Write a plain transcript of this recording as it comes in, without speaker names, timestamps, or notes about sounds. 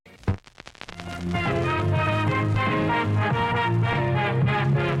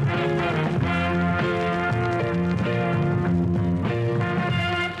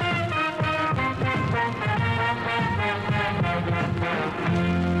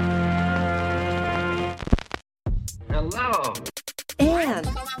Hello. And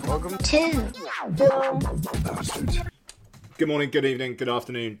welcome to Film Bastards. Good morning, good evening, good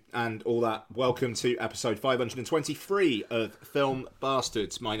afternoon, and all that. Welcome to episode 523 of Film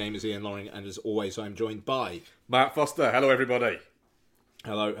Bastards. My name is Ian Loring, and as always, I'm joined by Matt Foster. Hello, everybody.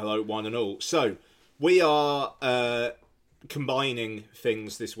 Hello, one and all. So, we are combining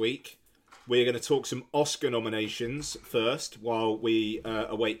things this week. We're going to talk some Oscar nominations first, while we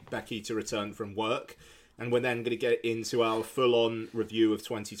await Becky to return from work. And we're then going to get into our full-on review of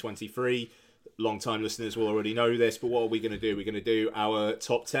 2023. Long-time listeners will already know this, but what are we going to do? We're going to do our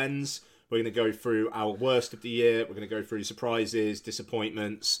top 10s. We're going to go through our worst of the year. We're going to go through surprises,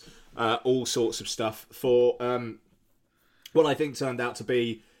 disappointments, all sorts of stuff for what I think turned out to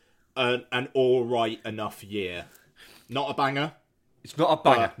be an all-right enough year. Not a banger. It's not a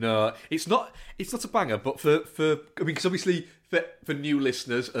banger. No, it's not. It's not a banger. But for I mean, because obviously for new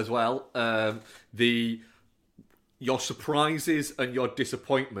listeners as well, your surprises and your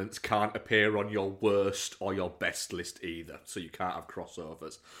disappointments can't appear on your worst or your best list either. So you can't have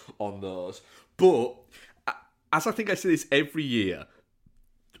crossovers on those. But as I think I say this every year,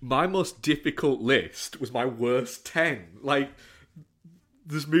 my most difficult list was my worst 10. Like,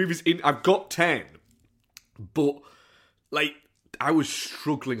 there's movies in. I've got 10, but like I was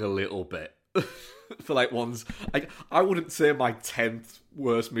struggling a little bit for like ones. I wouldn't say my 10th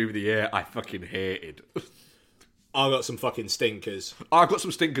worst movie of the year I fucking hated. I got some fucking stinkers. I've got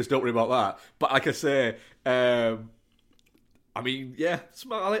some stinkers, don't worry about that. But like I say, I mean, yeah,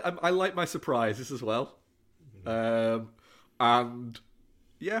 I like my surprises as well. And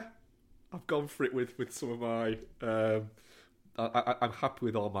yeah, I've gone for it with some of my... I'm happy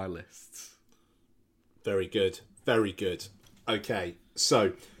with all my lists. Very good. Very good. Okay,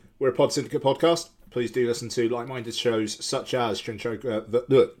 so we're a Pod Syndicate podcast. Please do listen to like-minded shows such as Chin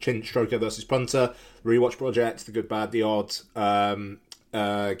Stroker vs. Punter, The Rewatch Project, The Good, Bad, The Odd,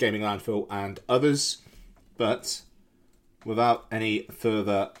 Gaming Landfill, and others. But without any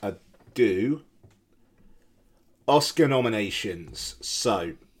further ado, Oscar nominations.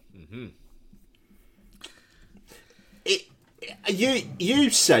 So, you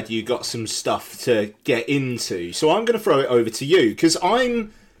said you got some stuff to get into, so I'm going to throw it over to you because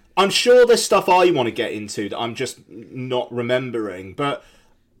I'm sure there's stuff I want to get into that I'm just not remembering, but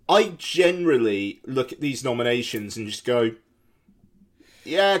I generally look at these nominations and just go,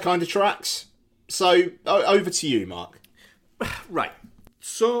 yeah, kind of tracks. So, over to you, Mark. Right.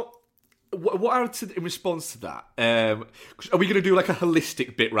 So, what I would say in response to that, are we going to do like a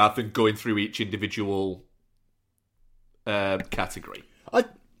holistic bit rather than going through each individual category?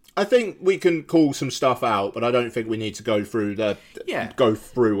 I think we can call some stuff out, but I don't think we need to go through go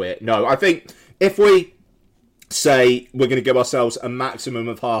through it. No, I think if we say we're going to give ourselves a maximum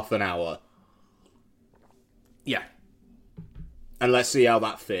of half an hour, yeah, and let's see how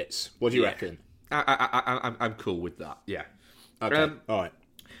that fits. What do you reckon? I'm cool with that. Yeah. Okay. All right.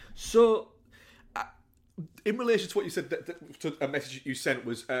 So, in relation to what you said, to a message you sent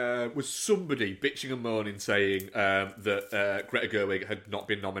was somebody bitching and moaning saying that Greta Gerwig had not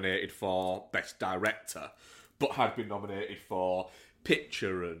been nominated for Best Director, but had been nominated for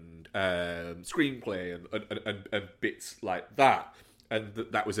picture and screenplay and bits like that, and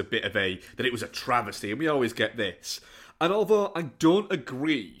that was a bit of that it was a travesty. And we always get this. And although I don't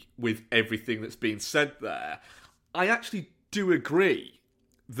agree with everything that's been said there, I actually do agree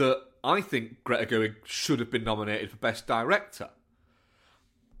that I think Greta Gerwig should have been nominated for Best Director.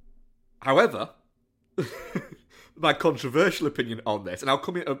 However, my controversial opinion on this, and I'll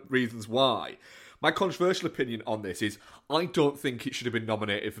come into reasons why, my controversial opinion on this is I don't think it should have been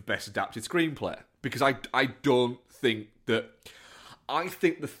nominated for Best Adapted Screenplay. Because I don't think that... I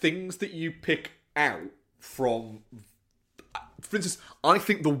think the things that you pick out from... For instance, I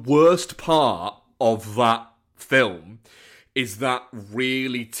think the worst part of that film is that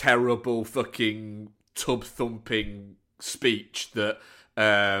really terrible fucking tub-thumping speech that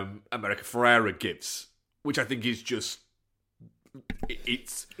America Ferrera gives, which I think is just...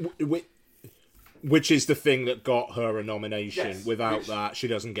 It's... Which is the thing that got her a nomination. Yes, Without that, she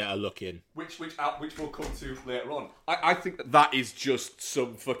doesn't get a look in. Which we'll come to later on. I think that is just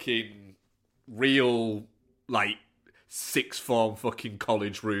some fucking real, like, sixth form fucking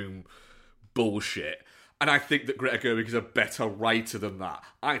college room bullshit. And I think that Greta Gerwig is a better writer than that.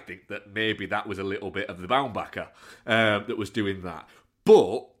 I think that maybe that was a little bit of the Baumbach that was doing that.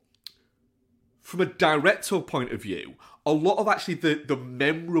 But from a directorial point of view, a lot of actually the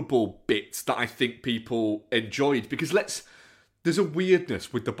memorable bits that I think people enjoyed, because there's a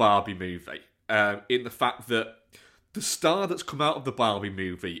weirdness with the Barbie movie in the fact that the star that's come out of the Barbie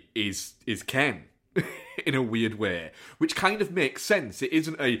movie is Ken. in a weird way, which kind of makes sense. It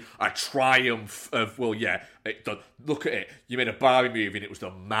isn't a triumph of, well, yeah, look at it, you made a Barbie movie and it was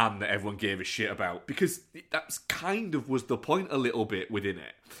the man that everyone gave a shit about, because that's kind of was the point a little bit within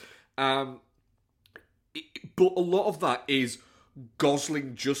it. But a lot of that is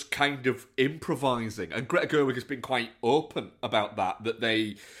Gosling just kind of improvising, and Greta Gerwig has been quite open about that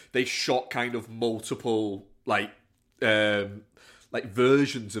they shot kind of multiple like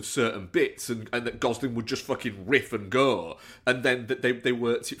versions of certain bits, and that Gosling would just fucking riff and go, and then that they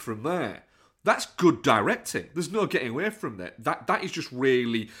worked it from there. That's good directing. There's no getting away from that. That is just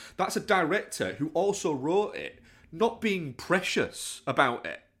really, that's a director who also wrote it, not being precious about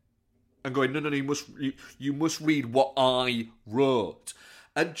it and going, no, you must read what I wrote,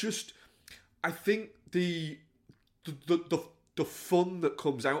 and just, I think the fun that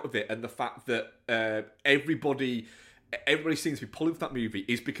comes out of it, and the fact that everybody seems to be pulling for that movie,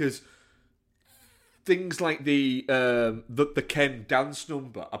 is because things like the Ken dance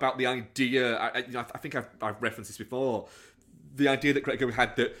number, about the idea, I think I've referenced this before, the idea that Greta Gerwig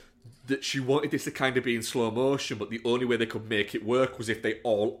had that she wanted this to kind of be in slow motion, but the only way they could make it work was if they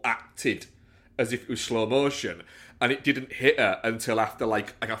all acted as if it was slow motion, and it didn't hit her until after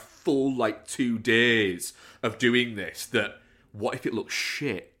like a full 2 days of doing this, that what if it looks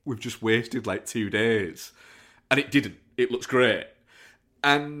shit? We've just wasted 2 days. And it didn't. It looks great.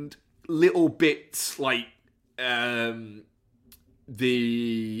 And little bits like I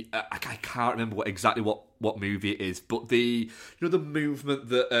can't remember exactly what movie it is, but the movement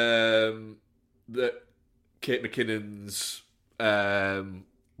that Kate McKinnon's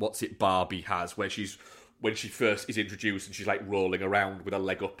Barbie has, where when she first is introduced and she's rolling around with her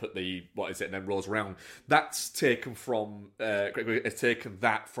leg up at the and then rolls around. That's taken from it's taken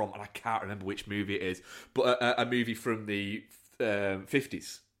that from, and I can't remember which movie it is, but a movie from the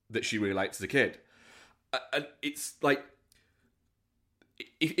 50s that she really liked as a kid. And it's like,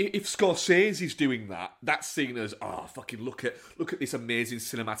 if Scorsese's doing that, that's seen as, oh, fucking look at this amazing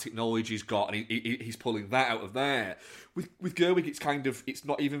cinematic knowledge he's got, and he's pulling that out of there. With Gerwig, it's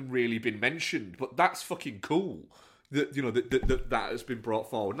not even really been mentioned, but that's fucking cool that that has been brought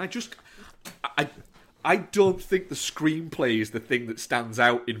forward. And I don't think the screenplay is the thing that stands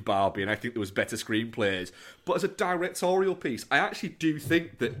out in Barbie, and I think there was better screenplays. But as a directorial piece, I actually do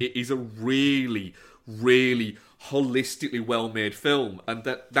think that it is a really, really holistically well-made film, and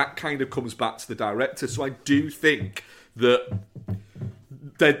that kind of comes back to the director. So I do think that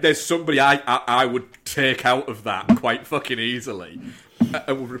there's somebody I would take out of that quite fucking easily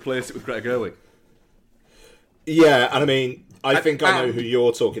and would replace it with Greta Gerwig. Yeah, and I mean, I think I know who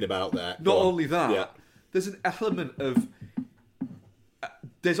you're talking about there. Not only that, there's an element of...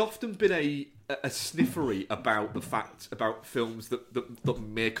 there's often been a sniffery about the fact about films that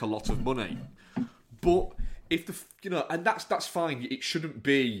make a lot of money, but if and that's fine. It shouldn't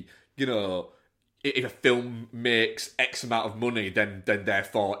be, if a film makes X amount of money, then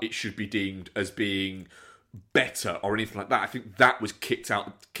therefore it should be deemed as being better or anything like that. I think that was kicked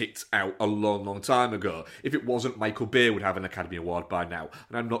out a long, long time ago. If it wasn't, Michael Bay would have an Academy Award by now,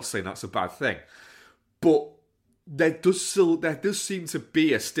 and I'm not saying that's a bad thing, but there does seem to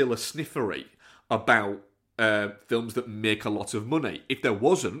be still a sniffery about films that make a lot of money. If there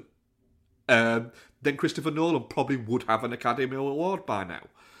wasn't, then Christopher Nolan probably would have an Academy Award by now.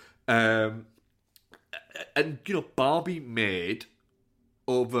 And Barbie made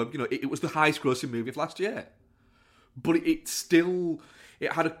over, it was the highest grossing movie of last year, but it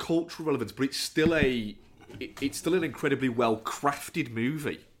had a cultural relevance, but it's still an incredibly well crafted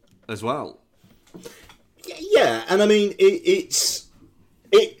movie as well. Yeah, and I mean it's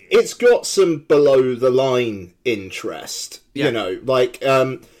got some below the line interest,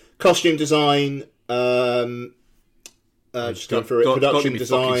 costume design. Just going through it. Production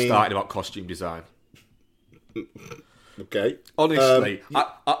design. Fucking started about costume design. Okay. Honestly,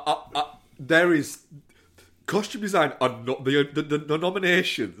 there is costume design. The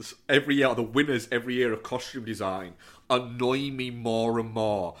nominations every year, or the winners every year of costume design, annoy me more and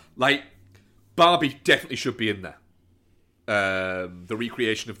more. Barbie definitely should be in there. The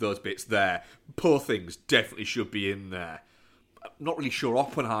recreation of those bits there. Poor Things definitely should be in there. I'm not really sure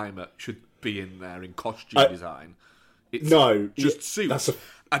Oppenheimer should be in there in costume design. It's suits.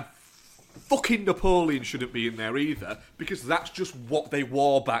 And fucking Napoleon shouldn't be in there either, because that's just what they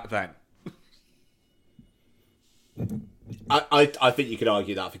wore back then. I think you could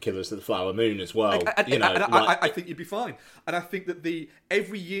argue that for Killers of the Flower Moon as well. I think you'd be fine. And I think that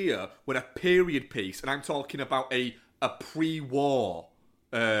every year when a period piece, and I'm talking about a pre-war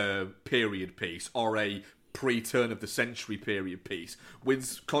period piece or a pre-turn of the century period piece,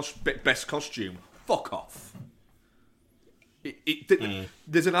 wins best costume, fuck off.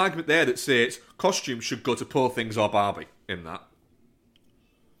 There's an argument there that says costumes should go to Poor Things or Barbie in that.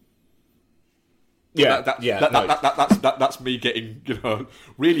 Yeah, that's me getting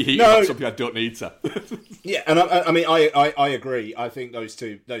really heated about something I don't need to. Yeah, and I mean I agree. I think those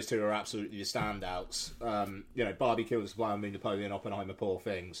two are absolutely the standouts. Barbie, Killers of the Flower Moon, Napoleon, Oppenheimer, Poor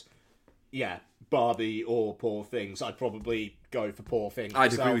Things. Yeah, Barbie or Poor Things. I'd probably go for Poor Things.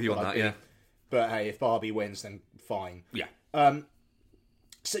 I'd agree with you on that. Yeah, but hey, if Barbie wins, then fine. Yeah.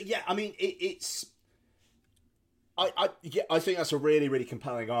 So yeah, I mean it's. I think that's a really, really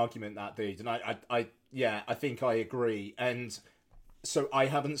compelling argument, that, dude, and I think I agree. And so I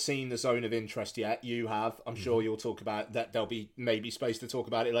haven't seen The Zone of Interest yet. You have. I'm sure you'll talk about that. There'll be maybe space to talk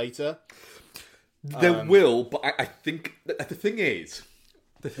about it later. There will, but I think the thing is,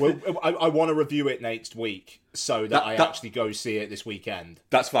 well, I want to review it next week so that I actually go see it this weekend.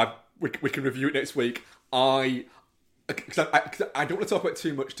 That's fine. We can review it next week. I don't want to talk about it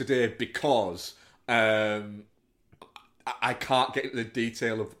too much today because. I can't get into the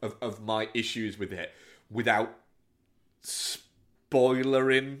detail of my issues with it without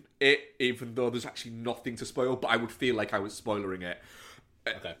spoilering it, even though there's actually nothing to spoil, but I would feel like I was spoilering it.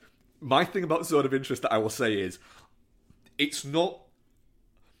 Okay. My thing about Zone of Interest that I will say is, it's not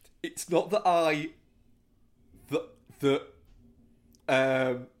that I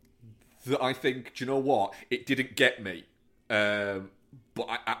think, do you know what, it didn't get me, but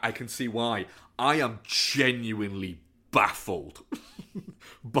I can see why. I am genuinely baffled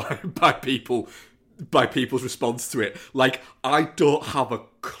by people's response to it. Like, I don't have a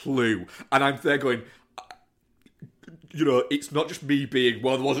clue, and I'm there going, it's not just me being,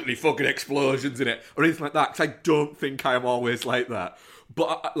 well, there wasn't any fucking explosions in it or anything like that, because I don't think I am always like that.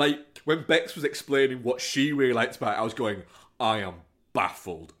 But when Bex was explaining what she really liked about it, I was going, I am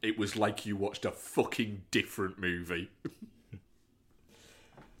baffled. It was like you watched a fucking different movie.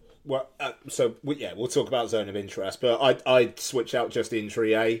 Well, we'll talk about Zone of Interest, but I'd switch out just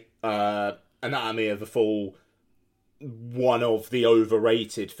Intrier. Anatomy of a Fall, one of the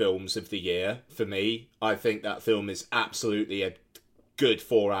overrated films of the year for me. I think that film is absolutely a good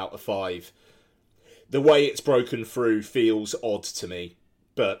 4 out of 5. The way it's broken through feels odd to me,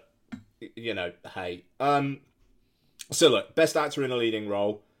 but hey. So look, best actor in a leading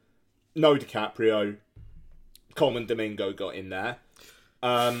role, no DiCaprio. Colman Domingo got in there.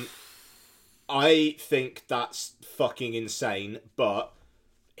 I think that's fucking insane, but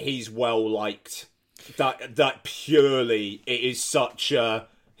he's well liked. That purely, it is such a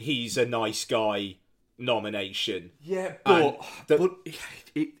he's a nice guy nomination. Yeah, but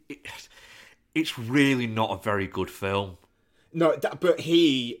it's really not a very good film. No, but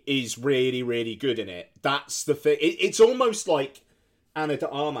he is really, really good in it. That's the thing. It's almost like Ana de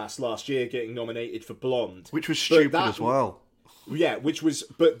Armas last year getting nominated for Blonde, which was stupid as well. Yeah,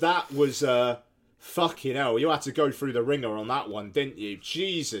 that was fucking hell. You had to go through the ringer on that one, didn't you?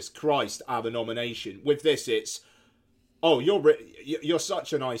 Jesus Christ, have a nomination. With this, it's, you're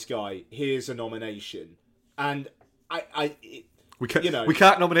such a nice guy. Here's a nomination, and we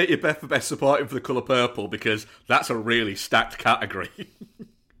can't nominate you for Best Supporting for The Colour Purple because that's a really stacked category.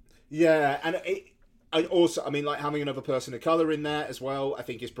 Yeah, and I also, having another person of colour in there as well, I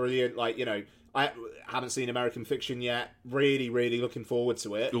think is brilliant. I haven't seen American Fiction yet. Really, really looking forward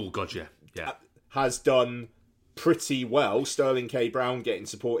to it. Oh, God, yeah. Has done pretty well. Sterling K. Brown getting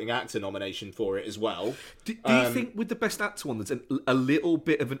supporting actor nomination for it as well. Do you think with the Best Actor one, there's a little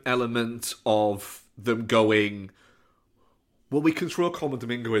bit of an element of them going, well, we can throw Colman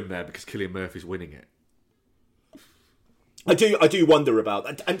Domingo in there because Cillian Murphy's winning it? I do wonder about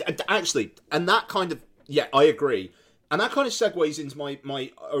that. And actually, and that kind of, yeah, I agree. And that kind of segues into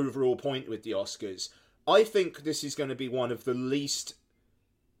my overall point with the Oscars. I think this is going to be one of the least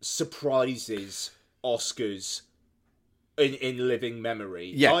surprises Oscars in living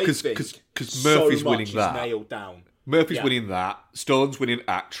memory. Yeah, because Murphy's so winning that. Nailed down. Murphy's winning that. Stone's winning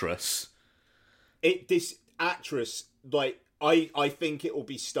actress. This actress, I think it will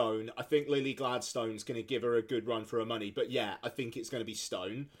be Stone. I think Lily Gladstone's going to give her a good run for her money. But yeah, I think it's going to be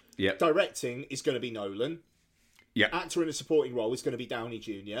Stone. Yeah. Directing is going to be Nolan. Yeah. Actor in a supporting role is going to be Downey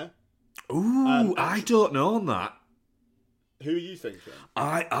Jr. Ooh, I don't know on that. Who are you thinking?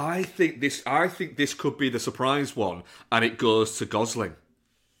 I think this could be the surprise one, and it goes to Gosling.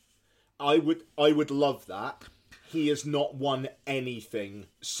 I would love that. He has not won anything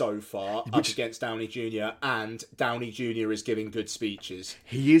so far up against Downey Jr. and Downey Jr. is giving good speeches.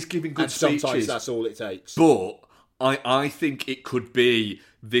 He is giving good speeches. Sometimes that's all it takes. But I think it could be,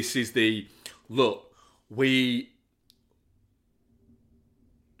 this is the, look,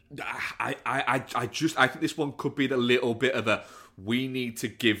 I think this one could be a little bit of a. We need to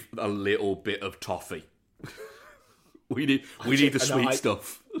give a little bit of toffee. we need the sweet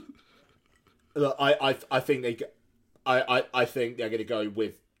stuff. Look, I think I think they're going to go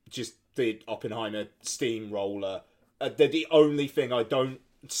with just the Oppenheimer steamroller. They're the only thing I don't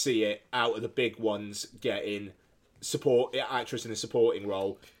see it out of the big ones getting support actress in a supporting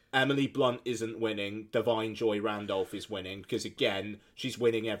role. Emily Blunt isn't winning. Divine Joy Randolph is winning because, again, she's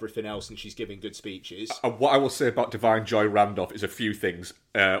winning everything else and she's giving good speeches. What I will say about Divine Joy Randolph is a few things.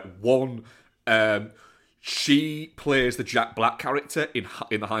 One, she plays the Jack Black character in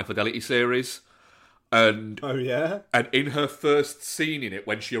the High Fidelity series. And oh yeah, and in her first scene in it,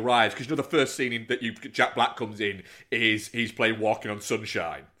 when she arrives, because the first scene Jack Black comes in is he's playing Walking on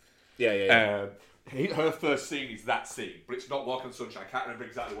Sunshine. Yeah. Her first scene is that scene, but it's not Walking on Sunshine. I can't remember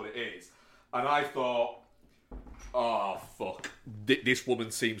exactly what it is. And I thought, oh fuck, this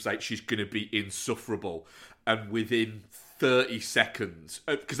woman seems like she's going to be insufferable. And within 30 seconds,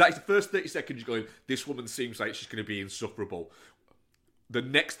 because that's the first 30 seconds you're going, this woman seems like she's going to be insufferable. The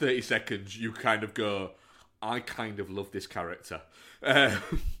next 30 seconds, you kind of go, I kind of love this character.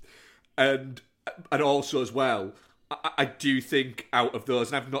 And also as well, I do think out of those,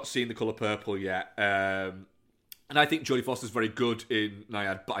 and I've not seen The Colour Purple yet, and I think Jodie Foster's very good in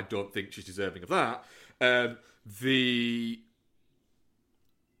Nyad, but I don't think she's deserving of that. The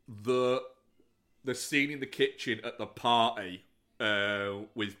scene in the kitchen at the party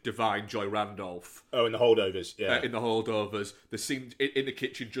with Divine Joy Randolph. Oh, in the holdovers, yeah. In the holdovers, the scene in the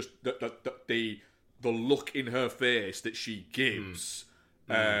kitchen, just the look in her face that she gives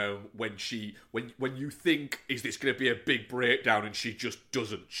when you think, is this going to be a big breakdown, and she just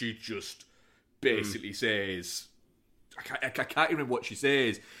doesn't. She just basically says, I can't remember what she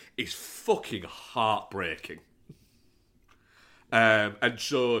says. It's fucking heartbreaking. And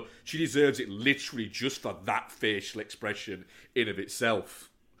so she deserves it literally just for that facial expression in of itself.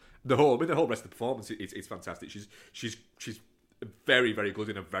 The whole rest of the performance is fantastic. She's very, very good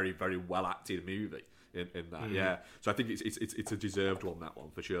in a very, very well acted movie in that. Yeah, so I think it's a deserved one, that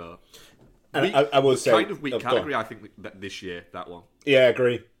one for sure. And I will say, kind of weak category. I think that this year, that one. Yeah,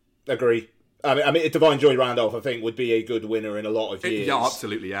 agree. I mean, Divine Joy Randolph, I think, would be a good winner in a lot of years. Yeah,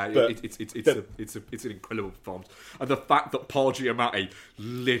 absolutely. Yeah, it's an incredible performance, and the fact that Paul Giamatti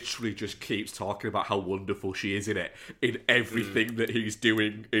literally just keeps talking about how wonderful she is in it, in everything that he's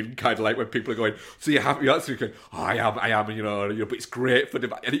doing, in kind of like when people are going, "So you're happy?" You're actually going, oh, "I am," you know, but it's great for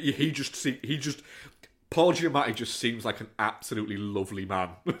him. And he just Paul Giamatti just seems like an absolutely lovely man.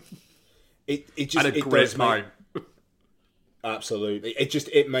 It and a great time. Absolutely,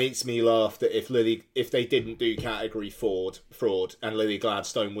 it makes me laugh that if they didn't do category fraud, and Lily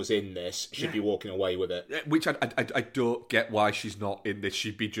Gladstone was in this, she'd be walking away with it. Which I don't get why she's not in this.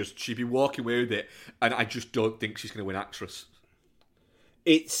 She'd be walking away with it, and I just don't think she's going to win actress.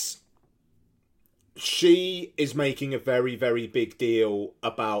 She is making a very, very big deal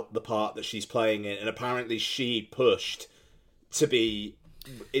about the part that she's playing in, and apparently she pushed to be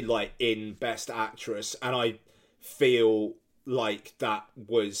in Best Actress, and I feel like that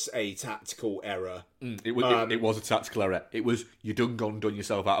was a tactical error. It was a tactical error. It was, you done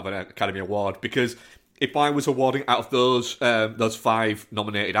yourself out of an Academy Award, because if I was awarding out of those 5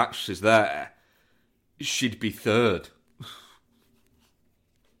 nominated actresses there, she'd be third.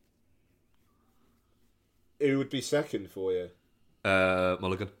 Who would be second for you?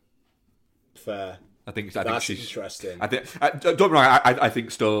 Mulligan. Fair. I think she's she's interesting. Don't get me wrong. I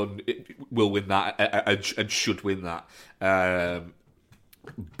think Stone will win that and should win that.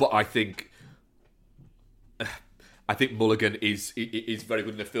 But I think Mulligan is very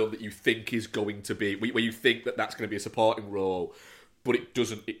good in a film that you think is going to be, where you think that that's going to be a supporting role, but it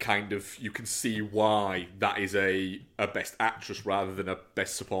doesn't. It kind of, you can see why that is a Best Actress rather than a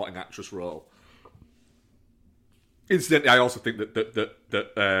Best Supporting Actress role. Incidentally, I also think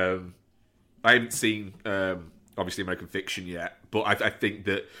that I haven't seen, obviously, American Fiction yet, but I think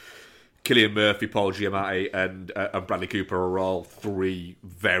that Cillian Murphy, Paul Giamatti, and Bradley Cooper are all 3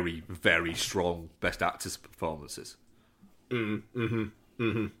 very, very strong Best Actors performances. I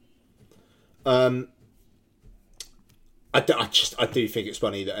do think it's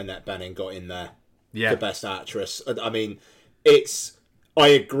funny that Annette Bening got in there for Best Actress. I mean, I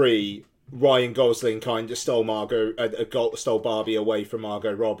agree. Ryan Gosling kind of stole Barbie away from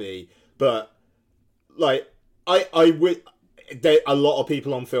Margot Robbie. But, I would... a lot of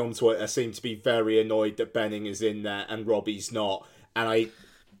people on film Twitter seem to be very annoyed that Bening is in there and Robbie's not. And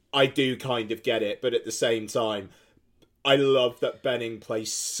I do kind of get it, but at the same time, I love that Bening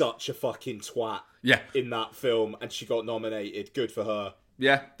plays such a fucking twat in that film, and she got nominated. Good for her.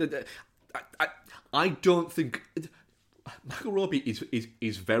 Yeah. I don't think Margot Robbie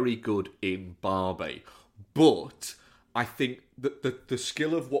is very good in Barbie, but I think that the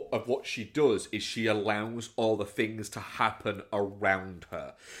skill of what she does is she allows all the things to happen around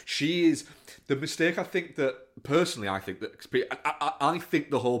her. She is the mistake. I think that personally, I think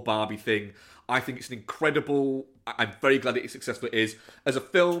the whole Barbie thing. I think it's an incredible. I'm very glad it's successful. It is as a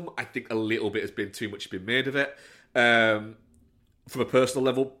film. I think a little bit has been too much been made of it from a personal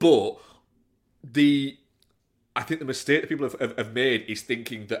level, but I think the mistake that people have made is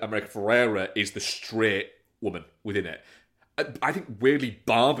thinking that America Ferrera is the straight woman within it. I think weirdly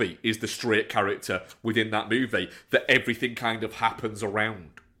Barbie is the straight character within that movie, that everything kind of happens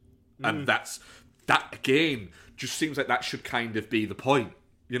around. And that again just seems like that should kind of be the point.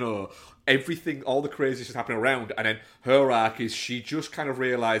 You know, everything, all the crazy is happening around, and then her arc is she just kind of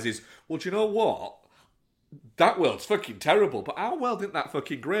realises, well, do you know what? That world's fucking terrible, but our world isn't that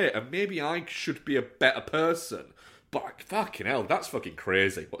fucking great, and maybe I should be a better person. But fucking hell, that's fucking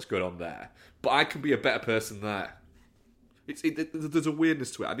crazy what's going on there. But I can be a better person there. There's a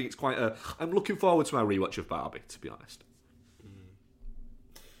weirdness to it. I think it's quite a... I'm looking forward to my rewatch of Barbie, to be honest.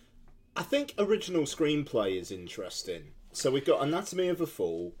 I think original screenplay is interesting. So we've got Anatomy of a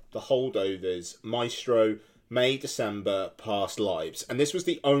Fall, The Holdovers, Maestro, May December, Past Lives. And this was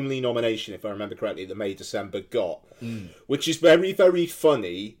the only nomination, if I remember correctly, that May December got. Which is very, very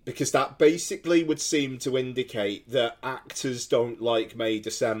funny, because that basically would seem to indicate that actors don't like May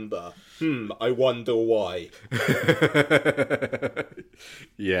December. I wonder why.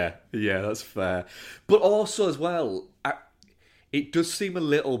 Yeah, that's fair. But also as well, it does seem a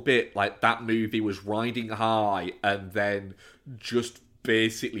little bit like that movie was riding high and then just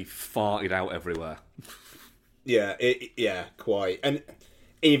basically farted out everywhere. Yeah, quite. And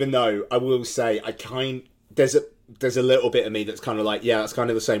even though I will say, there's a little bit of me that's kind of like, yeah, that's kind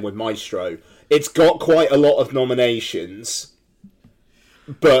of the same with Maestro. It's got quite a lot of nominations,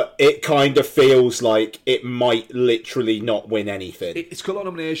 but it kind of feels like it might literally not win anything. It's got a lot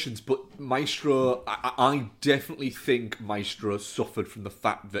of nominations, but Maestro, I definitely think Maestro suffered from the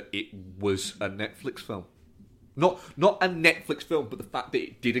fact that it was a Netflix film. Not a Netflix film, but the fact that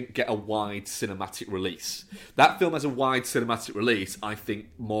it didn't get a wide cinematic release. That film has a wide cinematic release. I think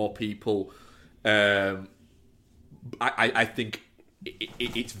more people... I think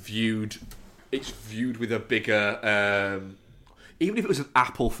it's viewed with a bigger... even if it was an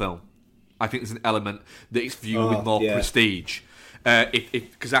Apple film, I think there's an element that it's viewed with more prestige.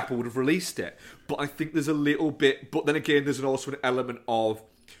 Because Apple would have released it. But I think there's a little bit... But then again, there's also an element of,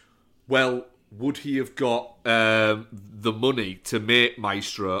 well... Would he have got the money to make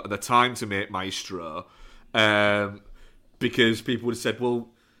Maestro and the time to make Maestro? Because people would have said, well,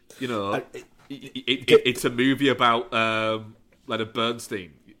 you know, it's a movie about Leonard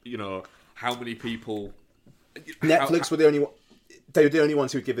Bernstein. You know, how many people... Netflix were the only one... They were the only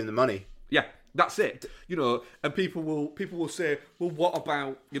ones who were giving the money. Yeah, that's it. You know, and people will say, well, what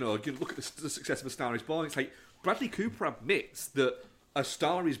about, you know, you look at the success of A Star Is Born. It's like, Bradley Cooper admits that A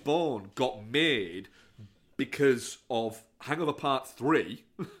Star Is Born got made because of Hangover Part 3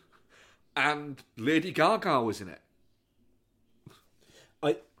 and Lady Gaga was in it.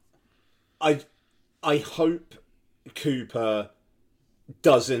 I hope Cooper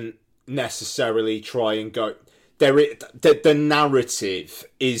doesn't necessarily try and go... The narrative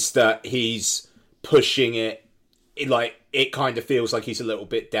is that he's pushing it, like, it kind of feels like he's a little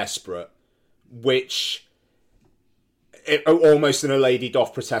bit desperate, which... almost in a lady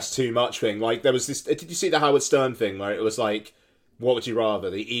doth protest too much thing. Like, there was this... Did you see the Howard Stern thing where it was like, what would you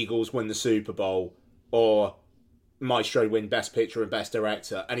rather? The Eagles win the Super Bowl or Maestro win Best Picture and Best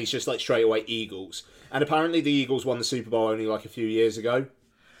Director? And he's just like, straight away, Eagles. And apparently the Eagles won the Super Bowl only like a few years ago.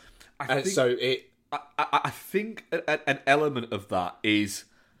 I think an element of that is...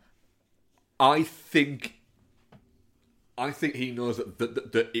 I think he knows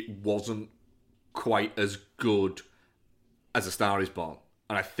that it wasn't quite as good as A Star Is Born,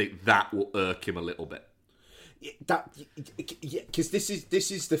 and I think that will irk him a little bit. Because this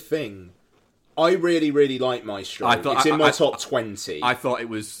is the thing. I really, really like Maestro. It's in my top 20. I thought it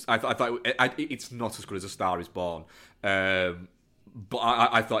was. It's not as good as A Star Is Born, but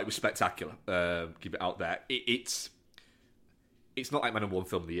I thought it was spectacular. Keep it out there. It's not like my number one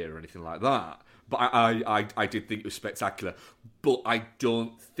film of the year or anything like that. But I did think it was spectacular. But I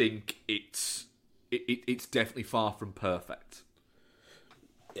don't think it's definitely far from perfect.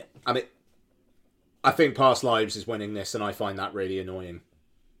 Yeah, I mean, I think Past Lives is winning this, and I find that really annoying.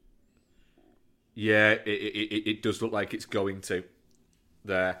 Yeah, it does look like it's going to.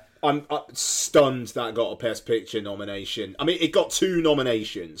 there. I'm stunned that got a Best Picture nomination. I mean, it got 2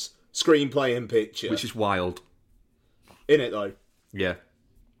 nominations, screenplay and picture, Which is wild. in it though. Yeah.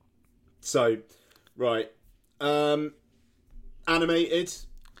 So, right, animated.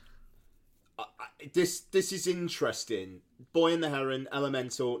 This is interesting. Boy and the Heron,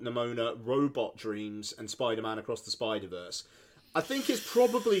 Elemental, Nimona, Robot Dreams, and Spider-Man Across the Spider-Verse. I think it's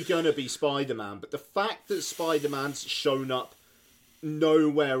probably going to be Spider-Man, but the fact that Spider-Man's shown up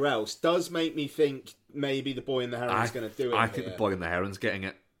nowhere else does make me think maybe the Boy and the Heron's going to do it. I think the Boy and the Heron's getting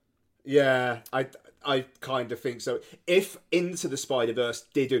it. Yeah, I kind of think so. If Into the Spider-Verse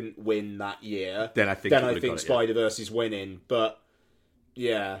didn't win that year, then I think Spider-Verse is winning. But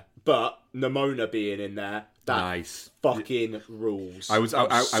yeah, but Nimona being in there, that nice fucking rules. I was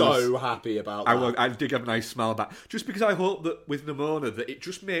happy about that. I did have a nice smile back, just because I hope that with Nimona that it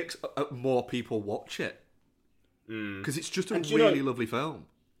just makes more people watch it, because it's just a really lovely film.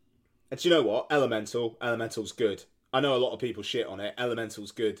 And do you know what? Elemental's good. I know a lot of people shit on it.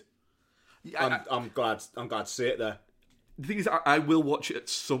 Elemental's good. Yeah, I'm glad to see it there. The thing is, I will watch it at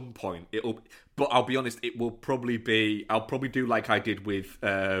some point. But I'll be honest, it will probably be. I'll probably do like I did with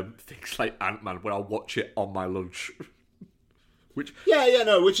things like Ant-Man, where I'll watch it on my lunch. Which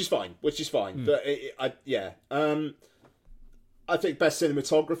which is fine. But I think best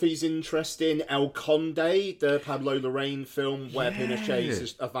cinematography is interesting. El Conde, the Pablo Larraín film where Pinochet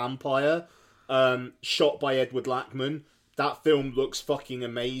is a vampire, shot by Edward Lackman. That film looks fucking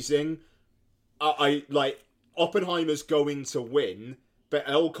amazing. I like Oppenheimer's going to win, but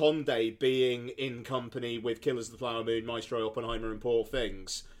El Conde being in company with Killers of the Flower Moon, Maestro, Oppenheimer, and Poor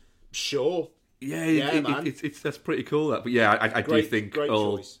Things, sure. Man. It's that's pretty cool. That, but yeah, I do think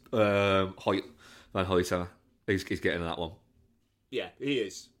choice. Hoyt Van Hoytema is getting that one. Yeah, he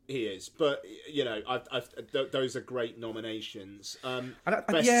is. But you know, those are great nominations.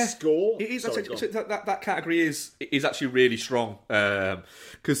 Best score. It is. That category is actually really strong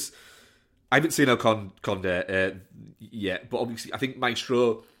because I haven't seen El Conde yet, but obviously I think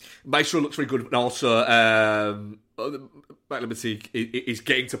Maestro looks very good, but also Liberty is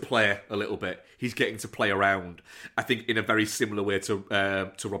getting to play a little bit. He's getting to play around. I think in a very similar way to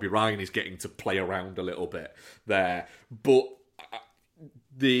Robbie Ryan is getting to play around a little bit there, but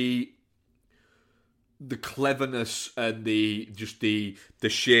the cleverness and the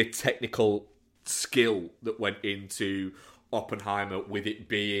sheer technical skill that went into Oppenheimer, with it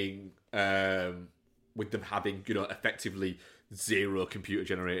being with them having effectively zero computer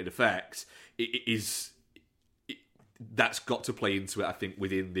generated effects, that's got to play into it. I think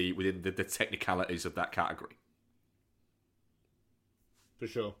within the technicalities of that category, for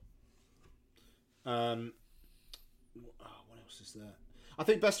sure. What else is there? I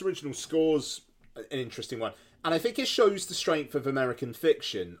think best original score's an interesting one, and I think it shows the strength of American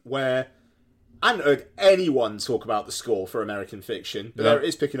Fiction, where I haven't heard anyone talk about the score for American Fiction, but there it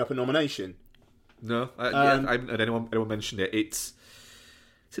is picking up a nomination. No, I haven't heard anyone mention it. It's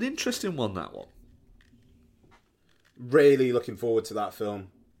an interesting one, that one. Really looking forward to that film.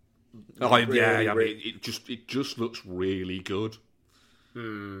 It just looks really good.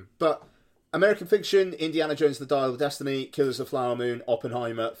 But American Fiction, Indiana Jones and the Dial of Destiny, Killers of the Flower Moon,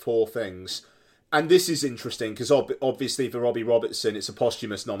 Oppenheimer, Poor Things. And this is interesting because obviously for Robbie Robertson, it's a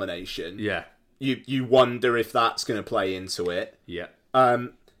posthumous nomination. Yeah. You wonder if that's going to play into it. Yeah.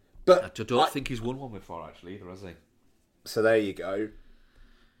 But I don't think he's won one before, actually, either, has he? So there you go.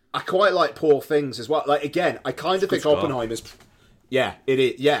 I quite like Poor Things as well. Like, again, I kind of think Oppenheimer's... Yeah, it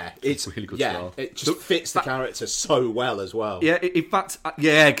is. Yeah, it's really good. Yeah, it just fits the character so well as well. Yeah, in fact,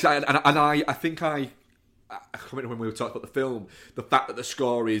 yeah, I think I commented when we were talking about the film, the fact that the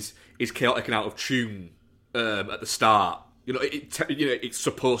score is chaotic and out of tune at the start. It's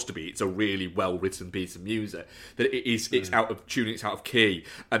supposed to be. It's a really well written piece of music. That it's out of tune, it's out of key,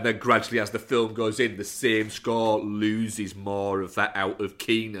 and then gradually, as the film goes in, the same score loses more of that out of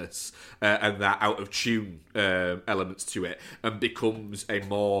keyness and that out of tune elements to it, and becomes a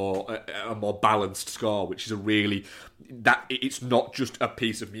more balanced score, which is it's not just a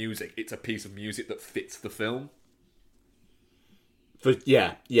piece of music; it's a piece of music that fits the film.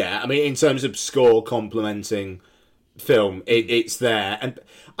 Yeah. I mean, in terms of score complementing film, it's there, and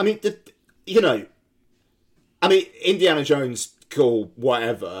I mean, Indiana Jones, cool,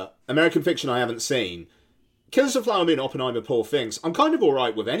 whatever. American Fiction, I haven't seen. Killers of the Flower Moon, Oppenheimer, Poor Things. I'm kind of all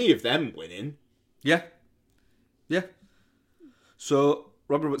right with any of them winning. Yeah. So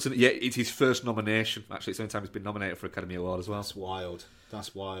Robert Robertson, it's his first nomination. Actually, it's the only time he's been nominated for Academy Award as well. That's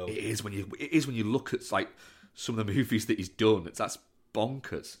wild. It is when you look at like some of the movies that he's done. That's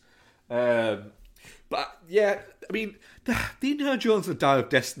bonkers. But yeah, I mean, the Indiana Jones and the Dial of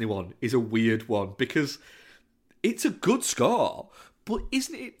Destiny one is a weird one because it's a good score, but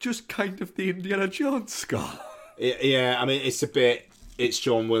isn't it just kind of the Indiana Jones score? Yeah, I mean, it's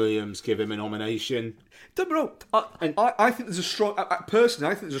John Williams, give him a nomination. Don't get me wrong. I think there's a strong.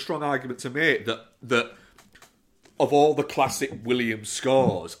 Personally, I think there's a strong argument to make that of all the classic Williams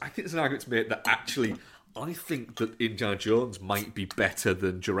scores, I think there's an argument to make that actually, I think that Indiana Jones might be better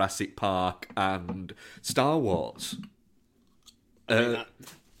than Jurassic Park and Star Wars.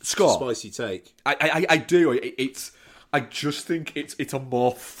 Score. Spicy take. I do. I just think it's a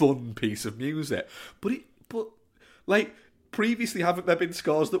more fun piece of music. But previously, haven't there been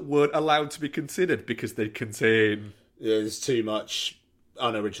scores that weren't allowed to be considered because they contain... Yeah, there's too much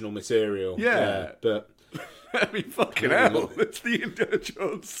unoriginal material. Yeah. But... I mean, fucking hell, it's the Indiana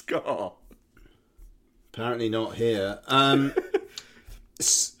Jones score. Apparently not here.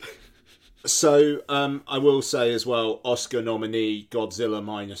 So, I will say as well, Oscar nominee Godzilla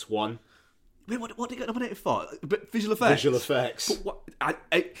 -1. Wait, what did it get nominated for? But visual effects. Visual effects. But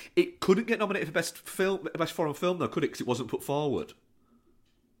it couldn't get nominated for best foreign film though, could it? Because it wasn't put forward.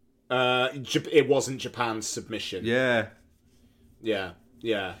 It wasn't Japan's submission. Yeah.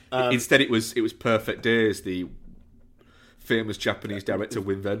 Instead, it was Perfect Days, the famous Japanese director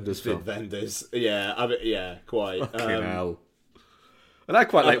Wim Wenders film. Wim Wenders, yeah, quite. Fucking hell. And I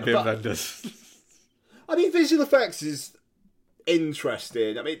quite like Wim Wenders. I mean, visual effects is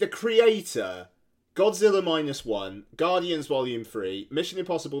interesting. I mean, the creator, Godzilla -1, Guardians Volume 3, Mission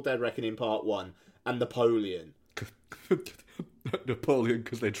Impossible: Dead Reckoning Part 1, and Napoleon. Napoleon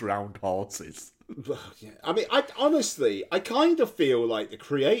because they drowned horses. I mean, I honestly kind of feel like the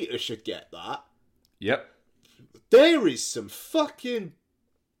creator should get that. Yep. There is some fucking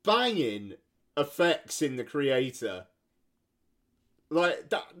banging effects in the creator. Like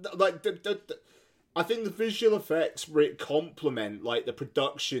that, I think the visual effects complement like the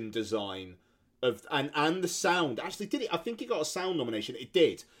production design of and the sound. Actually, did it? I think it got a sound nomination. It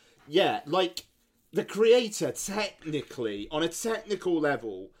did. Yeah, like the creator technically, on a technical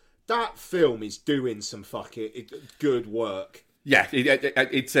level, that film is doing some fucking good work. Yeah,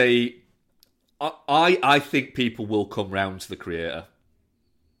 it's a. I think people will come round to the creator.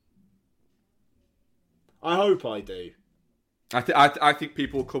 I hope I do. I think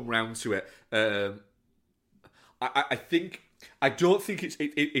people will come round to it. I don't think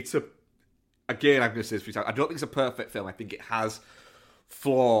it's a. Again, I'm going to say this 3 times. I don't think it's a perfect film. I think it has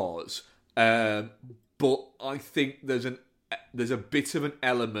flaws, but I think there's a bit of an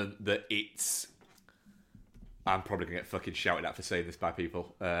element that it's. I'm probably going to get fucking shouted at for saying this by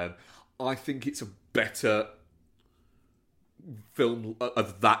people. I think it's a better film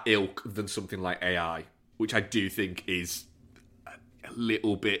of that ilk than something like AI, which I do think is a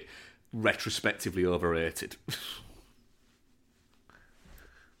little bit retrospectively overrated.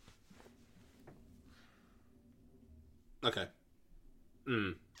 Okay.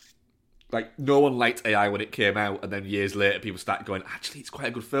 Like, no one liked AI when it came out, and then years later people started going, actually, it's quite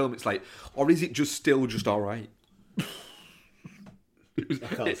a good film. It's like, or is it just still just alright? I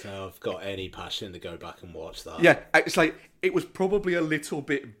can't say I've got any passion to go back and watch that. Yeah, it's like, it was probably a little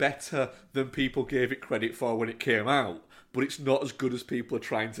bit better than people gave it credit for when it came out, but it's not as good as people are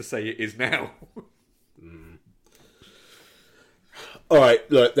trying to say it is now. Alright,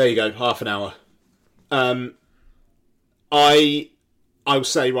 look, there you go, half an hour. I'll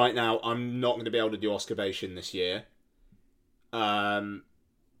say right now, I'm not going to be able to do Oscarbation this year.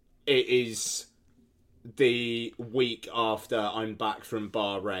 It is the week after I'm back from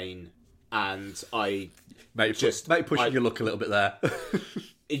Bahrain, and I Might pushing your luck a little bit there.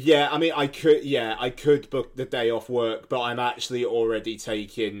 Yeah, I mean, I could book the day off work, but I'm actually already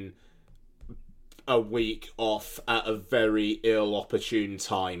taking a week off at a very ill-opportune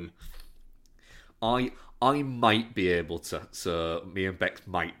time. I might be able to, so me and Bex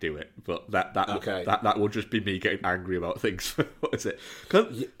might do it, but that will just be me getting angry about things. What is it?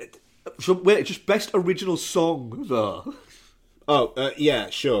 So wait, just best original song though. Oh, yeah,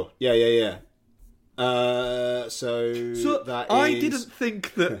 sure, yeah. So that is... I didn't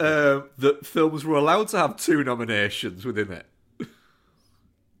think that that films were allowed to have 2 nominations within it.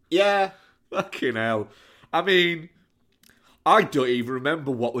 Yeah. Fucking hell. I mean, I don't even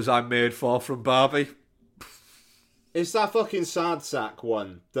remember What Was I Made For from Barbie. It's that fucking sad sack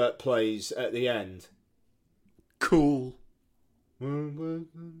one that plays at the end. Cool.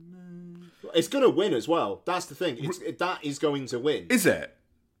 It's going to win as well. That's the thing. That is going to win. Is it?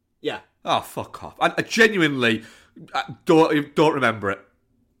 Yeah. Oh, fuck off. I genuinely don't remember it.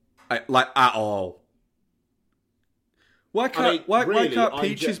 Like, at all. Why can't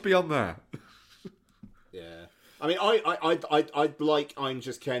Peaches be on there? I mean, I'd like I'm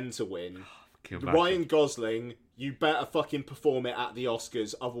Just Ken to win. Ryan Gosling, you better fucking perform it at the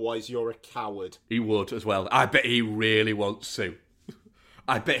Oscars, otherwise you're a coward. He would as well. I bet he really wants to.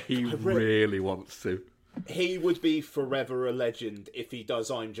 I bet he really wants to. He would be forever a legend if he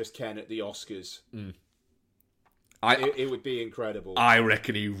does I'm Just Ken at the Oscars. It would be incredible. I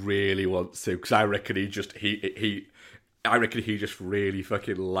reckon he really wants to, because I reckon I reckon he just really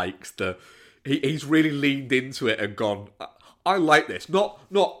fucking likes he's really leaned into it and gone, I like this. Not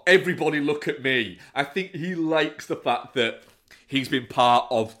everybody look at me. I think he likes the fact that he's been part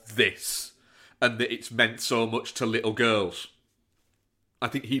of this and that it's meant so much to little girls. I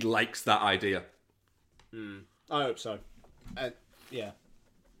think he likes that idea. I hope so. Yeah.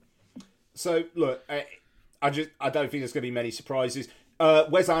 So, look, I don't think there's going to be many surprises.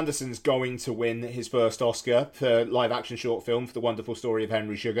 Wes Anderson's going to win his first Oscar for live-action short film for The Wonderful Story of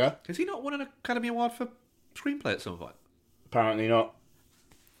Henry Sugar. Has he not won an Academy Award for screenplay at some point? Apparently not.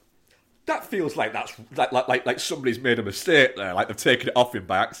 That feels like that's like somebody's made a mistake there, like they've taken it off him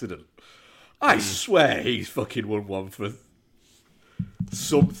by accident. I swear he's fucking won one for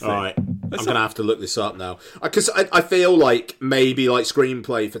something. All right, I'm going to have to look this up now. Because I feel like maybe like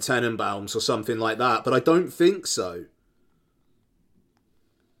screenplay for Tenenbaums or something like that, but I don't think so.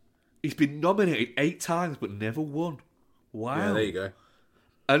 He's been nominated 8 times but never won. Wow. Yeah, there you go.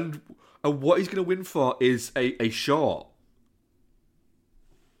 And what he's going to win for is a short.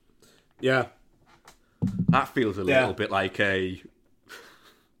 Yeah. That feels a little bit like a...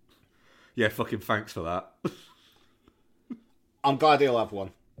 Yeah, fucking thanks for that. I'm glad he'll have one.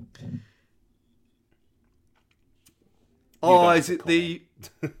 Oh, is it the...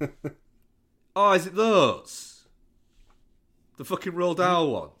 Oh, is it those? The fucking Roald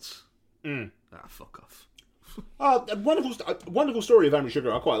Dahl ones? Ah, fuck off. A wonderful story of Henry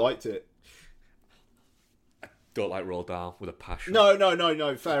Sugar. I quite liked it. Don't like Roald Dahl with a passion.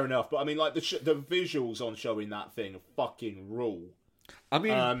 No. Fair enough. But I mean, like the visuals on showing that thing fucking rule. I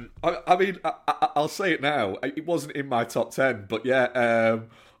mean, I'll say it now. It wasn't in my top 10, but yeah,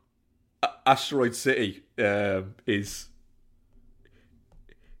 Asteroid City is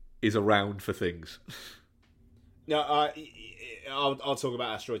around for things. No, I'll talk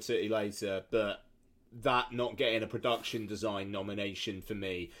about Asteroid City later, but that not getting a production design nomination for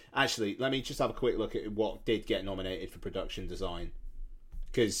me. Actually, let me just have a quick look at what did get nominated for production design,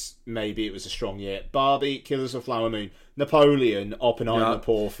 because maybe it was a strong year. Barbie, Killers of the Flower Moon, Napoleon, Oppenheimer,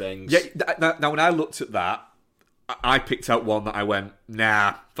 Poor Things. Yeah. Now, when I looked at that, I picked out one that I went,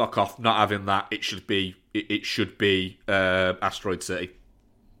 nah, fuck off, not having that. It should be Asteroid City.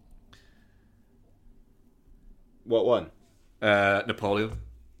 What one? Napoleon.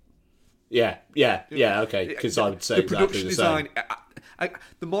 Yeah, okay. Because I would say the exactly production the same. design.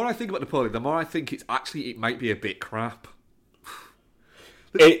 The more I think about Napoleon, the more I think it might be a bit crap.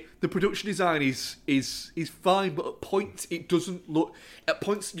 The production design is fine, but at points it doesn't look. At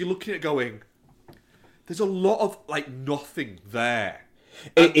points you're looking at going, there's a lot of like nothing there.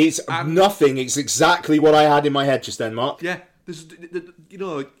 It is nothing. It's exactly what I had in my head just then, Mark. Yeah, there's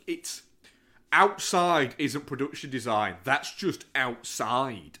it's outside isn't production design. That's just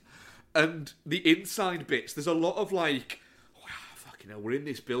outside, and the inside bits. There's a lot of like, fucking hell, we're in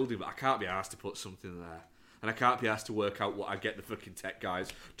this building, but I can't be asked to put something there. And I can't be asked to work out what I get the fucking tech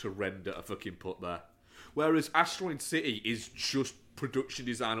guys to render a fucking put there. Whereas Asteroid City is just production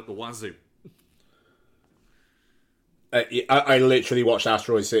design at the wazoo. I literally watched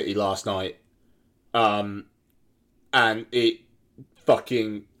Asteroid City last night. And it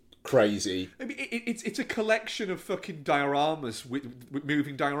fucking crazy. I mean, it's a collection of fucking dioramas with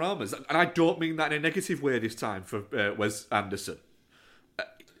moving dioramas. And I don't mean that in a negative way this time for Wes Anderson.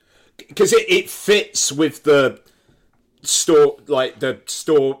 Because it fits with the story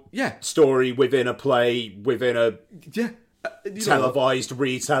within a play, within a televised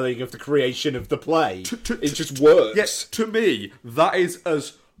retelling of the creation of the play. It just works. Yes, to me, that is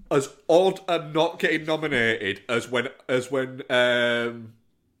as odd and not getting nominated as when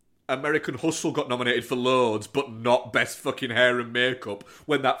American Hustle got nominated for loads, but not best fucking hair and makeup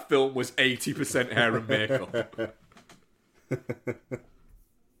when that film was 80% hair and makeup.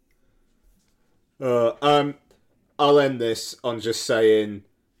 I'll end this on just saying,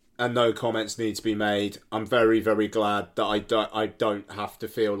 and no comments need to be made, I'm very, very glad that I don't have to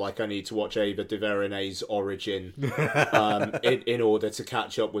feel like I need to watch Ava DuVernay's Origin in order to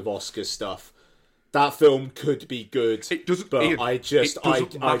catch up with Oscar stuff. That film could be good. It doesn't. But Ian, I just it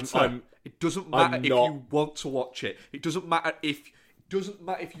doesn't matter. It doesn't matter if not... you want to watch it. It doesn't matter if. Doesn't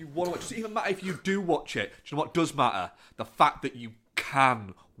matter if you want to watch it. It doesn't even matter if you do watch it. Do you know what does matter? The fact that you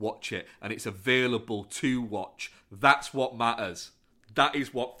can watch it. And it's available to watch. That's what matters. That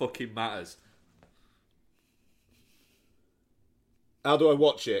is what fucking matters. How do I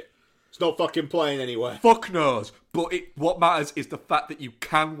watch it? It's not fucking playing anywhere. Fuck knows. But what matters is the fact that you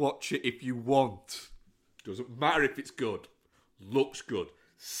can watch it if you want. Doesn't matter if it's good. Looks good.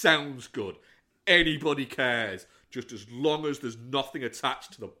 Sounds good. Anybody cares. Just as long as there's nothing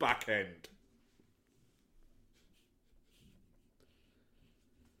attached to the back end.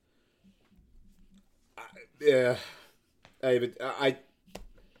 Yeah. David,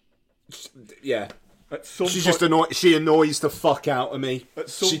 yeah. At some She's point, just she annoys the fuck out of me. At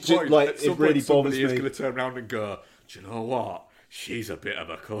some she point, just, at some it really point bothers somebody is me. going to turn around and go, do you know what? She's a bit of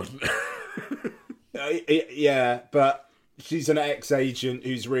a cunt. Yeah, but she's an ex-agent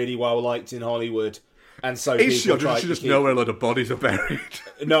who's really well liked in Hollywood, and so Is she? Or people does try she to just keep... know where a lot of bodies are buried?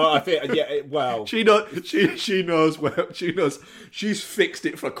 No, I think well, she knows where she knows. She's fixed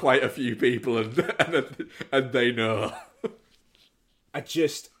it for quite a few people, and they know.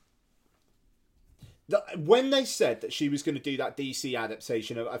 When they said that she was going to do that DC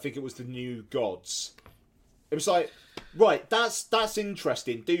adaptation of, I think it was The New Gods, it was like, right, that's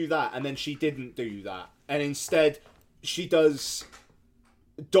interesting, do that, and then she didn't do that, and instead she does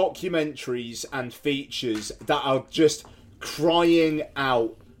documentaries and features that are just crying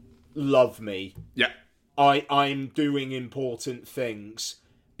out, love me. Yeah. I'm doing important things.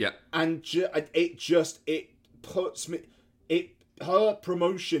 Yeah. And it puts me... Her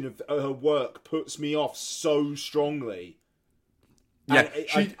promotion of her work puts me off so strongly. Yeah,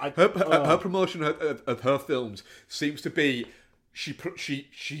 And her promotion of her films seems to be she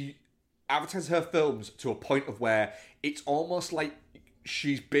advertises her films to a point of where it's almost like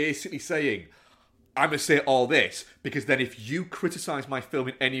she's basically saying, I'm going to say all this because then if you criticise my film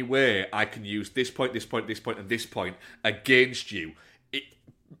in any way, I can use this point, this point, this point, and this point against you,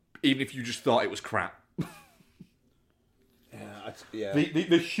 even if you just thought it was crap. Yeah.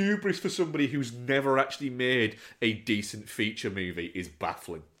 The hubris for somebody who's never actually made a decent feature movie is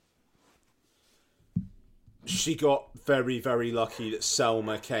baffling. She got very, very lucky that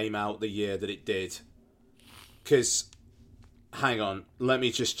Selma came out the year that it did. Because, hang on, let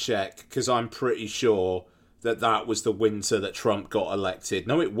me just check, because I'm pretty sure that was the winter that Trump got elected.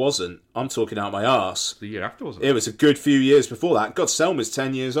 No, it wasn't. I'm talking out my arse. The year after, wasn't it? It was a good few years before that. God, Selma's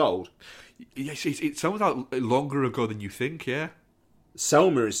 10 years old. Yes, it sounds like longer ago than you think, yeah.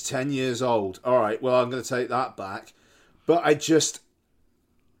 Selma is 10 years old. All right, well, I'm going to take that back. But I just...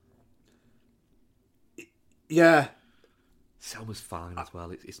 Yeah. Selma's fine as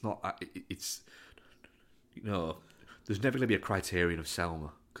well. It's not... It's... You know, there's never going to be a criterion of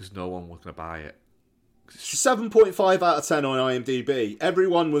Selma because no one was going to buy it. 7.5 out of 10 on IMDb.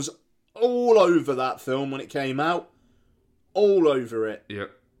 Everyone was all over that film when it came out. All over it. Yeah.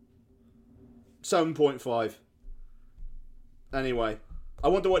 7.5. Anyway, I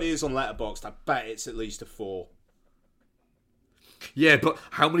wonder what it is on Letterboxd. I bet it's at least a 4. Yeah, but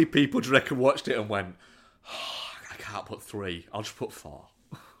how many people do you reckon watched it and went, I can't put 3, I'll just put 4?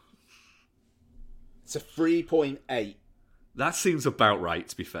 It's a 3.8. That seems about right,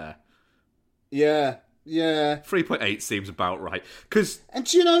 to be fair. Yeah. 3.8 seems about right. Because and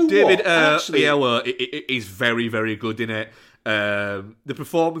do you know David what? Actually, Oyelowo is very, very good in it. The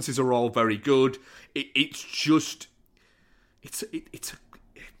performances are all very good. It's just... I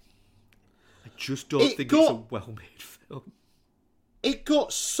just don't think it's a well-made film. It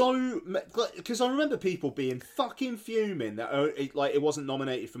got so... Because I remember people being fucking fuming that it wasn't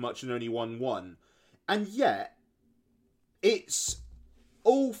nominated for much and only won 1. And yet, it's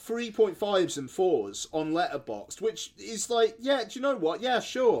all 3.5s and 4s on Letterboxd, which is like, yeah, do you know what? Yeah,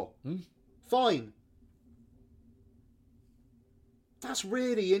 sure. Fine. That's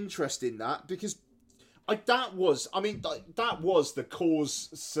really interesting, that, because... that was the cause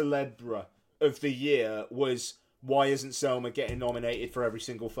célèbre of the year, was why isn't Selma getting nominated for every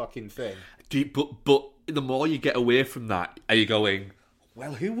single fucking thing? But the more you get away from that, are you going,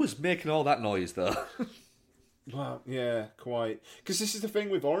 well, who was making all that noise, though? Well, yeah, quite. Because this is the thing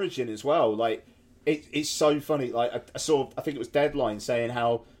with Origin as well. Like, it's so funny. Like, I saw, I think it was Deadline saying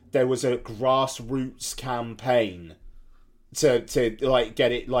how there was a grassroots campaign to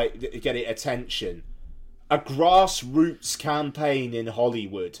get it attention. A grassroots campaign in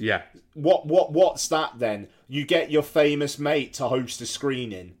Hollywood. Yeah. What's that then? You get your famous mate to host a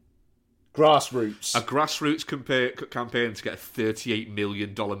screening. Grassroots. A grassroots campaign to get a $38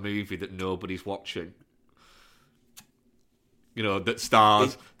 million movie that nobody's watching. You know, that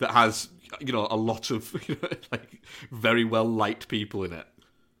stars, that has, you know, a lot of like very well liked people in it.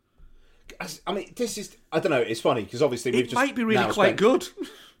 I mean, this is, I don't know, it's funny because obviously it might be really quite good.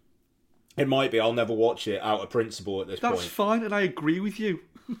 It might be. I'll never watch it out of principle at this point. That's fine, and I agree with you.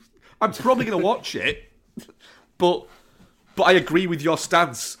 I'm probably going to watch it, but I agree with your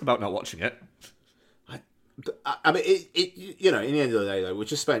stance about not watching it. I mean, you know, in the end of the day, though, we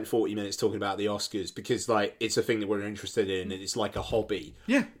just spent 40 minutes talking about the Oscars because, like, it's a thing that we're interested in and it's like a hobby.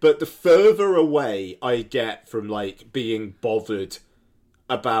 Yeah. But the further away I get from, like, being bothered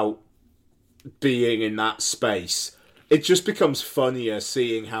about being in that space, it just becomes funnier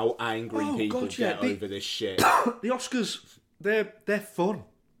seeing how angry people get over this shit. The Oscars, they're fun.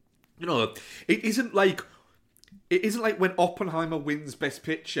 You know, it isn't like when Oppenheimer wins Best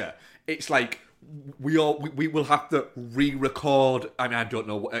Picture. It's like we will have to re-record. I mean, I don't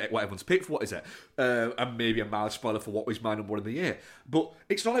know what everyone's picked for. What is it? And maybe a mild spoiler for what was my number one of the year. But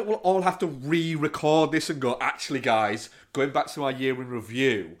it's not like we'll all have to re-record this and go, actually, guys, going back to our year in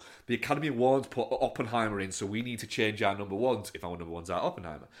review, the Academy Awards put Oppenheimer in, so we need to change our number ones. If our number ones are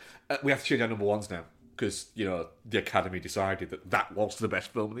Oppenheimer, we have to change our number ones now. Because, you know, the Academy decided that was the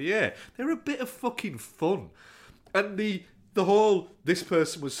best film of the year. They're a bit of fucking fun. And the whole, this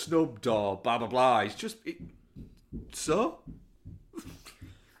person was snubbed or blah, blah, blah, it's just, so?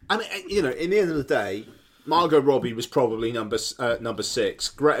 I mean, you know, in the end of the day, Margot Robbie was probably number 6.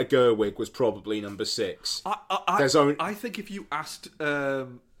 Greta Gerwig was probably number 6. I think if you asked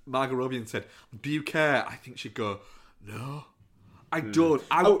Margot Robbie and said, do you care? I think she'd go, no. I don't.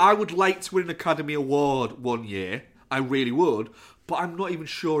 I would like to win an Academy Award one year. I really would. But I'm not even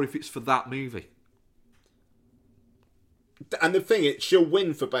sure if it's for that movie. And the thing is, she'll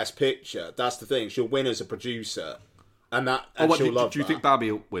win for Best Picture. That's the thing. She'll win as a producer. And she'll love that. Do you think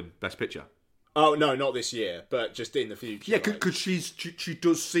Barbie will win Best Picture? Oh, no, not this year. But just in the future. Yeah, because she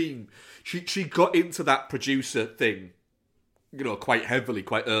does seem... She got into that producer thing, you know, quite heavily,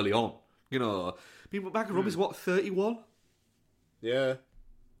 quite early on. You know, I mean, Margot Robbie's what, 31? Yeah.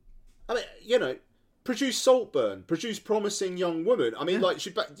 I mean, you know, produce Saltburn, produce Promising Young Woman. I mean, like, she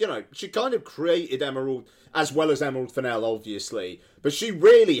kind of created Emerald, as well as Emerald Fennell, obviously. But she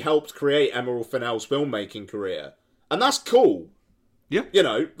really helped create Emerald Fennell's filmmaking career. And that's cool. Yeah. You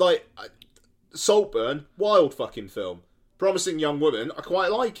know, like, Saltburn, wild fucking film. Promising Young Woman, I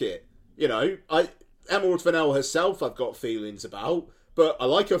quite like it. You know, Emerald Fennell herself I've got feelings about, but I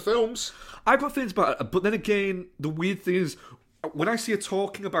like her films. I've got feelings about it, but then again, the weird thing is, when I see her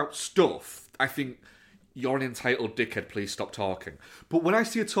talking about stuff, I think, you're an entitled dickhead, please stop talking. But when I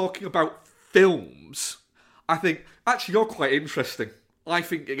see her talking about films, I think, actually, you're quite interesting. I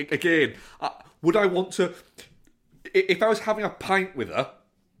think, again, would I want to... If I was having a pint with her,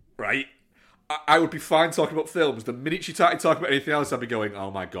 right, I would be fine talking about films. The minute she started talking about anything else, I'd be going, oh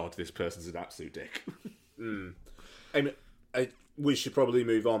my god, this person's an absolute dick. I mean, we should probably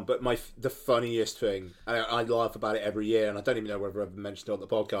move on, but the funniest thing, and I laugh about it every year, and I don't even know whether I've ever mentioned it on the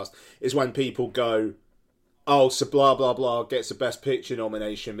podcast, is when people go, oh, so blah, blah, blah gets a Best Picture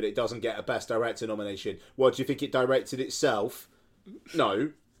nomination, but it doesn't get a Best Director nomination. What, do you think it directed itself?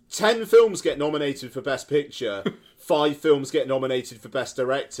 No. 10 films get nominated for Best Picture, 5 films get nominated for Best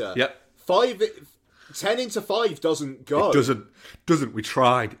Director. Yep. 10 into 5 doesn't go. It doesn't. We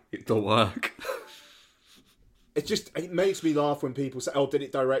tried. It don't work. It makes me laugh when people say, oh, did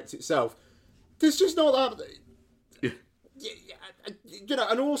it direct itself? There's just not that... You know,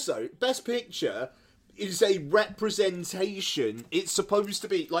 and also, Best Picture is a representation. It's supposed to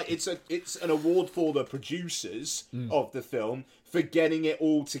be, like, it's an award for the producers of the film for getting it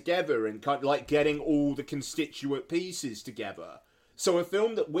all together and kind of, like, getting all the constituent pieces together. So a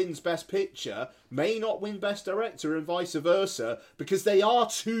film that wins Best Picture may not win Best Director and vice versa because they are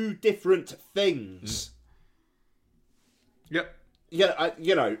two different things. Yep. Yeah,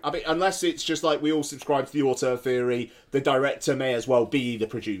 you know, I mean, unless it's just like we all subscribe to the auteur theory, the director may as well be the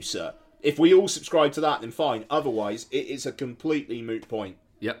producer. If we all subscribe to that, then fine. Otherwise, it is a completely moot point.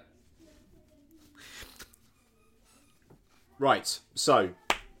 Yep. Right, so,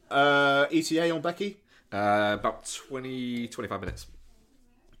 ETA on Becky? About 25 minutes.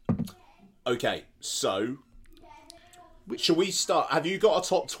 Okay, so, shall we start? Have you got a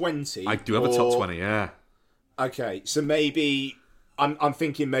top 20? I do have a top 20, yeah. Okay, so maybe... I'm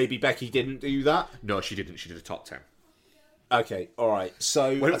thinking maybe Becky didn't do that. No, she didn't. She did a top 10. Okay, all right.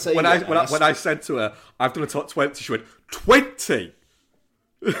 So when I said to her, "I've done a top 20," she went, "20."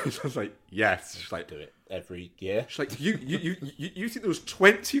 I was like, "Yes." She's like, do it every year. She's like, "You think there was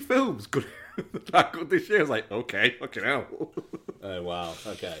 20 films good that good this year?" I was like, "Okay, fucking hell." Oh wow.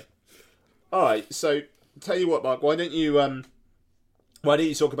 Okay. All right. So tell you what, Mark. Why don't you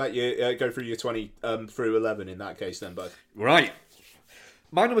talk about your go through your 20 through 11 in that case then, bud? Right.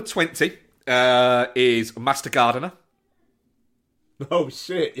 My number 20 is Master Gardener. Oh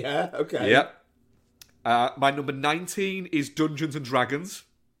shit! Yeah. Okay. Yep. My number 19 is Dungeons and Dragons.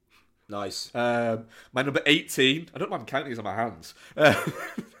 Nice. My number 18... I don't know why I'm counting these on my hands.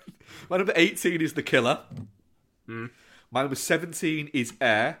 My number 18 is The Killer. My number 17 is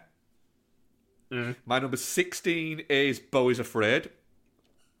Air. My number 16 is Beau is Afraid.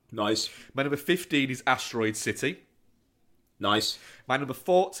 Nice. My number 15 is Asteroid City. Nice. My number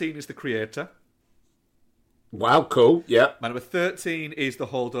 14 is The Creator. Wow, cool. Yeah. My number 13 is The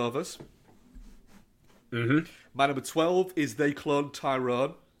Holdovers. Mm-hmm. My number 12 is They Cloned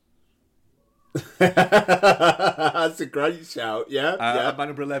Tyrone. That's a great shout. Yeah. And my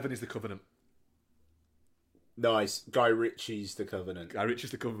number 11 is The Covenant. Nice. Guy Ritchie's The Covenant. Guy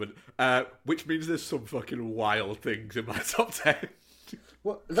Ritchie's The Covenant. Which means there's some fucking wild things in my top 10.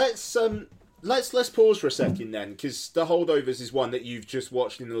 Well, let's pause for a second then, because The Holdovers is one that you've just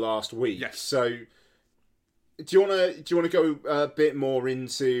watched in the last week. Yes. So, do you wanna go a bit more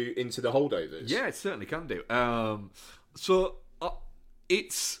into The Holdovers? Yeah, it certainly can do.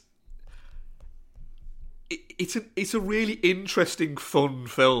 It's a really interesting, fun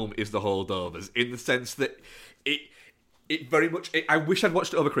film, is The Holdovers, in the sense that it very much... I wish I'd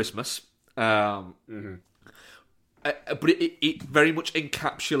watched it over Christmas. But it very much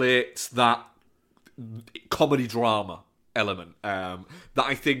encapsulates that comedy drama element that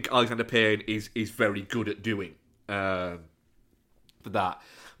I think Alexander Payne is very good at doing for that.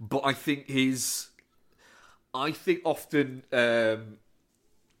 But I think often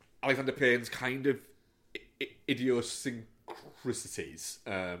Alexander Payne's kind of idiosyncrasies,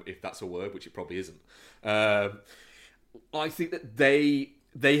 if that's a word, which it probably isn't. I think that they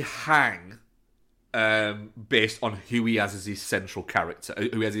hang based on who he has as his central character,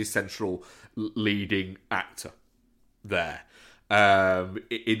 who has his central leading actor there,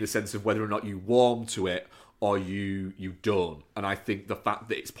 in the sense of whether or not you warm to it or you don't. And I think the fact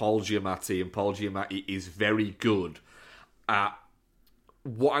that it's Paul Giamatti, and Paul Giamatti is very good at...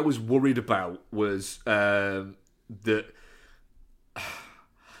 What I was worried about was that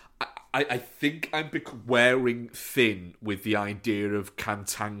I think I'm wearing thin with the idea of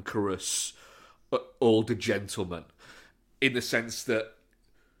cantankerous older gentlemen, in the sense that,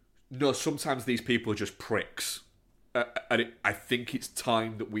 no, sometimes these people are just pricks. I think it's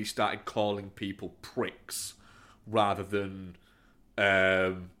time that we started calling people pricks rather than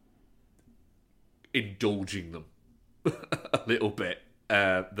indulging them a little bit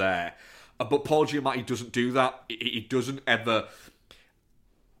there. But Paul Giamatti doesn't do that. He doesn't ever...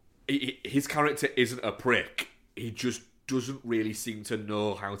 His character isn't a prick. He just doesn't really seem to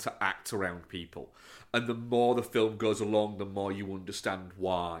know how to act around people. And the more the film goes along, the more you understand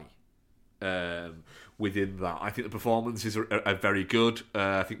why. Within that, I think the performances are very good.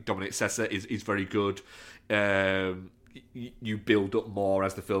 I think Dominic Sessa is very good. You build up more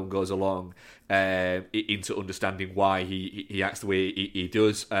as the film goes along into understanding why he acts the way he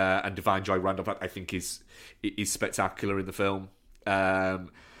does. And Divine Joy Randolph, I think, is spectacular in the film.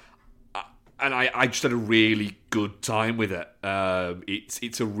 And I just had a really good time with it.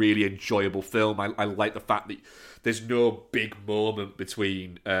 It's a really enjoyable film. I like the fact that there's no big moment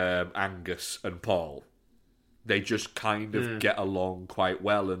between Angus and Paul. They just kind of get along quite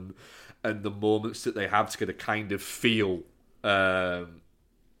well, and the moments that they have together kind of feel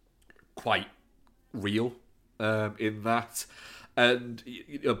quite real in that. And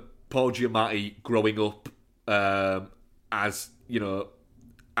Paul Giamatti growing up as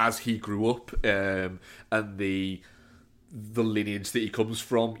he grew up, and the lineage that he comes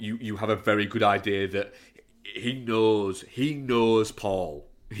from, you have a very good idea that he knows Paul.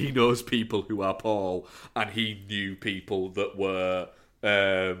 He knows people who are Paul, and he knew people that were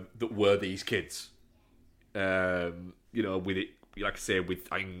these kids. With it, like I say,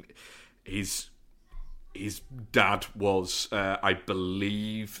 his dad was, I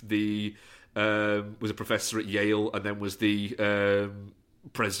believe, was a professor at Yale, and then was the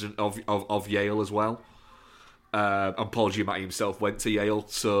president of Yale as well. And Paul Giamatti himself went to Yale,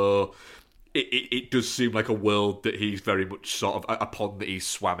 so it does seem like a world that he's very much sort of a pond that he's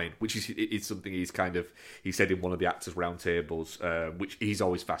swam in, which is something he said in one of the Actors Roundtables, which he's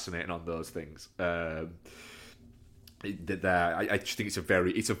always fascinating on those things. I just think it's a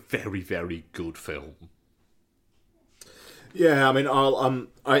very very good film. Yeah, I mean, I'll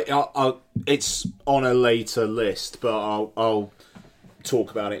it's on a later list, but I'll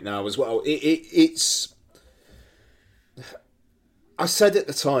talk about it now as well. It's. I said at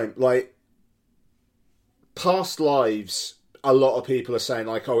the time, like, Past Lives, a lot of people are saying,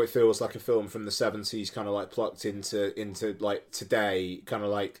 like, oh, it feels like a film from the 70s, kind of like plucked into like today, kind of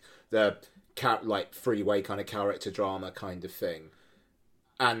like the freeway kind of character drama kind of thing.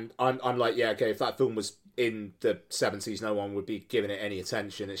 And I'm like, yeah, okay, if that film was in the 70s, no one would be giving it any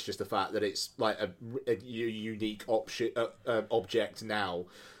attention. It's just the fact that it's like a unique object now.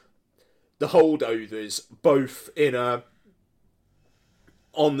 The holdovers, both in a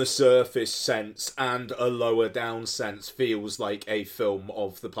on the surface sense and a lower down sense, feels like a film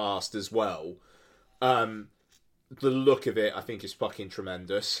of the past as well. The look of it, I think, is fucking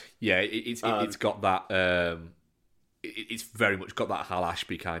tremendous. Yeah, it's got that. It's very much got that Hal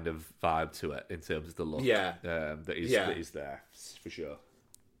Ashby kind of vibe to it in terms of the look. Yeah, that is there for sure.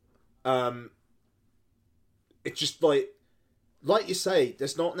 It's just like you say,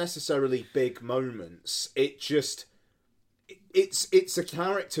 there's not necessarily big moments. It just it's a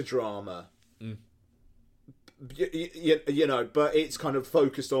character drama. You know, but it's kind of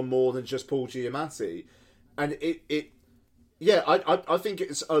focused on more than just Paul Giamatti, and I think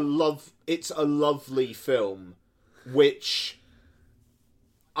it's a lovely film, which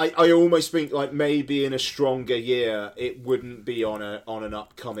I almost think like maybe in a stronger year it wouldn't be on an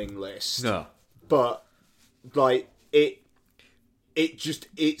upcoming list. No, but like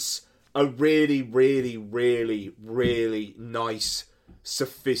it's a really, really, really, really nice,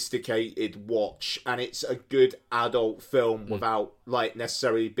 sophisticated watch, and it's a good adult film without like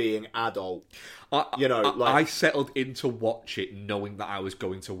necessarily being adult. I settled in to watch it knowing that I was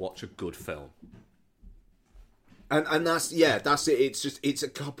going to watch a good film. And that's it. It's a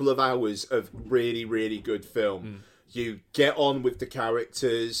couple of hours of really, really good film. You get on with the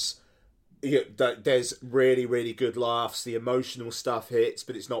characters. There's really, really good laughs. The emotional stuff hits,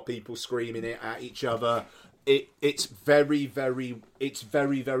 but it's not people screaming it at each other. It's very, very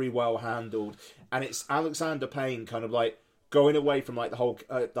well handled, and it's Alexander Payne kind of like going away from like the whole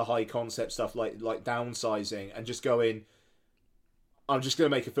the high concept stuff, like downsizing, and just going, I'm just going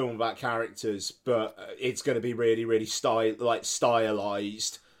to make a film about characters, but it's going to be really, really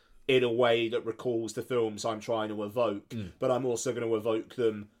stylized in a way that recalls the films I'm trying to evoke, but I'm also going to evoke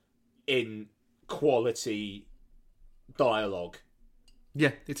them in quality dialogue.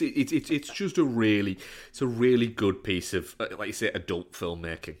 Yeah, it's just a really good piece of, like you say, adult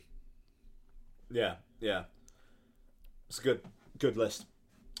filmmaking. Yeah. It's a good list.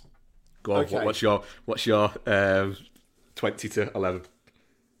 Go on. Okay. What's your 20 to 11?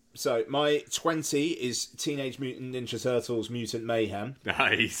 So my 20 is Teenage Mutant Ninja Turtles: Mutant Mayhem.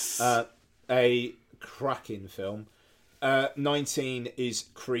 Nice. A cracking film. 19 is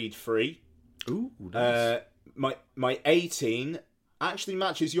Creed 3. Ooh, nice. My 18 actually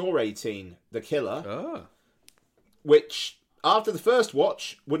matches your 18, The Killer. Oh. Which, after the first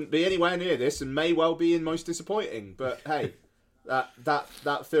watch, wouldn't be anywhere near this and may well be in most disappointing. But hey,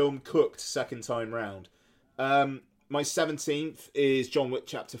 that film cooked second time round. My 17th is John Wick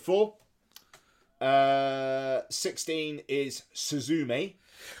Chapter 4. 16 is Suzume.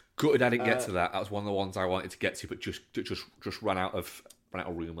 Gutted I didn't get to that. That was one of the ones I wanted to get to, but just ran out of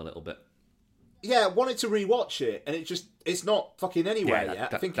room a little bit. Yeah, I wanted to rewatch it, and it's not fucking anywhere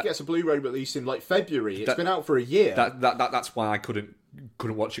yet. I think it gets a Blu-ray release in like February. It's been out for a year. That's why I couldn't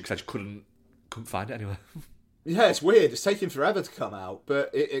watch it, because I just couldn't find it anywhere. Yeah, it's weird. It's taking forever to come out,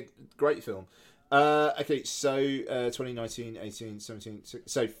 but great film. Okay, so 2019, 18, 17,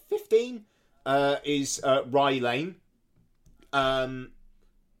 so 15 is Rye Lane,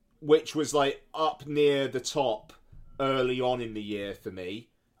 which was like up near the top early on in the year for me.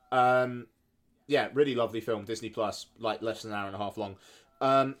 Yeah, really lovely film, Disney Plus, like less than an hour and a half long.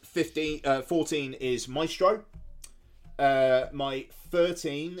 14 is Maestro. My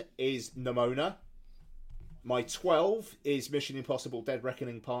 13 is Nimona. My 12 is Mission Impossible: Dead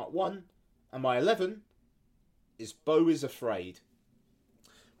Reckoning Part 1. And my 11 is Beau is Afraid.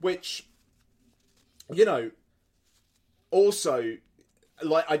 Which, also,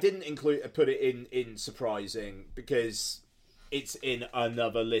 like, I didn't put it in surprising because it's in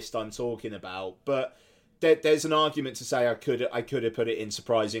another list I'm talking about. But there's an argument to say I could have put it in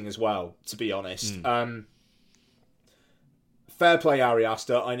surprising as well, to be honest. Fair play, Ari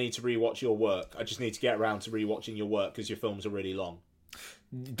Aster. I need to rewatch your work. I just need to get around to rewatching your work because your films are really long.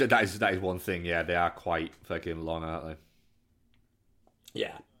 That is one thing. Yeah, they are quite fucking long, aren't they?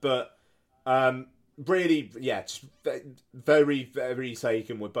 Yeah, but really, yeah, just very, very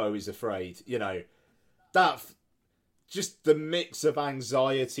taken with Beau is Afraid. That just the mix of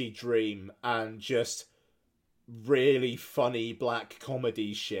Anxiety Dream and just really funny black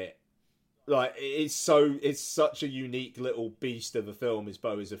comedy shit. Like, it's such a unique little beast of a film is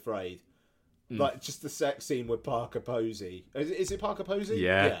Beau is Afraid. Like, just the sex scene with Parker Posey. Is it Parker Posey?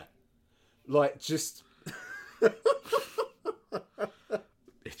 Yeah. Like, just...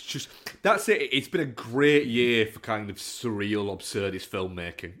 It's just... That's it. It's been a great year for kind of surreal, absurdist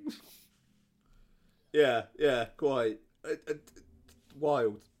filmmaking. Yeah, quite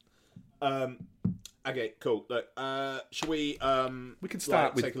wild. Okay, cool. Look, should we? We can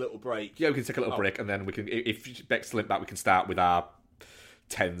start with take a little break. Yeah, we can take a little break, and then we can. If Beck's link back, we can start with our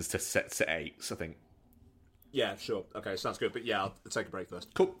 10s to set 8s. I think. Yeah, sure. Okay, sounds good. But yeah, I'll take a break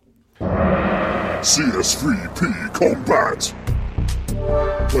first. Cool. CS3P Combat.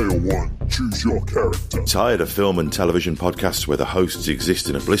 Player 1, choose your character. Tired of film and television podcasts where the hosts exist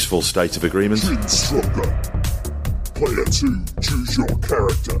in a blissful state of agreement? Instructor. Player 2, choose your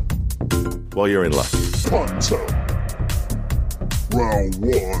character. Well, you're in luck. Punter. Round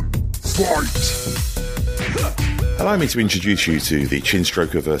 1, fight! Allow me to introduce you to the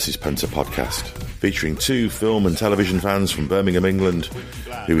Chinstroker vs. Punter podcast, featuring two film and television fans from Birmingham, England,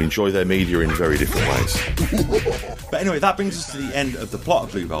 who enjoy their media in very different ways. But anyway, that brings us to the end of the plot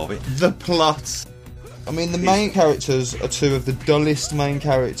of Blue Velvet. The plot. I mean, the main characters are two of the dullest main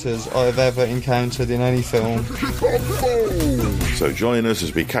characters I've ever encountered in any film. So join us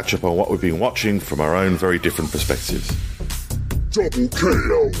as we catch up on what we've been watching from our own very different perspectives. Double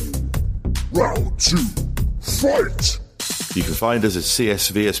KO. Round 2, fight! You can find us at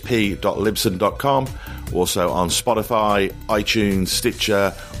csvsp.libsyn.com, also on Spotify, iTunes,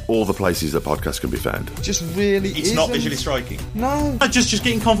 Stitcher, all the places that podcasts can be found. Just really It's not visually striking. No. Just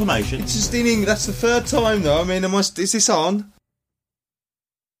getting confirmation. It's just in that's the third time though. I mean, is this on?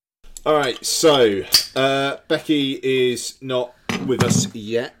 Alright, so Becky is not with us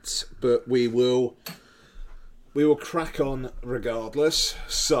yet, but we will crack on regardless.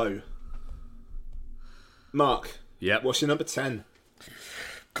 So Mark, Yep. what's your number 10?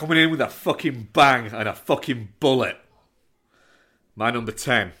 Coming in with a fucking bang and a fucking bullet. My number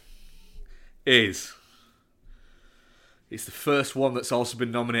 10 is... It's the first one that's also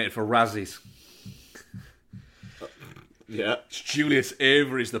been nominated for Razzies. Yeah. It's Julius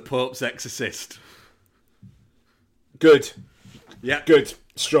Avery's The Pope's Exorcist. Good. Yeah. Good.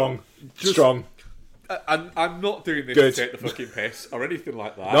 Strong. Strong. I'm not doing this Good. to take the fucking piss or anything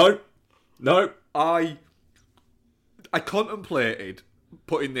like that. No. I contemplated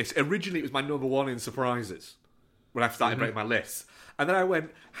putting this. Originally, it was my number 1 in surprises when I started breaking my list. And then I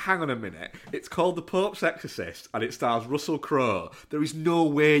went, hang on a minute. It's called The Pope's Exorcist and it stars Russell Crowe. There is no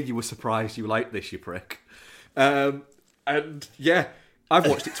way you were surprised you liked this, you prick. And yeah, I've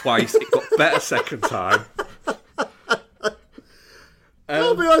watched it twice. It got better second time.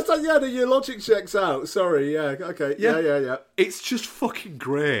 I'll be honest, your logic checks out. Sorry, yeah, okay. Yeah. It's just fucking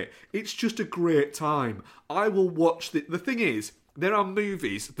great. It's just a great time. I will watch the thing is, there are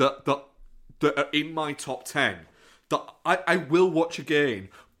movies that are in my top 10 that I will watch again,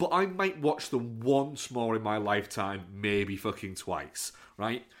 but I might watch them once more in my lifetime, maybe fucking twice,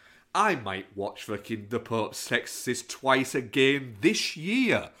 right? I might watch fucking The Pope's Exorcist twice again this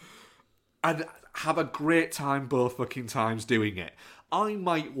year and have a great time both fucking times doing it. I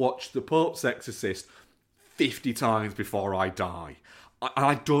might watch The Pope's Exorcist 50 times before I die.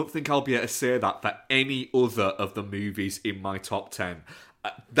 I don't think I'll be able to say that for any other of the movies in my top 10.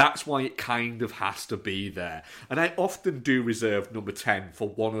 That's why it kind of has to be there. And I often do reserve number 10 for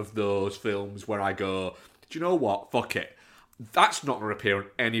one of those films where I go, do you know what? Fuck it. That's not going to appear on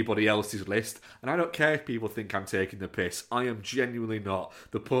anybody else's list, and I don't care if people think I'm taking the piss. I am genuinely not.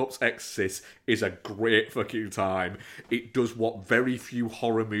 The Pope's Exorcist is a great fucking time. It does what very few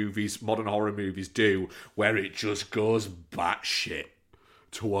modern horror movies do, where it just goes batshit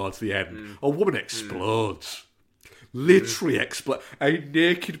towards the end. A woman explodes. Literally explodes. A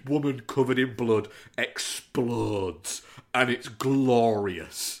naked woman covered in blood explodes, and it's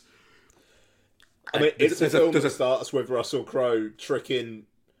glorious. I mean, it's a film that starts with Russell Crowe tricking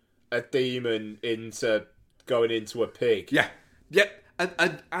a demon into going into a pig. Yeah.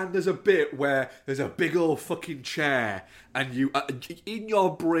 And there's a bit where there's a big old fucking chair, and you, in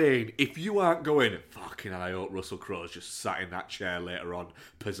your brain, if you aren't going, fucking hell, I hope Russell Crowe's just sat in that chair later on,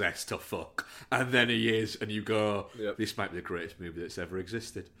 possessed to fuck, and then he is, and you go, This might be the greatest movie that's ever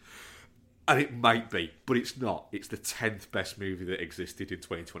existed. And it might be, but it's not. It's the 10th best movie that existed in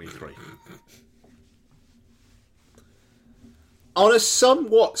 2023. On a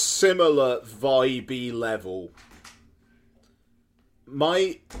somewhat similar vibey level,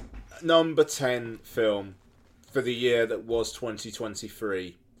 my number 10 film for the year that was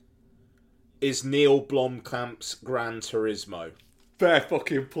 2023 is Neil Blomkamp's Gran Turismo. Fair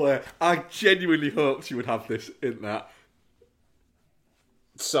fucking play. I genuinely hoped you would have this in that.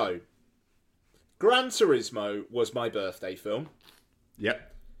 So, Gran Turismo was my birthday film.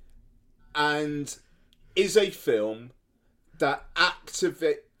 Yep. And is a film that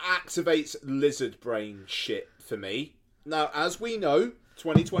activates lizard brain shit for me. Now, as we know,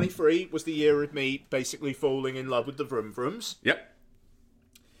 2023 was the year of me basically falling in love with the Vroom Vrooms. Yep.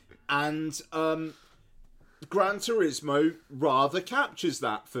 And Gran Turismo rather captures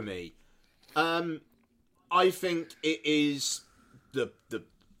that for me. I think it is the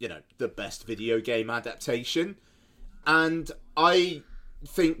best video game adaptation, and I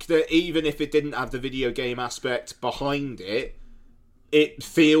think that even if it didn't have the video game aspect behind it, it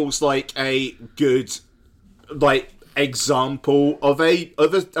feels like a good example of a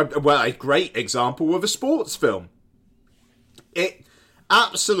great example of a sports film. It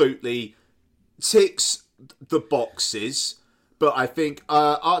absolutely ticks the boxes, but I think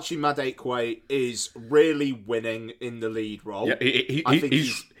Archie Madekwe is really winning in the lead role. Yeah,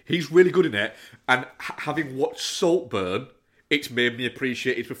 he's really good in it, and having watched Saltburn, it's made me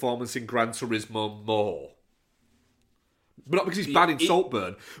appreciate his performance in Gran Turismo more. But not because he's bad in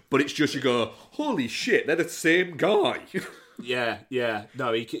Saltburn, but it's just you go, holy shit, they're the same guy. Yeah.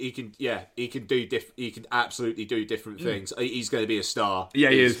 No, he can absolutely do different things. He's going to be a star. Yeah,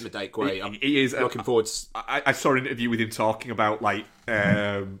 he is. Madekwe. He is. Looking forward. I saw an interview with him talking about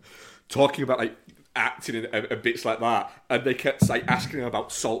acting and bits like that, and they kept asking him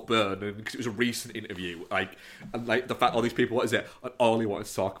about Saltburn, and because it was a recent interview, and the fact all these people, what is it? And all he wanted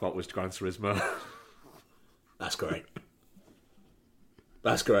to talk about was Gran Turismo. That's great.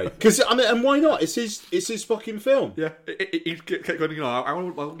 That's great. Because I mean, and why not? It's his fucking film. Yeah, he kept going.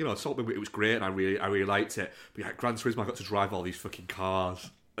 Saltburn, it was great, and I really liked it. But yeah, Gran Turismo, I got to drive all these fucking cars,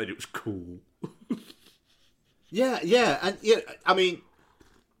 and it was cool. Yeah, and I mean,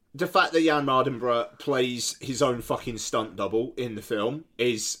 the fact that Jan Mardenborough plays his own fucking stunt double in the film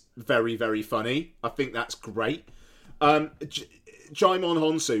is very, very funny. I think that's great. Jaimon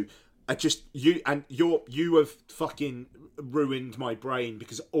Honsu, you have fucking ruined my brain,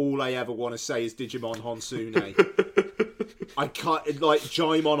 because all I ever want to say is Digimon Honsune. I can't,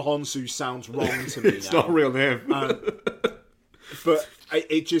 Jaimon Honsu sounds wrong to me. It's not a real name. But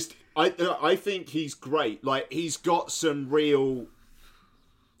I think he's great. He's got some real,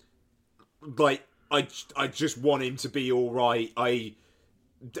 I just want him to be all right. I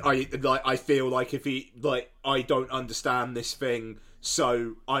feel like if he, I don't understand this thing,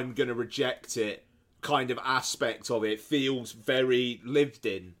 so I'm gonna reject it, kind of aspect of it feels very lived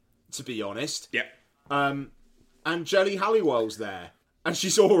in, to be honest. Yeah. And Jelly Halliwell's there, and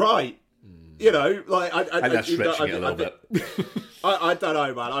she's all right. You know, and that's stretching it a little bit. I don't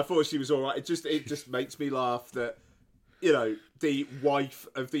know, man. I thought she was all right. It just makes me laugh that, you know, the wife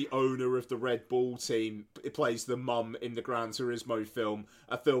of the owner of the Red Bull team plays the mum in the Gran Turismo film,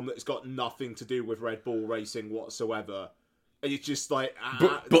 a film that's got nothing to do with Red Bull racing whatsoever. And it's just but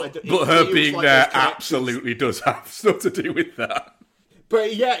her being there absolutely does have stuff to do with that.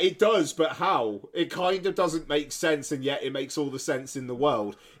 But yeah, it does. But how? It kind of doesn't make sense, and yet it makes all the sense in the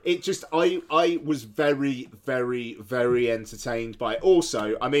world. It just, I was very, very, very entertained by it.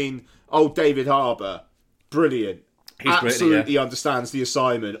 Also, I mean, David Harbour, brilliant. He's absolutely understands the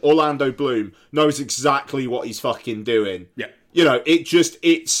assignment. Orlando Bloom knows exactly what he's fucking doing. Yeah. You know,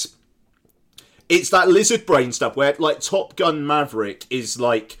 it's that lizard brain stuff where, Top Gun Maverick is,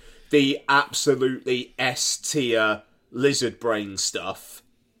 the absolutely S-tier lizard brain stuff.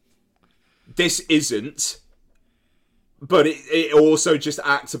 This isn't. But it also just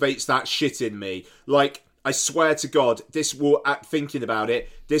activates that shit in me. I swear to God, thinking about it,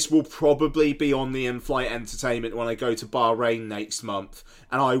 this will probably be on the in-flight entertainment when I go to Bahrain next month,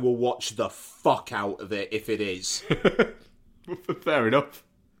 and I will watch the fuck out of it if it is. Fair enough.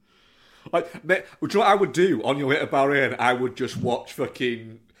 Do you know what I would do on your way to Bahrain? I would just watch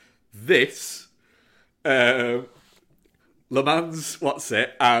fucking this, Le Mans,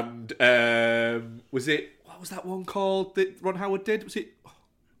 and what was that one called that Ron Howard did? Was it?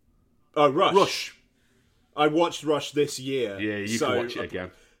 Oh, Rush. Rush. I watched Rush this year. Yeah, you can watch it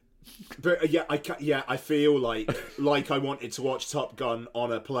again. But I feel like I wanted to watch Top Gun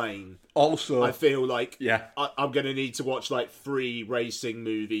on a plane. Also, I feel like yeah, I'm going to need to watch 3 racing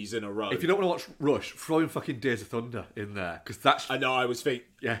movies in a row. If you don't want to watch Rush, throw in fucking Days of Thunder in there, because that's. I know. I was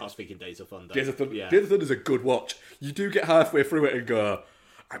thinking Days of Thunder. Days of Thunder. Yeah. Days of Thunder's a good watch. You do get halfway through it and go,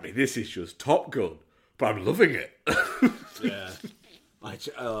 I mean, this is just Top Gun, but I'm loving it. Yeah.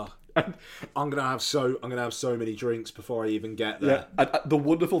 I'm gonna have so many drinks before I even get there. Yeah, and the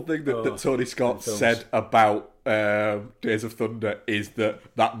wonderful thing that Tony Scott said about Days of Thunder is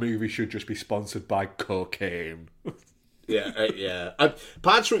that movie should just be sponsored by cocaine. Yeah.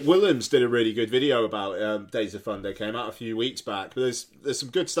 Patrick Willems did a really good video about Days of Thunder. Came out a few weeks back. But there's some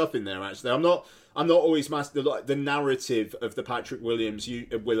good stuff in there actually. I'm not always the narrative of the Patrick Williams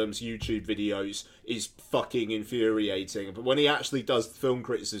YouTube videos is fucking infuriating. But when he actually does film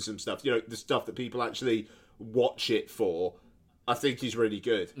criticism stuff, you know, the stuff that people actually watch it for, I think he's really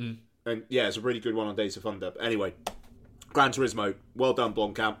good. And yeah, it's a really good one on Days of Thunder. But anyway, Gran Turismo, well done,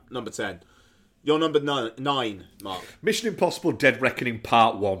 Blomkamp, number 10. Your number 9, Mark. Mission Impossible: Dead Reckoning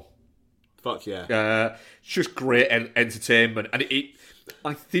Part 1. Fuck yeah. It's just great entertainment, and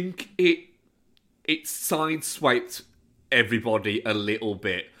I think it sideswiped everybody a little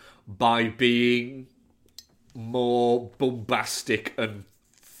bit by being more bombastic and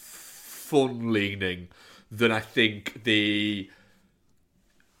fun-leaning than I think that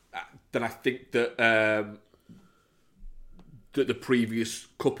the previous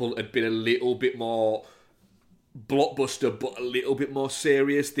couple had been a little bit more blockbuster, but a little bit more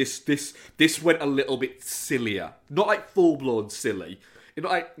serious. This went a little bit sillier, not like full blown silly,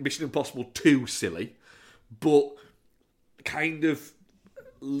 not like Mission Impossible 2 silly, but kind of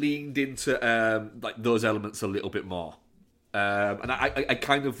leaned into like those elements a little bit more. And I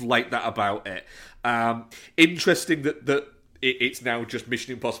kind of like that about it. Interesting that it's now just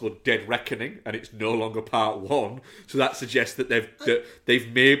Mission Impossible: Dead Reckoning, and it's no longer Part 1. So that suggests that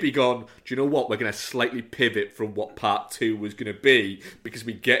they've maybe gone, do you know what? We're going to slightly pivot from what Part 2 was going to be, because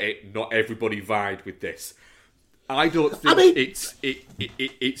we get it. Not everybody vied with this. I don't think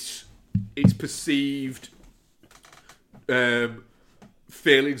it's perceived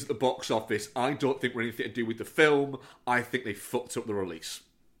failings at the box office. I don't think we're anything to do with the film. I think they fucked up the release.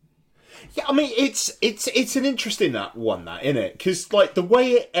 Yeah, I mean, it's an interesting one, isn't it? Because like the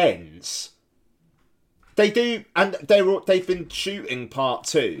way it ends, they do, and they've been shooting Part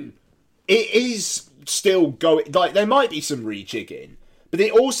 2. It is still going. Like there might be some rejigging, but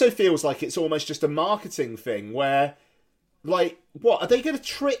it also feels like it's almost just a marketing thing where, like, what are they going to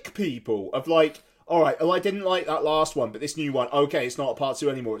trick people of like? All right, I didn't like that last one, but this new one, okay, it's not a Part 2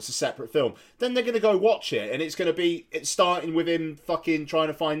 anymore, it's a separate film. Then they're going to go watch it, and it's starting with him fucking trying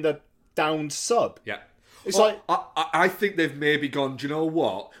to find the downed sub. Yeah. It's like... I think they've maybe gone, do you know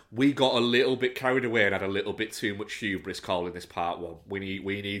what? We got a little bit carried away and had a little bit too much hubris calling this Part 1. We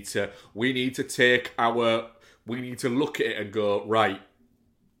need to look at it and go, right,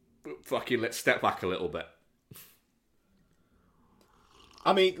 fucking let's step back a little bit.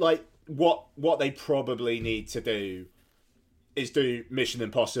 I mean, like, what they probably need to do is do Mission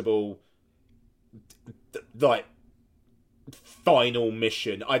Impossible, like, final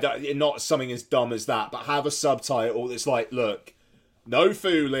mission. Not something as dumb as that, but have a subtitle that's like, look, no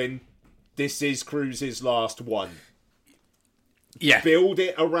fooling, this is Cruise's last one. Yeah. Build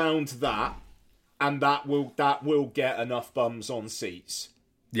it around that, and that will get enough bums on seats.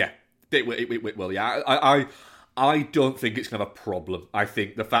 Yeah, it will. Yeah, I don't think it's going to have a problem. I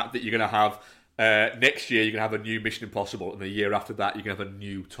think the fact that you're going to have next year you're going to have a new Mission Impossible, and the year after that you're going to have a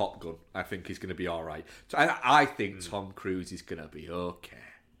new Top Gun, I think is going to be all right. So I think Tom Cruise is going to be okay.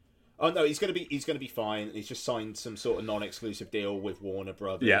 Oh no, he's going to be fine. He's just signed some sort of non-exclusive deal with Warner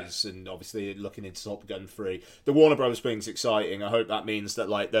Brothers, and obviously looking into Top Gun 3. The Warner Brothers thing's exciting. I hope that means that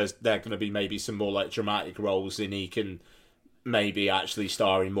like there going to be maybe some more like dramatic roles, and he can maybe actually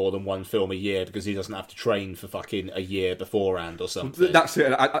star in more than one film a year, because he doesn't have to train for fucking a year beforehand or something. That's it.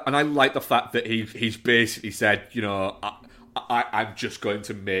 And I like the fact that he's basically said, you know, I'm just going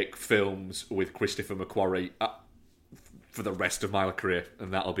to make films with Christopher McQuarrie for the rest of my career,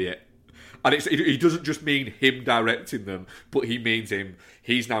 and that'll be it. And he doesn't just mean him directing them, but he means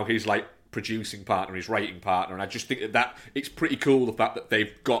he's now his like producing partner, his writing partner, and I just think that it's pretty cool, the fact that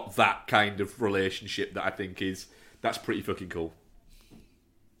they've got that kind of relationship. That I think that's pretty fucking cool.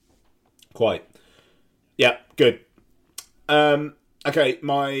 Quite. Yeah, good. Okay,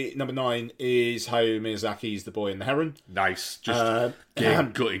 my number 9 is Hayao Miyazaki's The Boy and the Heron. Nice. Just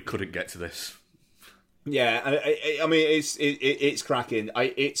gutted couldn't get to this. Yeah, I mean it's cracking.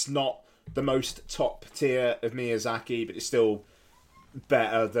 It's not the most top tier of Miyazaki, but it's still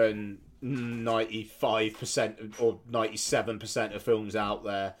better than 95% or 97% of films out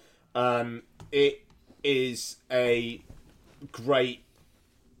there. It is a great,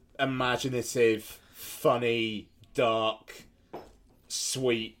 imaginative, funny, dark,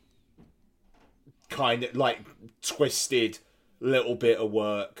 sweet, kind of like twisted little bit of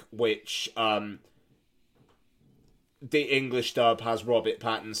work, which the English dub has Robert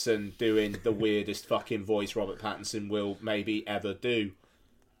Pattinson doing the weirdest fucking voice Robert Pattinson will maybe ever do.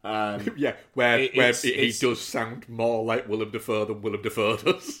 Yeah, where he does sound more like Willem Dafoe than Willem Dafoe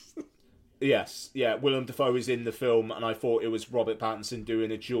does. Yes, yeah, Willem Dafoe is in the film, and I thought it was Robert Pattinson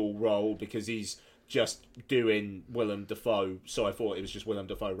doing a dual role, because he's just doing Willem Dafoe, so I thought it was just Willem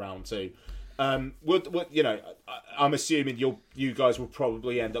Dafoe round 2. I'm assuming you guys will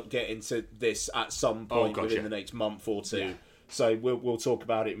probably end up getting to this at some point within the next month or two. Yeah. So we'll talk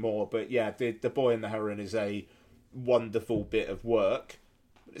about it more. But yeah, the Boy and the Heron is a wonderful bit of work.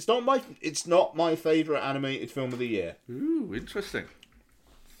 It's not my favourite animated film of the year. Ooh, interesting.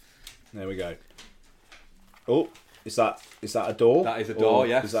 There we go. Oh, is that a door? That is a door.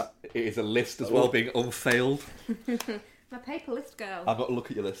 Yes. It is a list as well being unveiled. My paper list girl. I've got to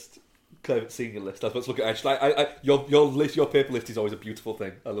look at your list. I haven't seen your list. I was about to look at actually. Your list, your paper list is always a beautiful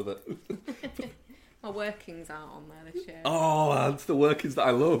thing. I love it. My workings aren't on there this year. Oh, that's the workings that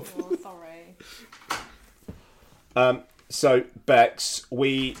I love. Oh, sorry. So, Bex,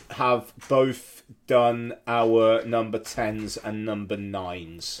 we have both done our number 10s and number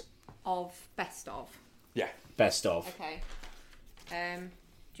 9s. Of best of? Yeah. Best of. Okay. Do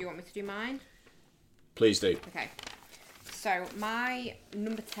you want me to do mine? Please do. Okay. So, my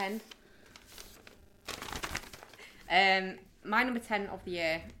number 10... my number 10 of the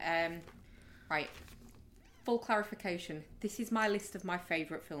year... right. Full clarification. This is my list of my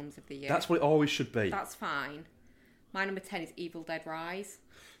favourite films of the year. That's what it always should be. That's fine. My number 10 is Evil Dead Rise.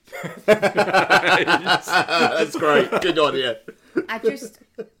 That's great. Good idea. I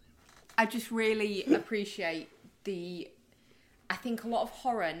just really appreciate I think a lot of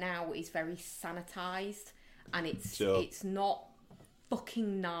horror now is very sanitised and it's not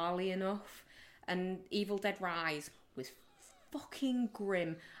fucking gnarly enough. And Evil Dead Rise was fucking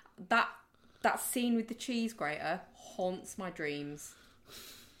grim. That scene with the cheese grater haunts my dreams.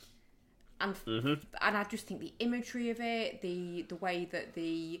 And I just think the imagery of it, the way that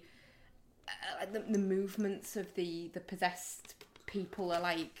the movements of the possessed people are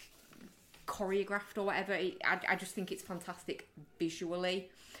like choreographed or whatever, I just think it's fantastic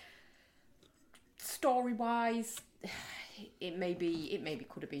visually. Story wise, it maybe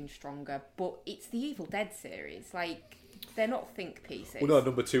could have been stronger, but it's the Evil Dead series. Like, they're not think pieces. Well, no,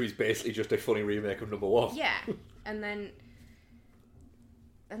 number 2 is basically just a funny remake of number 1. Yeah, and then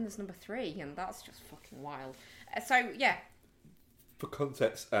there's number 3, and that's just fucking wild. So, yeah. For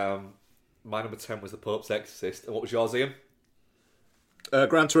context, my number 10 was The Pope's Exorcist. And what was yours, Ian?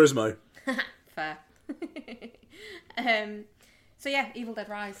 Gran Turismo. Fair. So, yeah, Evil Dead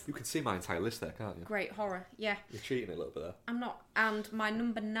Rise. You can see my entire list there, can't you? Great horror, yeah. You're cheating a little bit there. I'm not. And my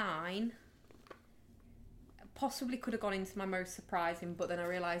number 9 possibly could have gone into my most surprising, but then I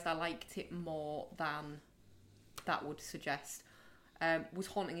realised I liked it more than that would suggest. Was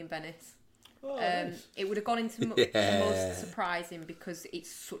Haunting in Venice. Nice. It would have gone into the most surprising because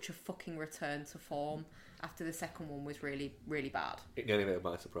it's such a fucking return to form after the second one was really, really bad. It nearly made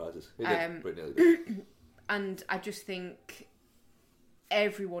my surprises. It did, but it nearly did. And I just think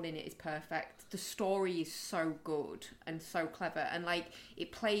everyone in it is perfect. The story is so good and so clever, and like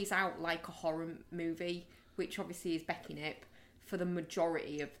it plays out like a horror movie, which obviously is Becky Knipp for the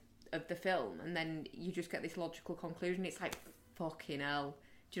majority of the film, and then you just get this logical conclusion. It's like, fucking hell,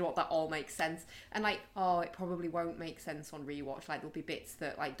 do you know what, that all makes sense. And like, it probably won't make sense on rewatch, like there'll be bits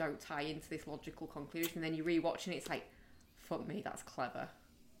that like don't tie into this logical conclusion, and then you rewatch and it's like, fuck me, that's clever,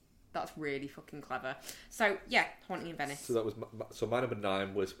 that's really fucking clever. So yeah, Haunting in Venice. So that was my number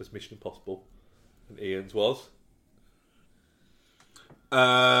 9 was Mission Impossible, and Ian's was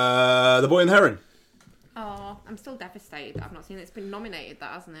The Boy and the Heron. Oh, I'm still devastated that I've not seen it. It's been nominated,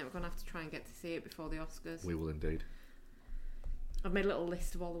 that, hasn't it? We're going to have to try and get to see it before the Oscars. We will indeed. I've made a little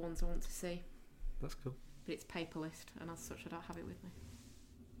list of all the ones I want to see. That's cool. But it's paper list, and as such, I don't have it with me.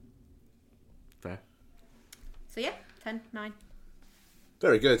 Fair. So yeah, 10, 9.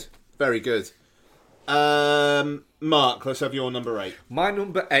 Very good. Very good. Mark, let's have your number 8. My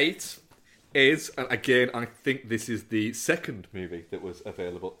number 8 is, and again, I think this is the second movie that was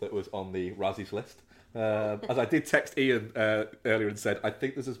available, that was on the Razzies list. As I did text Ian earlier and said, I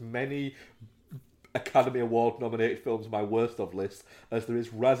think there's as many Academy Award nominated films on my worst of list as there is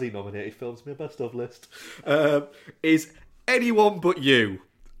Razzie nominated films on my best of list. Is Anyone But You.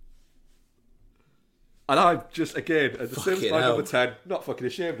 And I'm just, again, at the same as my number 10, not fucking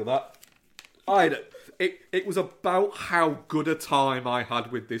ashamed of that. It was about how good a time I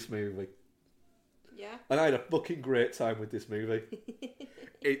had with this movie. Yeah. And I had a fucking great time with this movie.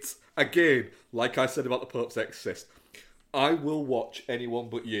 It's, again, like I said about The Pope's Exorcist, I will watch Anyone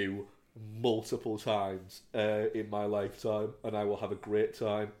But You multiple times in my lifetime, and I will have a great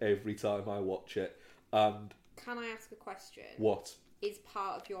time every time I watch it. And can I ask a question? What? Is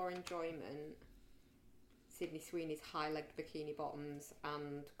part of your enjoyment Sydney Sweeney's high-legged bikini bottoms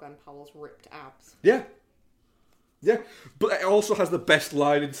and Glenn Powell's ripped abs? Yeah. Yeah, but it also has the best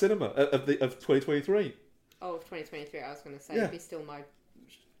line in cinema of 2023. Oh, of 2023, I was going to say. Yeah. It'd be still my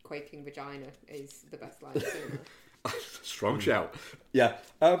quaking vagina is the best line sooner. Strong shout. Yeah.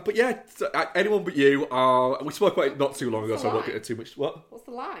 But yeah, so, anyone but you are... We spoke about it not too long ago, so I won't get into too much... What? What's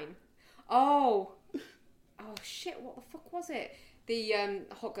the line? Oh shit, what the fuck was it? The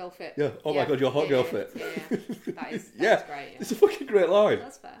hot girl fit. Yeah. Oh my God, your hot girl fit. Yeah. That is Yeah. great. Yeah. It's a fucking great line.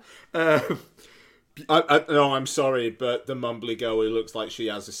 That's fair. No, I'm sorry, but the mumbly girl who looks like she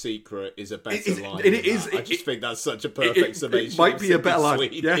has a secret is a better line. It is. I just think that's such a perfect summation. It might be a of better line.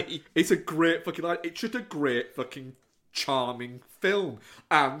 Sweeney. Yeah, it's a great fucking line. It's just a great fucking charming film,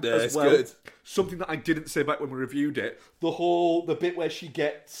 and Yeah, as it's well, good. something that I didn't say back when we reviewed it: the bit where she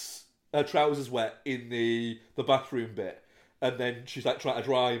gets her trousers wet in the bathroom bit, and then she's like trying to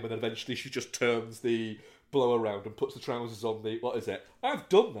dry them, and then eventually she just turns the blower around and puts the trousers on the what is it? I've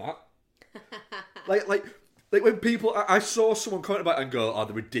done that. like when people, I saw someone comment about it and go, "Oh,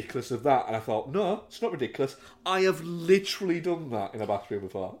 the ridiculous of that," and I thought, no, it's not ridiculous. I have literally done that in a bathroom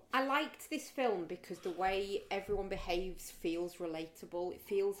before. I liked this film because the way everyone behaves feels relatable. It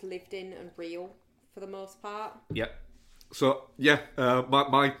feels lived in and real for the most part. Yeah. So yeah,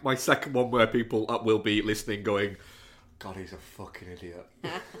 my second one where people will be listening, going, "God, he's a fucking idiot."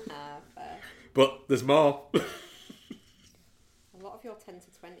 Fair. But there's more. A lot of your 10 to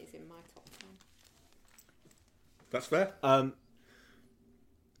 20s in my top 10. That's fair.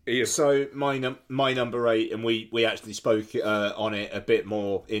 Ian. So my number 8, and we actually spoke on it a bit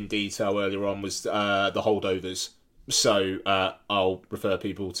more in detail earlier on, was the Holdovers. So I'll refer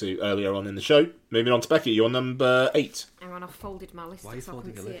people to earlier on in the show. Moving on to Becky, your number 8. Hang on, I've folded my list Why are you so I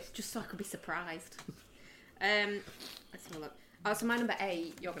folding can your see list? it, just so I can be surprised. Let's have a look. Oh, so my number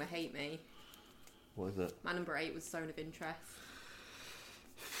 8, you're going to hate me. What is it? My number 8 was Zone of Interest.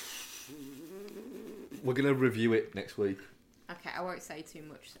 We're gonna review it next week. Okay, I won't say too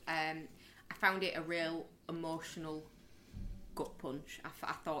much. I found it a real emotional gut punch.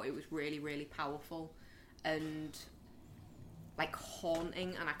 I thought it was really, really powerful and like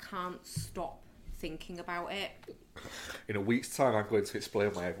haunting, and I can't stop thinking about it. In a week's time, I'm going to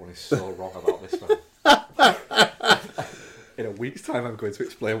explain why everyone is so wrong about this film. In a week's time, I'm going to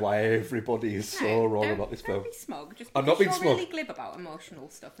explain why everybody is so wrong about this film. Don't be smug. Just I'm not being you're smug. really glib about emotional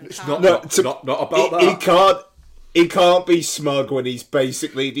stuff. And It's can't- not about that. He can't be smug when he's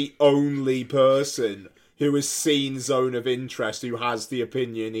basically the only person who has seen Zone of Interest who has the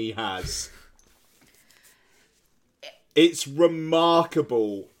opinion he has. It's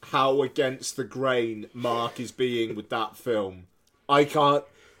remarkable how against the grain Mark is being with that film.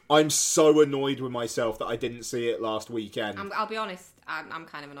 I'm so annoyed with myself that I didn't see it last weekend. I'll be honest. I'm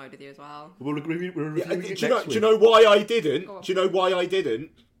kind of annoyed with you as well. We'll reviewing it next Do week. you know why I didn't? Go on. Do you know why I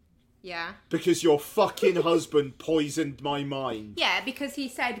didn't? Yeah. Because your fucking husband poisoned my mind. Yeah, because he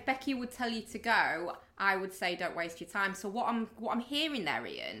said Becky would tell you to go. I would say don't waste your time. So what I'm hearing there,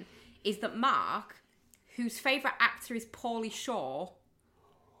 Ian, is that Mark, whose favourite actor is Pauly Shore,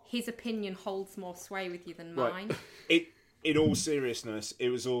 his opinion holds more sway with you than mine. In all seriousness, it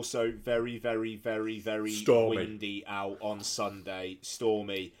was also very, very, very, very Stormy. windy out on Sunday,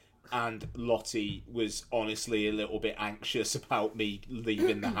 stormy, and Lottie was honestly a little bit anxious about me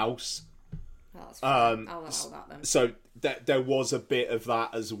leaving the house. Well, that's fine. I'll allow that then. So there was a bit of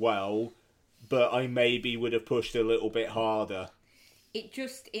that as well, but I maybe would have pushed a little bit harder.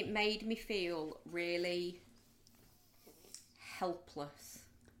 It made me feel really helpless,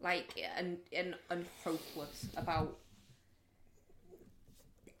 like and hopeless about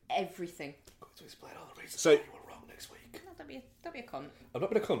everything. I'm going to explain all the reasons So- why you were wrong next week. No, don't be a cunt. I'm not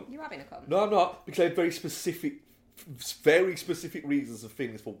being a cunt. You are being a cunt. No, I'm not. Because I have very specific reasons of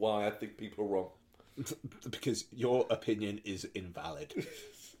things for why I think people are wrong. Because your opinion is invalid.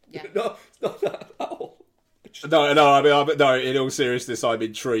 Yeah. No, it's not that at all. No. In all seriousness, I'm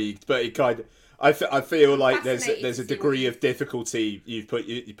intrigued, but it kind of. I feel like there's Fascinated a to see degree what of difficulty you put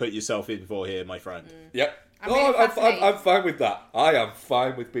yourself in for here, my friend. Yep. I'm really fascinated. I'm fine with that. I am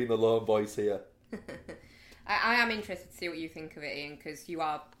fine with being the lone voice here. I am interested to see what you think of it, Ian, because you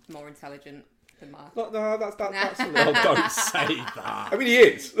are more intelligent than Mark. No, that's a Oh, little. don't say that. I mean, he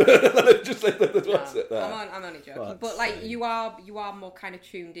is. Just that's it there. I'm only joking, but like you are more kind of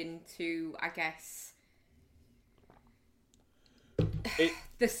tuned into, I guess,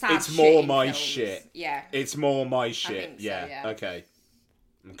 the sad. It's more shit in my films. shit. Yeah, It's more my shit. think so, yeah. yeah. Okay.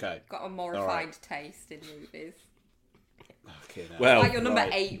 got a more All refined taste in movies. Okay. Now. Well, Like your number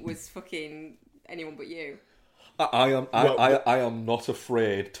right. 8 was fucking Anyone But You. I am not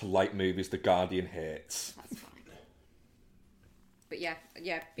afraid to like movies The Guardian hates. That's fine. But yeah,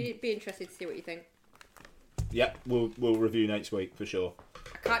 be interested to see what you think. Yeah, we'll review next week for sure.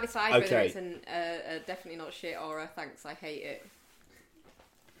 I can't decide whether Okay. it's a definitely not shit or a thanks, I hate it.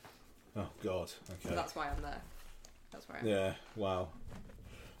 Oh God. So Okay. that's why I'm there. That's why I'm Yeah. Wow.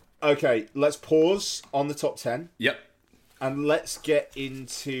 Okay, let's pause on the top 10 Yep. and let's get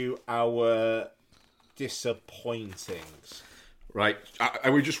into our disappointings. Right.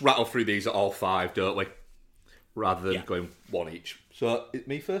 We just rattle through these at all 5, don't we? Rather than Yeah. going one each. So,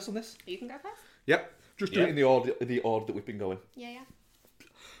 me first on this? You can go first? Yep. Just do Yeah. it in the order that we've been going. Yeah.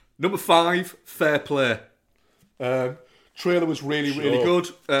 Number 5, Fair Play. Trailer was really good.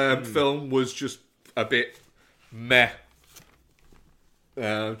 Film was just a bit meh.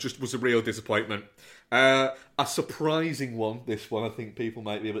 Just was a real disappointment. A surprising one, this one. I think people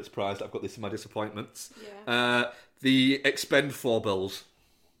might be a bit surprised that I've got this in my disappointments. Yeah. The Expend 4 bills.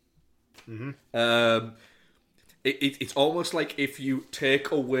 It's almost like if you take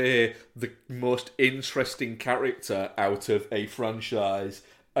away the most interesting character out of a franchise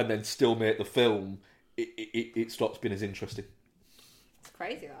and then still make the film, it stops being as interesting. It's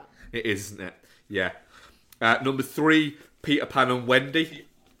crazy, that. It is, isn't it? Yeah. Number 3, Peter Pan and Wendy.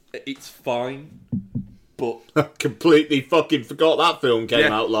 It's fine, but Completely fucking forgot that film came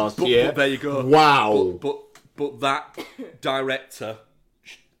Yeah, out last but year. there you go. Wow. But that director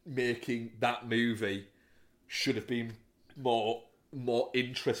making that movie should have been more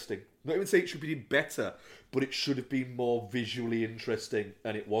interesting. Not even saying it should be better, but it should have been more visually interesting,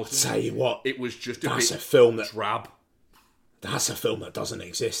 and it wasn't. Tell you what, It was just that's bit a film that drab. That's a film that doesn't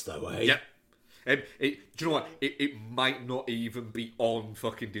exist, though, eh? Yeah. Do you know what? It might not even be on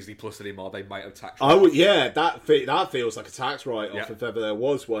fucking Disney Plus anymore. They might have taxed. I would, yeah. That feels like a tax write-off Yeah. if ever there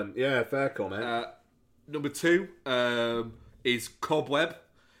was one. Yeah, fair comment. Number 2 is Cobweb.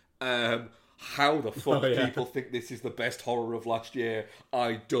 How the fuck people think this is the best horror of last year,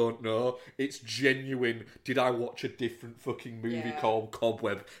 I don't know. It's genuine. Did I watch a different fucking movie called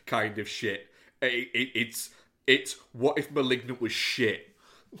Cobweb kind of shit? It's what if Malignant was shit,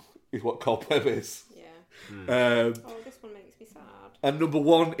 is what Cobweb is. Yeah. Oh, this one makes me sad. And number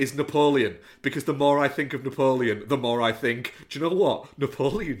 1 is Napoleon, because the more I think of Napoleon, the more I think, do you know what?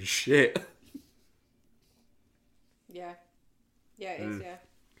 Napoleon's shit. Yeah. Yeah, it is, yeah.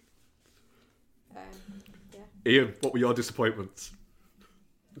 Yeah. Ian, what were your disappointments?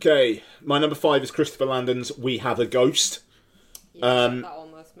 Okay, my number 5 is Christopher Landon's We Have a Ghost. Yeah, that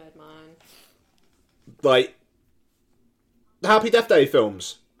almost made mine. Like, Happy Death Day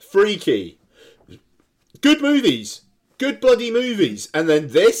films. Freaky. Good movies. Good bloody movies. And then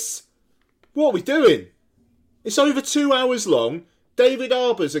this? What are we doing? It's over 2 hours long. David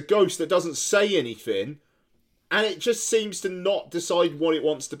Harbour's a ghost that doesn't say anything. And it just seems to not decide what it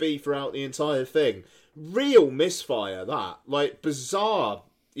wants to be throughout the entire thing. Real misfire, that. Like, bizarre.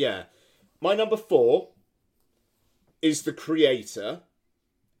 Yeah. My number 4 is The Creator.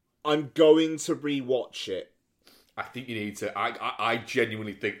 I'm going to rewatch it. I think you need to. I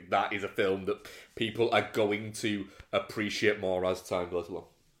genuinely think that is a film that people are going to appreciate more as time goes along.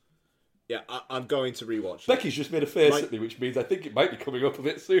 Yeah, I'm going to rewatch it. Becky's just made a face at me, which means I think it might be coming up a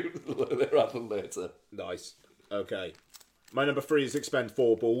bit soon rather than later. Nice. Okay. My number 3 is Expend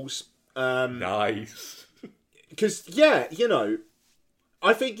 4 balls. Nice. Because, yeah, you know,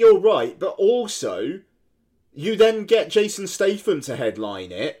 I think you're right, but also, you then get Jason Statham to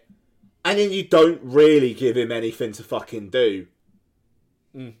headline it, and then you don't really give him anything to fucking do.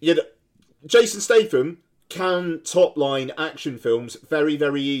 You know, Jason Statham can top-line action films very,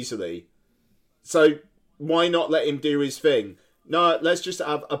 very easily. So, why not let him do his thing? No, let's just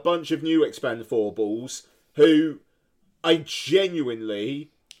have a bunch of new Expend 4 balls who I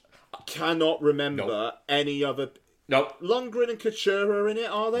genuinely cannot remember any other... No. Lundgren and Couture are in it,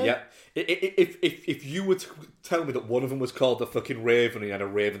 are they? Yeah. If you were to tell me that one of them was called the fucking Raven and he had a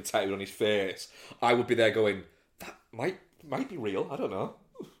raven tattooed on his face, I would be there going, that might be real. I don't know.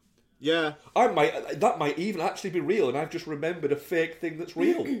 Yeah. That might even actually be real, and I've just remembered a fake thing that's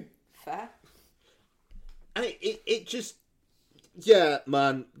real. Fair. And it just... Yeah,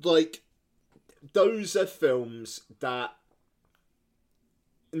 man. Like, those are films that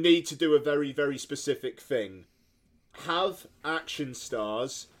need to do a very, very specific thing. Have action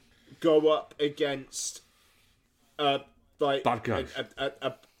stars go up against Bad guys.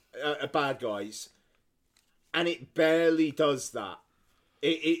 bad guys, and it barely does that.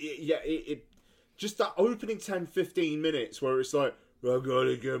 It just that opening 10-15 minutes where it's like, I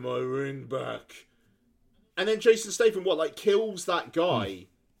gotta get my ring back, and then Jason Statham kills that guy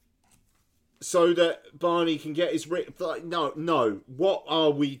so that Barney can get his ring. Like, no, what are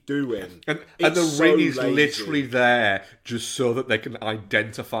we doing? And It's the so ring is lazy. literally there just so that they can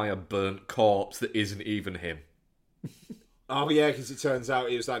identify a burnt corpse that isn't even him. Oh yeah, because it turns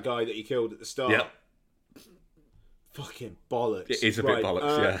out it was that guy that he killed at the start. Yep. Fucking bollocks. It is a bit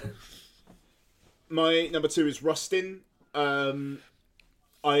bollocks, yeah. My number 2 is Rustin.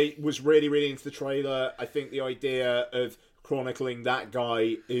 I was really into the trailer. I think the idea of chronicling that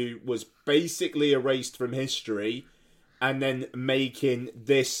guy who was basically erased from history and then making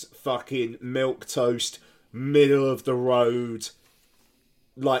this fucking milquetoast, middle of the road,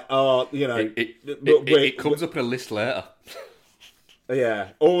 like, it comes up in a list later. Yeah,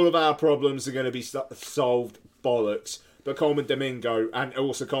 all of our problems are going to be solved, bollocks. But Coleman Domingo, and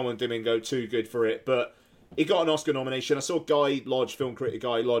also Coleman Domingo, too good for it. But he got an Oscar nomination. I saw Guy Lodge, film critic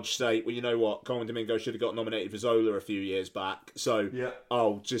Guy Lodge, say, well, you know what? Coleman Domingo should have got nominated for Zola a few years back. So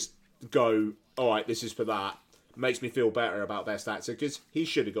I'll just go, all right, this is for that. Makes me feel better about Best Actor, because he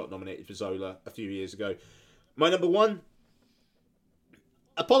should have got nominated for Zola a few years ago. My number 1,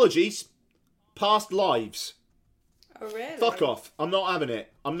 apologies, Past Lives. Oh, really? Fuck off. I'm not having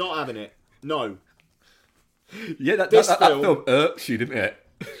it. No. Yeah, that film irks you, didn't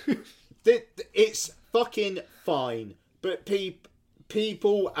it? It's fucking fine, but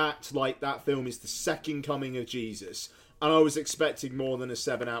people act like that film is the second coming of Jesus, and I was expecting more than a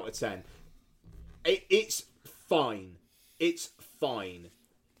 7 out of 10. It's fine. It's fine.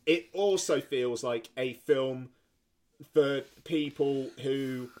 It also feels like a film for people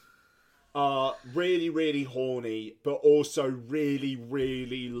who are really, really horny, but also really,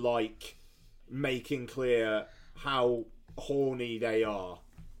 really like making clear how horny they are,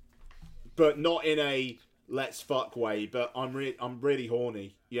 but not in a let's fuck way. But I'm really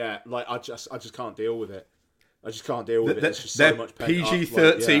horny. Yeah, like I just can't deal with it. I just can't deal with it. There's just so much pent up,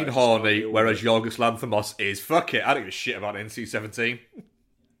 PG-13 horny, whereas Yorgos Lanthimos is fuck it. I don't give a shit about NC-17.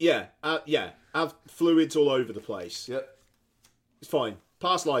 Yeah, have fluids all over the place. Yep, it's fine.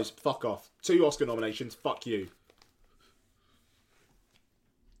 Past Lives, fuck off. 2 Oscar nominations, fuck you.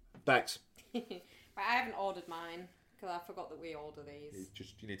 Bex. Right, I haven't ordered mine because I forgot that we order these.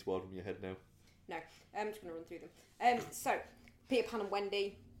 You need to order them in your head now. No, I'm just going to run through them. So, Peter Pan and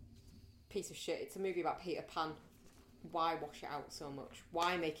Wendy, piece of shit. It's a movie about Peter Pan. Why wash it out so much?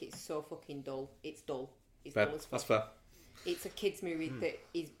 Why make it so fucking dull? It's dull. It's dull as fuck. That's fair. It's a kids' movie that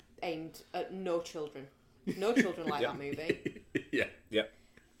is aimed at no children. No children like that movie. Yeah.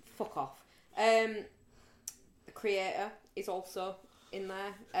 Fuck off. The creator is also in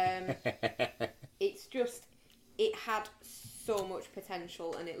there. It's just, it had so much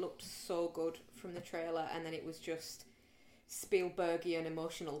potential and it looked so good from the trailer, and then it was just Spielbergian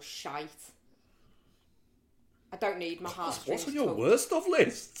emotional shite. I don't need my heartstrings. What's on your worst of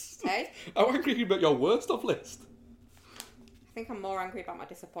lists? Hey? How angry are you about your worst of list? I think I'm more angry about my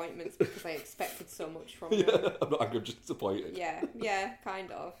disappointments because I expected so much from Yeah, them. I'm not angry, I'm just disappointed. Yeah,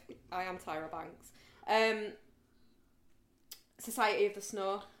 kind of. I am Tyra Banks. Society of the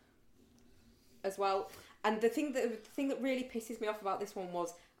Snow as well. And the thing that really pisses me off about this one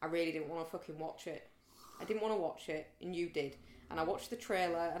was I really didn't want to fucking watch it. I didn't want to watch it, and you did. And I watched the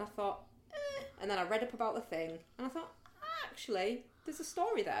trailer, and I thought, and then I read up about the thing, and I thought, actually, there's a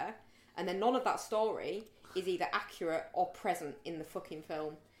story there. And then none of that story is either accurate or present in the fucking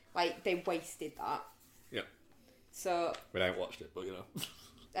film. Like, they wasted that. Yeah. So... I mean, I haven't watched it, but, you know.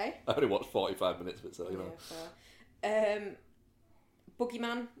 Eh? I only watched 45 minutes of it, so, you know. Yeah, so.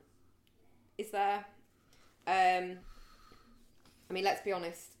 Boogeyman is there. I mean, let's be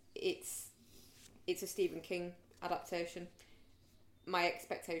honest. It's a Stephen King adaptation. My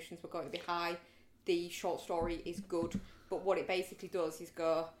expectations were going to be high. The short story is good, but what it basically does is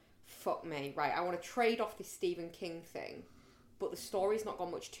go, fuck me, right, I want to trade off this Stephen King thing, but the story's not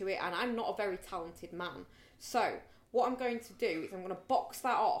got much to it, and I'm not a very talented man. So, what I'm going to do is I'm going to box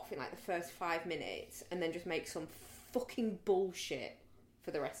that off in like the first 5 minutes, and then just make some fucking bullshit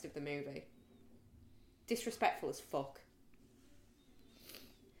for the rest of the movie. Disrespectful as fuck.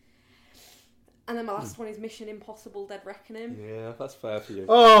 And then my last one is Mission Impossible Dead Reckoning. Yeah, that's fair for you.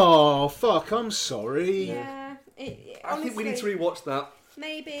 Oh, fuck, I'm sorry. Yeah. I think we need to rewatch that.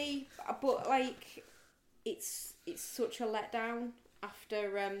 Maybe, but like, it's such a letdown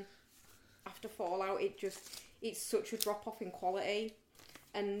after Fallout. It's such a drop off in quality,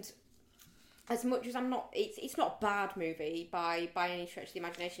 and as much as I'm not, it's not a bad movie by any stretch of the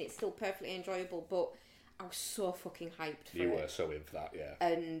imagination. It's still perfectly enjoyable, but I was so fucking hyped for it. You were so in for that, yeah.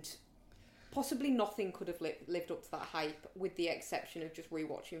 And possibly nothing could have lived up to that hype, with the exception of just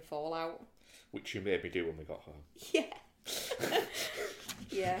rewatching Fallout. Which you made me do when we got home. Yeah.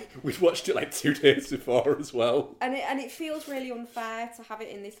 Yeah. We'd watched it like 2 days before as well. And it feels really unfair to have it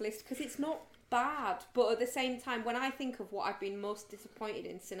in this list, because it's not bad, but at the same time, when I think of what I've been most disappointed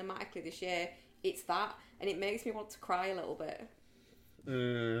in cinematically this year, it's that, and it makes me want to cry a little bit.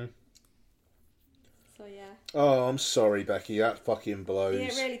 So So yeah. Oh, I'm sorry, Becky. That fucking blows. Yeah,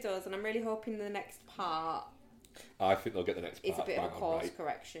 it really does, and I'm really hoping the next part I think they'll get the next part. is a bit of a bang on course right.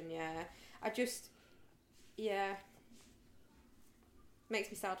 correction. Yeah, yeah, makes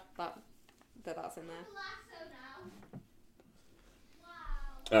me sad that's in there.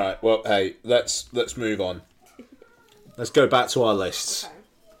 All right. Well, hey, let's move on. Let's go back to our lists. Okay.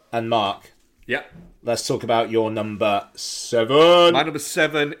 And Mark, Yep. let's talk about your number 7. My number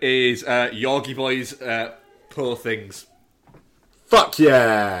 7 is Yorgie Boy's Poor Things. Fuck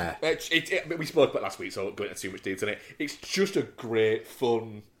yeah! We spoke about it last week, so I won't go into too much detail on it. It's just a great,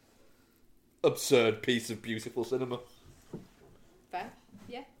 fun, absurd piece of beautiful cinema. Fair.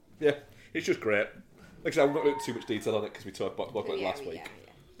 Yeah. Yeah, it's just great. Like I said, I won't go into too much detail on it because we talked about it Yeah, last week. Yeah.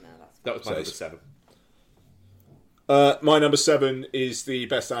 No, that's That was my number Says. 7. My number 7 is the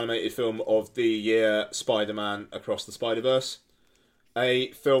best animated film of the year, Spider-Man Across the Spider-Verse.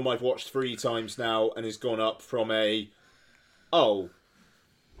 A film I've watched 3 times now and has gone up from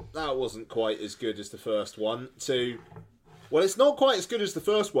that wasn't quite as good as the first one, to, well, it's not quite as good as the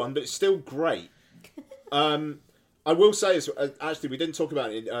first one, but it's still great. I will say, actually, we didn't talk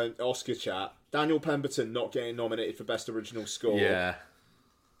about it in Oscar chat, Daniel Pemberton not getting nominated for Best Original Score. Yeah.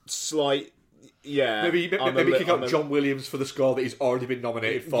 Yeah. Maybe kick out John Williams for the score that he's already been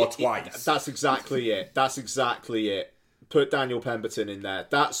nominated for twice. That's exactly it. Put Daniel Pemberton in there.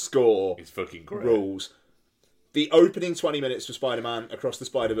 That score It's fucking great. rules. The opening 20 minutes for Spider-Man Across the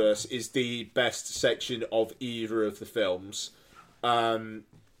Spider-Verse is the best section of either of the films. The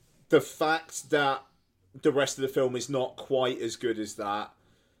fact that the rest of the film is not quite as good as that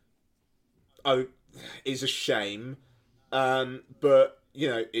is a shame. But, you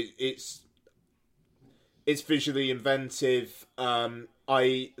know, it's visually inventive.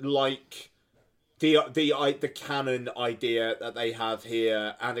 I like the canon idea that they have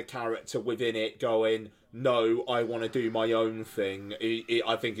here, and a character within it going, no, I want to do my own thing.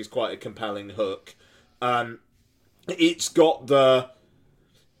 I think is quite a compelling hook. It's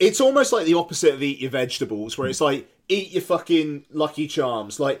almost like the opposite of Eat Your Vegetables, where it's like, eat your fucking Lucky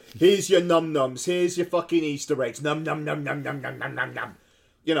Charms. Like, here's your num-nums, here's your fucking Easter eggs, num-num-num-num-num-num-num-num.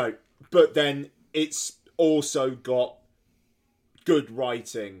 You know, but then it's also got good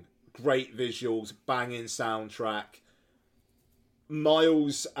writing, great visuals, banging soundtrack.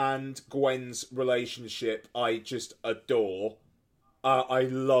 Miles and Gwen's relationship, I just adore. I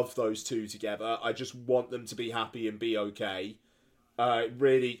love those two together. I just want them to be happy and be okay. I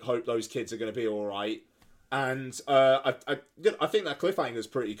really hope those kids are going to be all right. And I think that cliffhanger is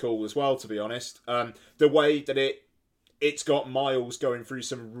pretty cool as well, to be honest. The way that it's got Miles going through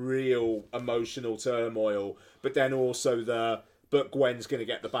some real emotional turmoil, but then also but Gwen's going to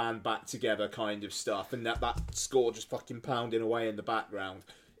get the band back together kind of stuff, and that score just fucking pounding away in the background.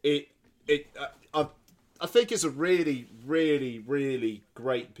 I think it's a really, really, really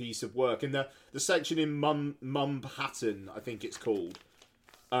great piece of work. And the section in Mumhattan, I think it's called,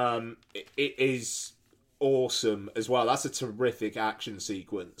 it is awesome as well. That's a terrific action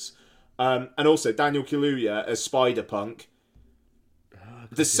sequence. And also Daniel Kaluuya as Spider-Punk.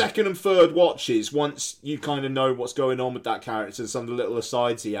 The second and third watches, once you kind of know what's going on with that character and some of the little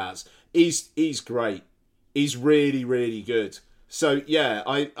asides he has, he's great. He's really, really good. So yeah,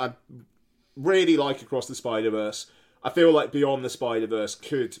 I really like Across the Spider-Verse. I feel like Beyond the Spider-Verse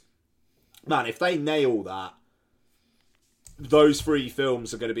could, man, if they nail that, those 3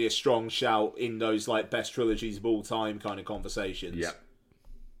 films are going to be a strong shout in those like best trilogies of all time kind of conversations. Yeah.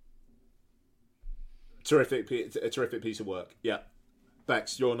 A terrific piece of work. Yeah.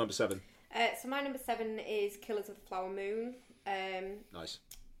 Bex, you're number 7. So my number 7 is Killers of the Flower Moon. Nice.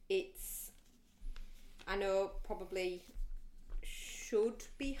 It's, I know, probably should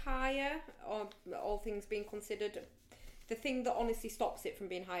be higher, or all things being considered. The thing that honestly stops it from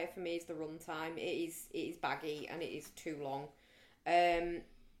being higher for me is the runtime. It is baggy and it is too long.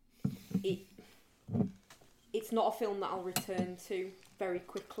 It's not a film that I'll return to very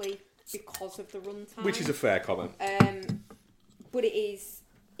quickly because of the runtime. Which is a fair comment. But it is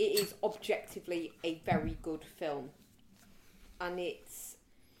objectively a very good film, and it's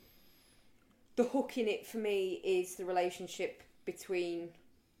the hook in it for me is the relationship between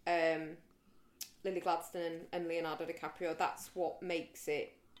Lily Gladstone and Leonardo DiCaprio. That's what makes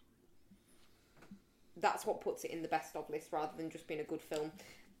it. That's what puts it in the best of list rather than just being a good film.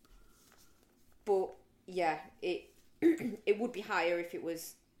 But yeah, it it would be higher if it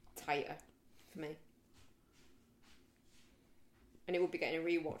was tighter for me. And it would be getting a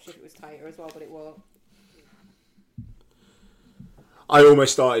rewatch if it was tighter as well, but it won't. I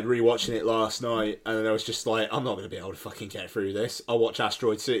almost started rewatching it last night, and then I was just like, I'm not going to be able to fucking get through this. I'll watch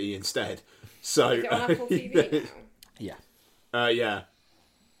Asteroid City instead. So Is it on Apple TV now? Yeah. yeah.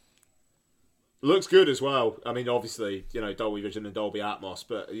 Looks good as well. I mean, obviously, Dolby Vision and Dolby Atmos,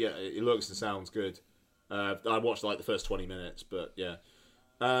 but yeah, it looks and sounds good. I watched like the first 20 minutes, but yeah.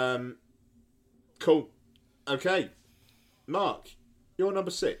 Cool. Okay. Mark, you're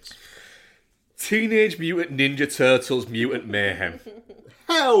number 6. Teenage Mutant Ninja Turtles Mutant Mayhem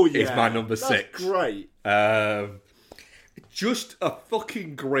Hell yeah! is my number That's 6. Great. Just a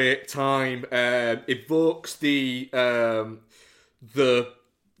fucking great time. Evokes the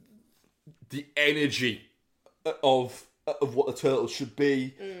energy of what the Turtles should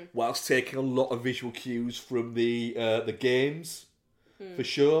be, whilst taking a lot of visual cues from the games, for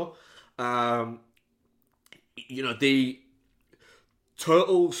sure. The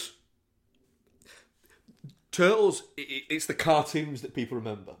Turtles, it's the cartoons that people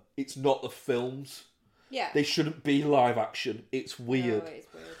remember. It's not the films. Yeah. They shouldn't be live action. It's weird. No, it is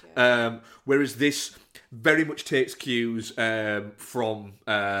weird, yeah. Whereas this very much takes cues from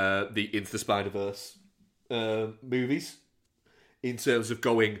the Into the Spider-Verse movies, in terms of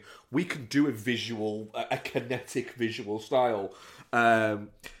going, we can do a kinetic visual style.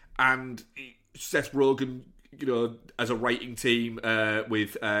 And Seth Rogen, as a writing team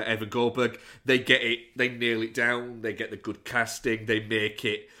with Evan Goldberg, they get it, they nail it down, they get the good casting, they make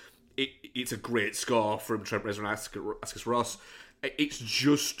it. It's a great score from Trent Reznor and Atticus Ross. It's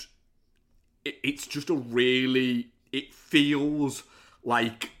just a really, it feels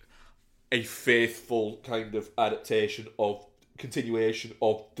like a faithful kind of continuation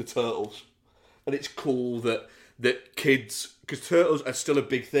of the Turtles. And it's cool that kids, because Turtles are still a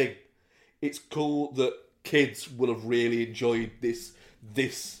big thing, it's cool that kids will have really enjoyed this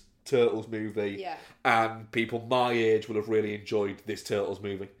Turtles movie. Yeah. And people my age will have really enjoyed this Turtles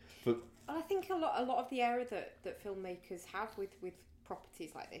movie. I think a lot of the error that filmmakers have with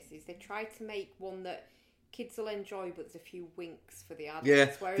properties like this is they try to make one that kids will enjoy, but there's a few winks for the adults.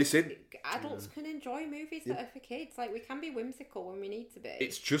 Yeah, whereas adults can enjoy movies that are for kids. Like, we can be whimsical when we need to be.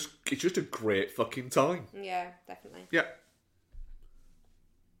 It's just a great fucking time. Yeah, definitely. Yeah.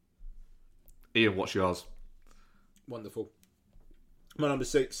 Ian, what's yours? Wonderful. My number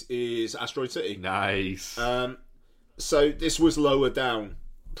 6 is Asteroid City. Nice. So this was lower down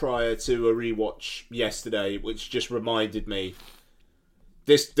prior to a rewatch yesterday, which just reminded me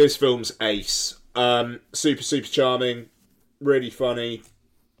this film's ace. Super charming, really funny.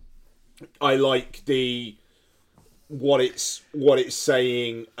 I like what it's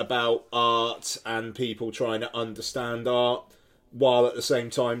saying about art and people trying to understand art, while at the same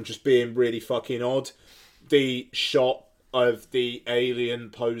time just being really fucking odd. The shot of the alien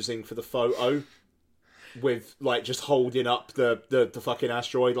posing for the photo, with like just holding up the fucking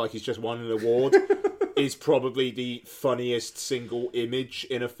asteroid like he's just won an award, is probably the funniest single image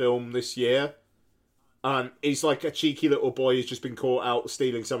in a film this year. He's like a cheeky little boy who's just been caught out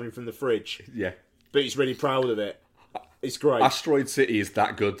stealing something from the fridge. Yeah. But he's really proud of it. It's great. Asteroid City is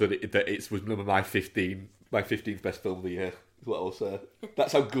that good that it was number my 15th best film of the year. Is what I'll say.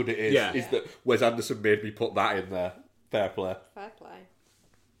 That's how good it is. Yeah. Is that Wes Anderson made me put that in there. Fair play. Fair play.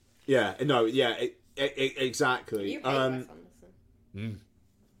 Yeah. No. Yeah. Exactly. You hate Wes Anderson.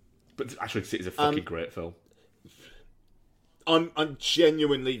 But Asteroid City is a fucking great film. I'm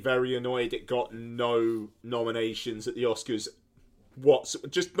genuinely very annoyed it got no nominations at the Oscars.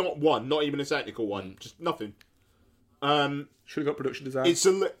 Just not one, not even a technical one, just nothing. Should have got production design.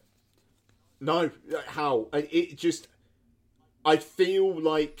 No, how? I feel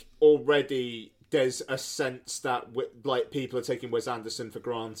like already there's a sense that like people are taking Wes Anderson for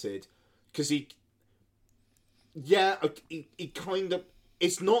granted, because he kind of,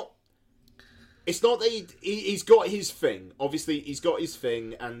 it's not that he's got his thing. Obviously, he's got his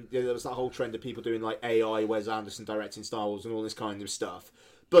thing, and there was that whole trend of people doing like AI Wes Anderson directing Star Wars and all this kind of stuff.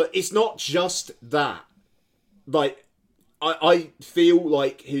 But it's not just that. Like, I feel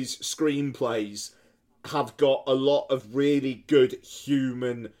like his screenplays have got a lot of really good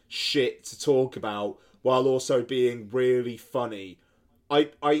human shit to talk about, while also being really funny.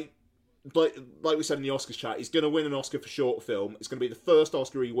 Like we said in the Oscars chat, he's going to win an Oscar for short film. It's going to be the first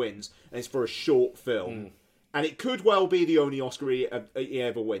Oscar he wins, and it's for a short film. And it could well be the only Oscar he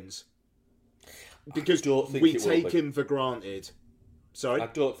ever wins. Because we take him for granted. Sorry? I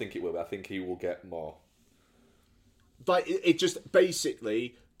don't think it will. I think he will get more. But it just,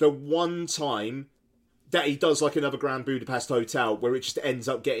 basically, the one time that he does like another Grand Budapest Hotel, where it just ends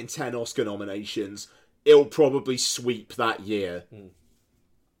up getting 10 Oscar nominations, it'll probably sweep that year.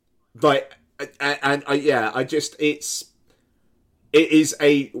 But it is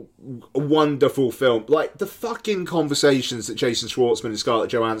a wonderful film. Like, the fucking conversations that Jason Schwartzman and Scarlett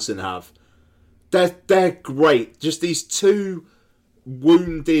Johansson have, they're great. Just these two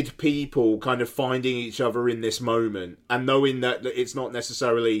wounded people kind of finding each other in this moment and knowing that it's not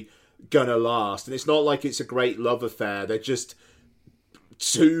necessarily gonna last, and it's not like it's a great love affair. They're just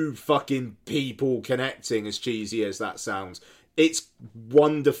two fucking people connecting, as cheesy as that sounds. It's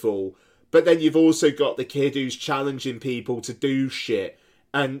wonderful. But then you've also got the kid who's challenging people to do shit,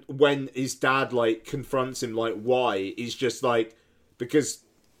 and when his dad like confronts him, like, why, he's just like, because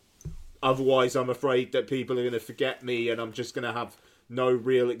otherwise I'm afraid that people are going to forget me and I'm just going to have no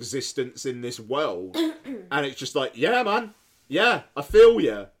real existence in this world. And it's just like, yeah, man, yeah, I feel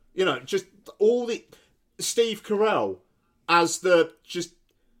you. You know, just all the Steve Carell as the just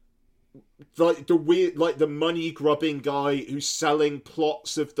like the weird, like the money grubbing guy who's selling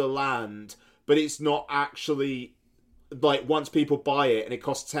plots of the land, but it's not actually like, once people buy it and it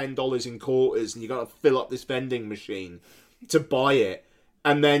costs $10 in quarters and you got to fill up this vending machine to buy it,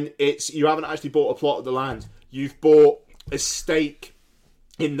 and then it's, you haven't actually bought a plot of the land, you've bought a stake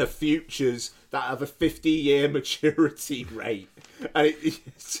in the futures that have a 50-year maturity rate. And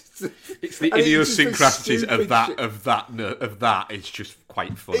it's the idiosyncrasies of that. It's just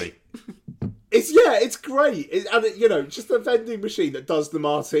quite funny. It's great. Just a vending machine that does the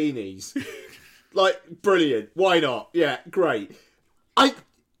martinis, like, brilliant. Why not? Yeah, great.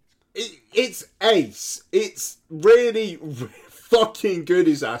 It's ace. It's really fucking good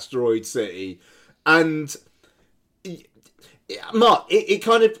as Asteroid City, and Mark, it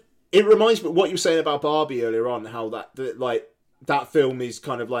kind of, it reminds me of what you were saying about Barbie earlier on, how that film is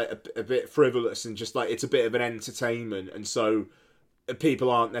kind of like a bit frivolous and just like, it's a bit of an entertainment, and so people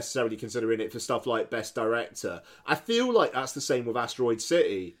aren't necessarily considering it for stuff like Best Director. I feel like that's the same with Asteroid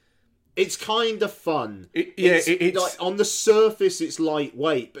City. It's kind of fun. It's like, on the surface it's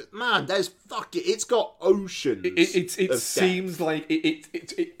lightweight, but man, it's got oceans. It seems like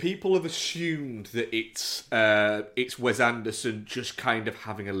people have assumed that it's Wes Anderson just kind of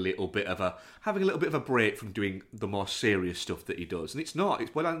having a little bit of a break from doing the more serious stuff that he does, and it's not.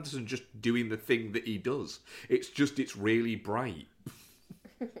 It's Wes Anderson just doing the thing that he does. It's really bright.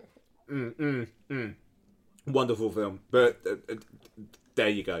 Wonderful film, but there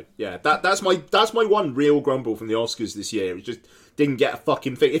you go. Yeah, that's my one real grumble from the Oscars this year. It just didn't get a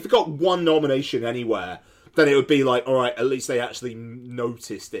fucking thing. If it got one nomination anywhere, then it would be like, all right, at least they actually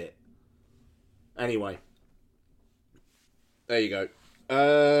noticed it. Anyway, there you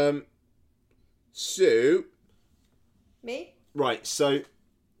go. Sue, me? Right. So,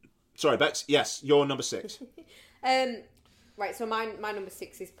 sorry, Bex. Yes, you're number 6. Right. So my number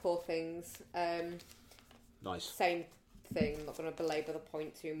 6 is Poor Things. Nice. Same thing. I'm not going to belabor the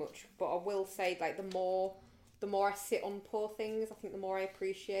point too much, but I will say, like, the more I sit on Poor Things, I think the more I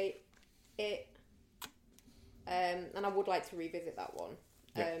appreciate it. And I would like to revisit that one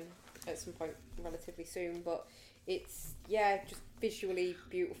at some point relatively soon. But it's, just visually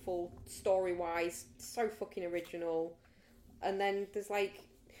beautiful, story wise, so fucking original. And then there's like,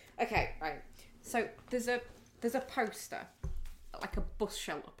 okay, right. So there's a poster, like a bus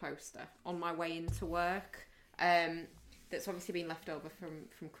shelter poster, on my way into work. That's obviously been left over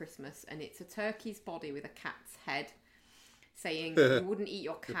from Christmas, and it's a turkey's body with a cat's head, saying, "You wouldn't eat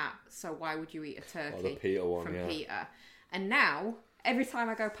your cat, so why would you eat a turkey?" Oh, the Peter one, from Peter. And now, every time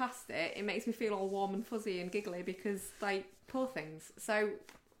I go past it, it makes me feel all warm and fuzzy and giggly because, like, Poor Things. So,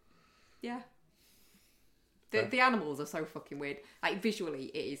 yeah. The animals are so fucking weird. Like, visually,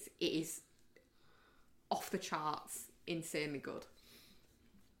 it is off the charts, insanely good.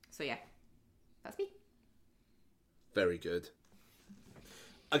 So, yeah. That's me. Very good.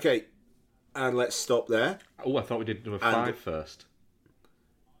 Okay, and let's stop there. Oh, I thought we did number 5 first.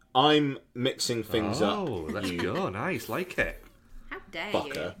 I'm mixing things up. Oh, let's go. Nice, like it. How dare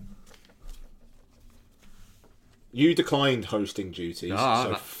Fucker. You declined hosting duties,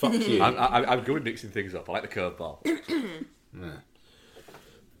 so fuck you. I'm good with mixing things up. I like the curveball. Yeah.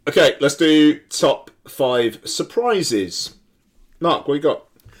 Okay, let's do top 5 surprises. Mark, what you got?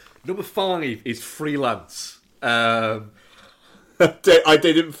 Number 5 is Freelance. I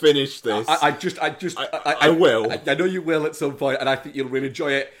didn't finish this. I will. I know you will at some point, and I think you'll really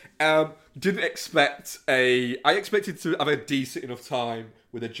enjoy it. Didn't expect I expected to have a decent enough time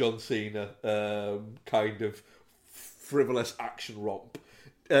with a John Cena kind of frivolous action romp,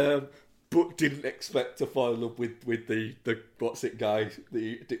 but didn't expect to fall in love with the what's it guy,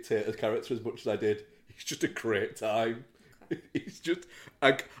 the dictator's character, as much as I did. It's just a great time. It's just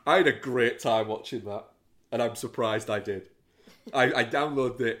I had a great time watching that, and I'm surprised I did. I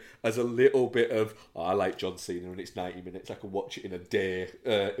downloaded it as a little bit of, I like John Cena and it's 90 minutes. I can watch it in a day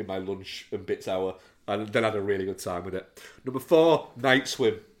in my lunch and bits hour, and then I had a really good time with it. Number 4, Night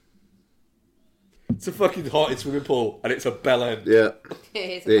Swim. It's a fucking haunted swimming pool, and it's a bell end. Yeah,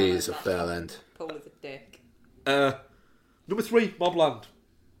 It it is a bell end. Paul is a dick. Number 3, Mobland.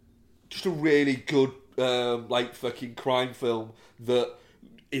 Just a really good, fucking crime film that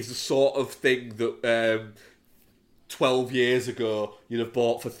is the sort of thing that 12 years ago you'd have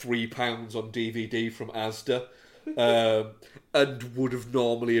bought for £3 on DVD from Asda. And would have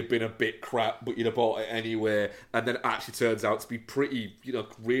normally have been a bit crap, but you'd have bought it anyway, and then it actually turns out to be pretty,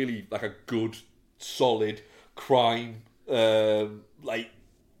 really like a good, solid crime,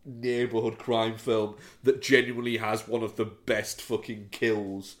 neighbourhood crime film that genuinely has one of the best fucking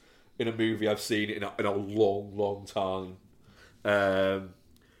kills in a movie I've seen in a long, long time.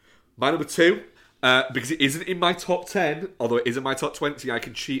 My number 2, because it isn't in my top 10, although it is in my top 20, I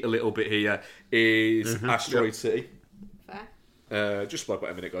can cheat a little bit here, is Asteroid City. Fair. Just like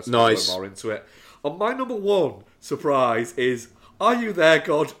what a minute ago, so Nice. I'll go more into it. And my number 1 surprise is Are You There,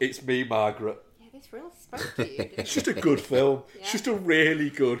 God? It's Me, Margaret. Yeah, this really spoke to you. Didn't It's just a good film. Yeah. It's just a really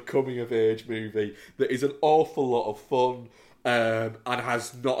good coming-of-age movie that is an awful lot of fun and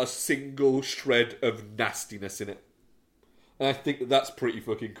has not a single shred of nastiness in it. And I think that's pretty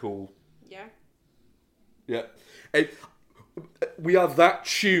fucking cool. Yeah. Yeah. And we are that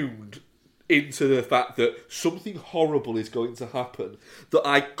tuned into the fact that something horrible is going to happen that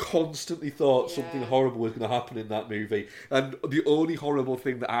I constantly thought something horrible was going to happen in that movie. And the only horrible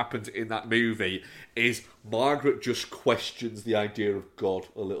thing that happens in that movie is Margaret just questions the idea of God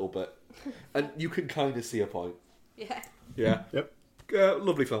a little bit. And you can kind of see a point. Yeah. Yeah. Yep.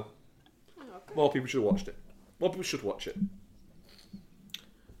 Lovely film. Oh, okay. More people should have watched it. More people should watch it.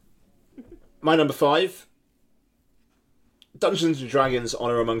 My number 5, Dungeons and Dragons: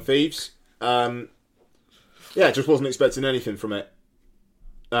 Honor Among Thieves. Just wasn't expecting anything from it.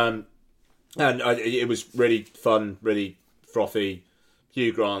 It was really fun, really frothy.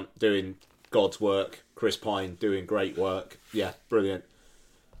 Hugh Grant doing God's work. Chris Pine doing great work. Yeah, brilliant.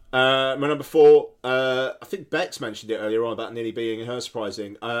 My number 4, I think Bex mentioned it earlier on about nearly being her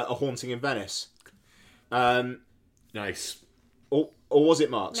surprising. A Haunting in Venice. Nice. Or was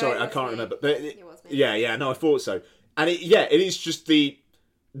it Mark? No, Sorry, it I was can't me. remember. But It was me. yeah, no, I thought so. And it is just the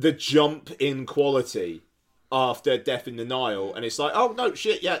jump in quality after Death in the Nile, and it's like, oh no,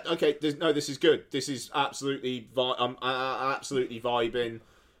 shit, yeah, okay, this is good. This is absolutely, I'm absolutely vibing.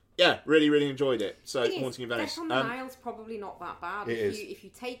 Yeah, really, really enjoyed it. So, Thing is, Haunting in Venice. Death on the Nile's probably not that bad. It is. If you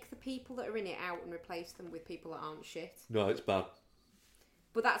take the people that are in it out and replace them with people that aren't shit. No, it's bad.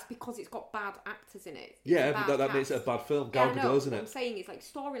 But that's because it's got bad actors in it. It's Yeah, a but bad that makes it a cast. bad film. Yeah, Gal I know. Gadot's in What I'm it. saying is, like,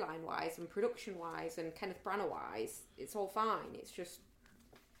 storyline wise and production wise and Kenneth Branagh wise, it's all fine. It's just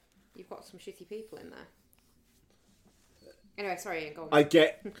you've got some shitty people in there. Anyway, sorry, go on. I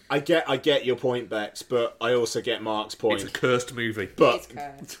get your point, Bex, but I also get Mark's point. It's a cursed movie. But It's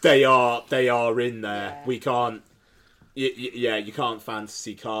cursed. they are in there. Yeah. We can't. You can't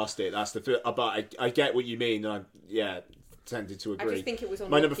fantasy cast it. That's but I get what you mean. And I tended to I agree. just think it was My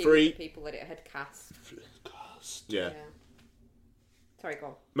unlucky number with 3. the people that it had cast. Yeah. Sorry, go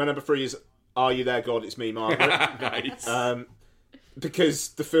on. My number 3 is Are You There, God? It's Me, Margaret. Nice. Because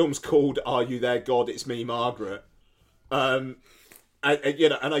the film's called Are You There, God? It's Me, Margaret. And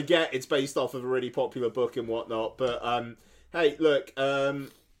I get it's based off of a really popular book and whatnot, but hey, look,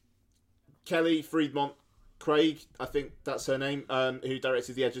 Kelly Fremont Craig, I think that's her name, who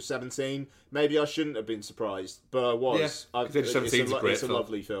directed The Edge of 17. Maybe I shouldn't have been surprised, but I was. Yeah, 'cause Edge of 17 is a great it's a film.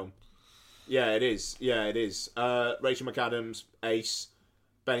 lovely film. Yeah, it is. Rachel McAdams, ace.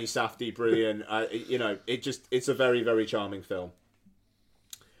 Benny Safdie, brilliant. It's a very, very charming film.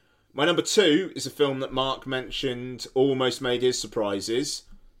 My number 2 is a film that Mark mentioned, almost made his surprises.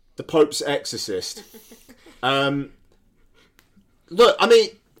 The Pope's Exorcist. Look, I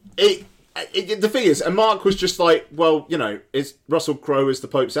mean, the thing is, and Mark was just like, well, it's Russell Crowe as the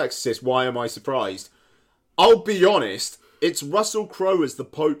Pope's Exorcist. Why am I surprised? I'll be honest, it's Russell Crowe as the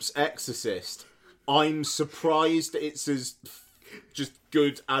Pope's Exorcist. I'm surprised it's as just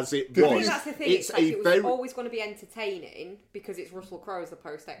good as it I was. think that's the thing. It's like it was always going to be entertaining because it's Russell Crowe as the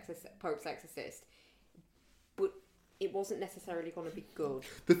Pope's Exorcist, but it wasn't necessarily going to be good.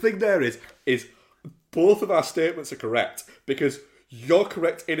 The thing there is both of our statements are correct because you're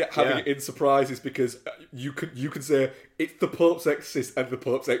correct in it having it in surprises because you can say it's the Pope's Exorcist and the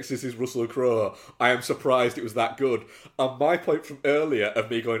Pope's Exorcist is Russell Crowe. I am surprised it was that good. And my point from earlier of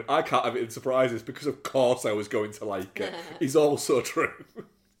me going, I can't have it in surprises because of course I was going to like it is also true.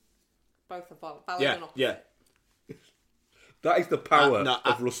 Both are valid and opposite. Yeah. That is the power No,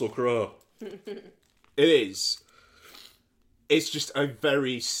 of Russell Crowe. It is. It's just a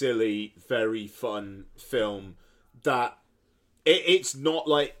very silly, very fun film that it's not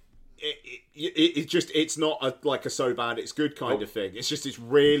like it's not a so bad it's good kind of thing. It's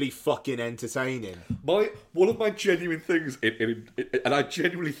really fucking entertaining. One of my genuine things, and I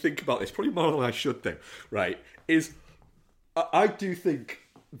genuinely think about this, probably more than I should think, right, is I do think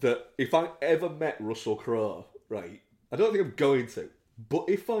that if I ever met Russell Crowe, right, I don't think I'm going to, but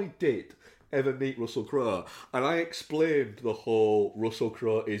if I did ever meet Russell Crowe, and I explained the whole Russell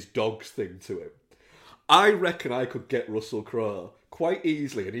Crowe is dogs thing to him, I reckon I could get Russell Crowe quite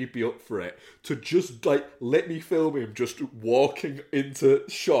easily, and he'd be up for it, to just, like, let me film him just walking into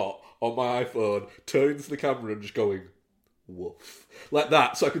shot on my iPhone, turning to the camera and just going, woof. Like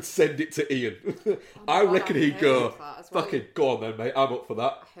that, so I could send it to Ian. I reckon he'd go, fucking go on then, mate, I'm up for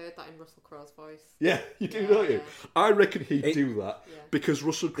that. I heard that in Russell Crowe's voice. Yeah, you do, don't you? I reckon he'd do that, because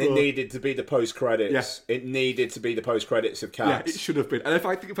Russell Crowe... It needed to be the post-credits. Yeah. It needed to be the post-credits of Cats. Yeah, it should have been. And if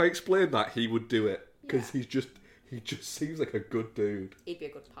I explained that, he would do it, because he just seems like a good dude. He'd be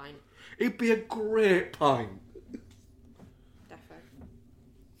a good pint. He'd be a great pint. Defo.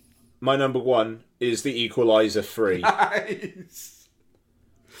 My number one is The Equalizer 3. Nice.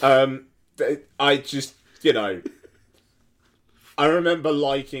 I just, I remember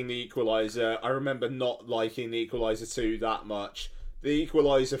liking The Equalizer. I remember not liking The Equalizer 2 that much. The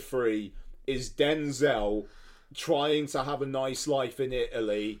Equalizer 3 is Denzel trying to have a nice life in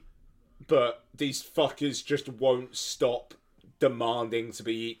Italy, but these fuckers just won't stop demanding to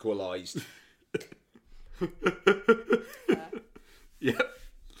be equalised. Yep.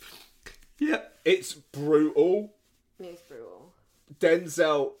 Yep. It's brutal. It's brutal.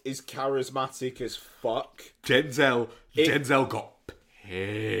 Denzel is charismatic as fuck. Denzel got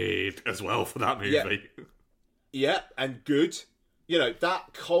paid as well for that movie. Yeah, and good.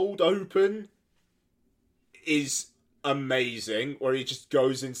 That cold open is amazing, where he just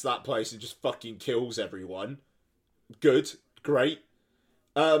goes into that place and just fucking kills everyone. Good. Great.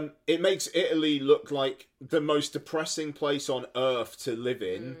 It makes Italy look like the most depressing place on earth to live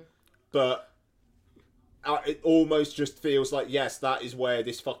in, but it almost just feels like, yes, that is where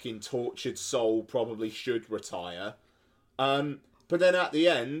this fucking tortured soul probably should retire. But then at the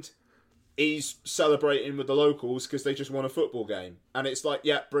end, he's celebrating with the locals because they just won a football game. And it's like,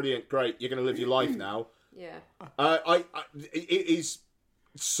 yeah, brilliant, great, you're going to live your life now. Yeah. It is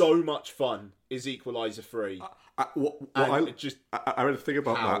so much fun, is Equalizer 3. I read a thing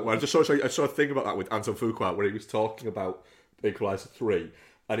about that. Well, I saw a thing about that with Anton Fuqua where he was talking about Equalizer 3.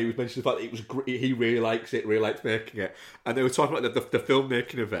 And he was mentioning the fact that it was he really likes it, really likes making it. And they were talking about the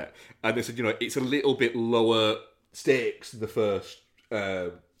filmmaking of it. And they said, it's a little bit lower stakes than the first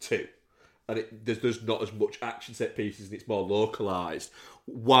two. And there's not as much action set pieces and it's more localised.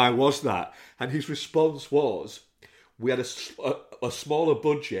 Why was that? And his response was, we had a smaller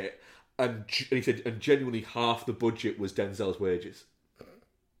budget, and he said, and genuinely half the budget was Denzel's wages.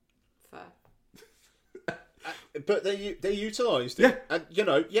 But they utilised it. And,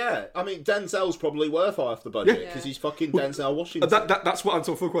 I mean, Denzel's probably worth half the budget because he's fucking Denzel Washington. That's what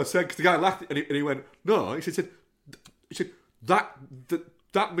Anton Fuqua said, because the guy laughed and he went, no. He said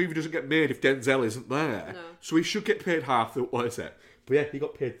that movie doesn't get made if Denzel isn't there. No. So he should get paid half the, what is it? But yeah, he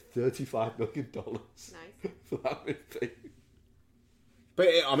got paid $35 million for that movie. But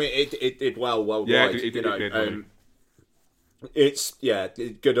it did well. Yeah, right, it did. It's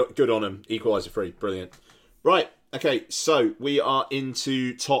good on him. Equalizer 3, brilliant. Right, okay, so we are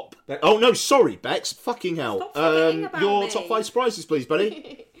into top... Oh, no, sorry, Bex. Fucking hell. Your top 5 surprises, please,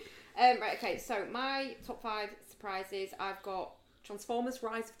 buddy. Right, okay, so my top 5 surprises, I've got Transformers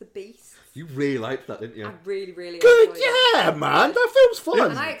Rise of the Beasts. You really liked that, didn't you? I really, really good, enjoyed it. Yeah, man, that film's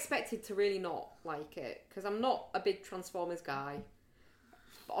fun. And I expected to really not like it, because I'm not a big Transformers guy.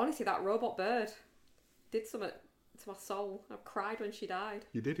 But honestly, that robot bird did something to my soul. I cried when she died.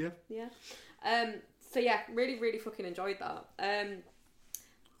 You did, yeah? Yeah. So yeah, really, really fucking enjoyed that.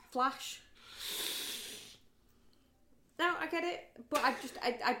 Flash. No, I get it, but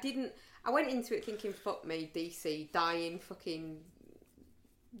I didn't. I went into it thinking, fuck me, DC dying, fucking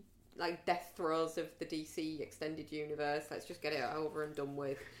like death throes of the DC extended universe. Let's just get it over and done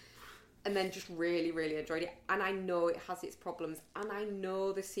with. And then just really, really enjoyed it. And I know it has its problems, and I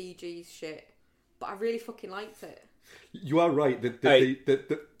know the CG's shit, but I really fucking liked it. You are right.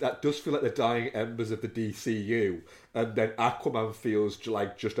 That does feel like the dying embers of the DCU, and then Aquaman feels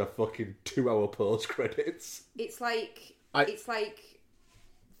like just a fucking 2-hour post credits. It's like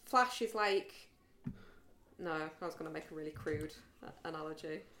Flash is like. No, I was going to make a really crude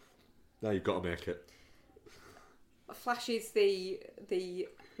analogy. Now you've got to make it. Flash is the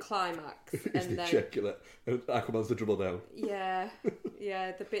climax, It's and the then ejaculate, and Aquaman's the dribble down. Yeah,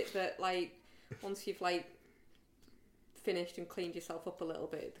 the bit that like once you've like finished and cleaned yourself up a little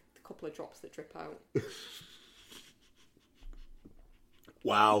bit, the a couple of drops that drip out.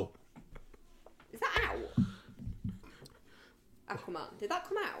 Wow. Is that out? Aquaman. Did that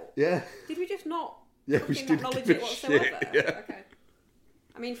come out? Yeah. Did we just not Yeah, we fucking just didn't acknowledge give it a whatsoever? shit, yeah. Okay.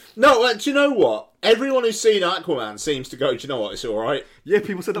 I mean, No, do you know what? Everyone who's seen Aquaman seems to go, do you know what? It's all right. Yeah,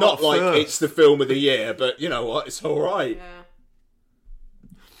 people said that Not about like first. it's the film of the year, but you know what? It's all right. yeah.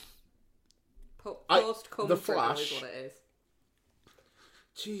 I- Post come The through Flash. is what it is.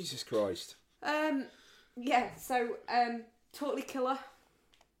 Jesus Christ. Yeah. So, Totally Killer.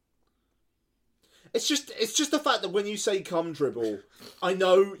 It's just the fact that when you say cum dribble, I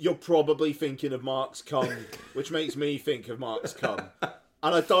know you're probably thinking of Mark's cum, which makes me think of Mark's cum,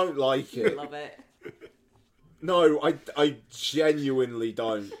 and I don't like it. Love it. No, I genuinely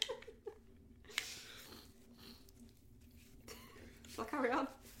don't. Shall I carry on?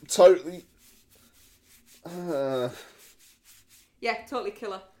 Totally. Yeah, Totally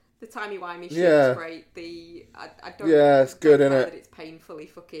Killer. The timey-wimey shit Yeah. is great. I don't. Yeah, it's good, don't care innit? that it's painfully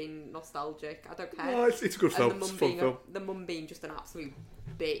fucking nostalgic. I don't care. No, it's a good film. And It's a fun film. the mum being just an absolute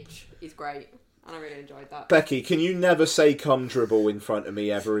bitch is great, and I really enjoyed that. Becky, can you never say cum dribble in front of me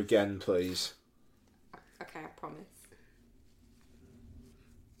ever again, please? Okay, I promise.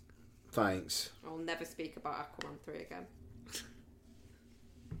 Thanks. I'll never speak about Aquaman 3 again.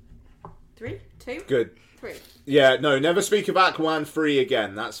 3? 2? Good. 3. Yeah, no, never speak of Aquaman 3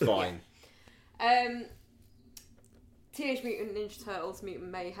 again. That's fine. Teenage Mutant Ninja Turtles, Mutant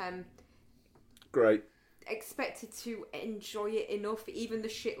Mayhem. Great. Expected to enjoy it enough. Even the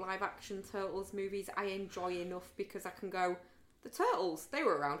shit live action Turtles movies, I enjoy enough because I can go, the Turtles, they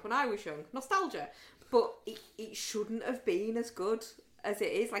were around when I was young. Nostalgia. But it shouldn't have been as good as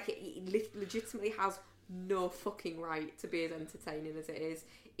it is. Like, it legitimately has no fucking right to be as entertaining as it is.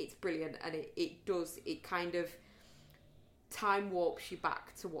 It's brilliant, and it kind of time warps you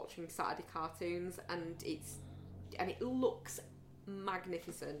back to watching Saturday cartoons, and it looks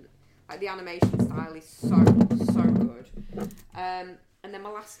magnificent. Like, the animation style is so good. And then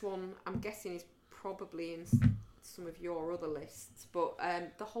my last one, I'm guessing, is probably in some of your other lists, but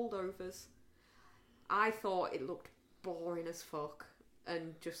The Holdovers. I thought it looked boring as fuck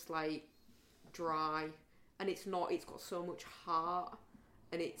and just like dry, and it's not. It's got so much heart,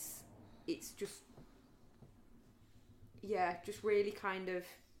 and it's just just really kind of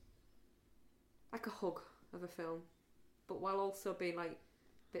like a hug of a film, but while also being like a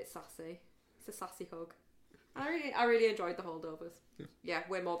bit sassy. It's a sassy hug. And I really enjoyed The Holdovers. Yeah,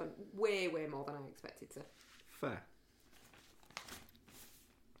 way more than I expected to. Fair.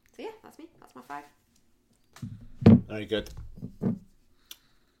 So yeah, that's me. That's my 5. Very good.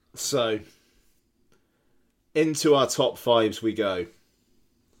 So, into our top 5s we go.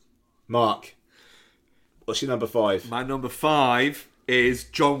 Mark, what's your number 5? My number 5 is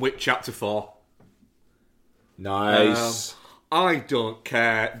John Wick Chapter 4. Nice. I don't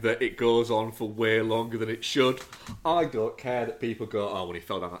care that it goes on for way longer than it should. I don't care that people go, oh, when he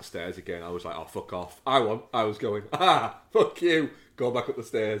fell down that stairs again, I was like, oh, fuck off. I was going, fuck you, go back up the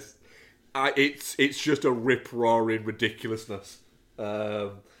stairs. It's just a rip-roaring ridiculousness. I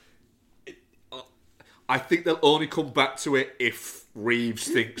think they'll only come back to it if Reeves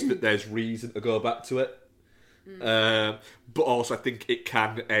thinks that there's reason to go back to it. But also I think it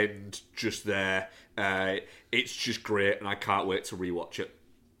can end just there. It's just great, and I can't wait to rewatch it.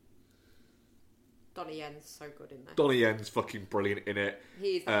 Donnie Yen's so good in there. Donnie Yen's fucking brilliant in it.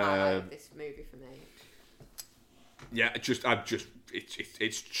 He's the highlight of this movie for me. Yeah, it's just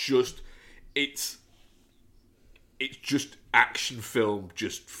action film,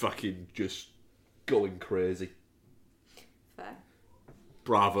 just going crazy. Fair.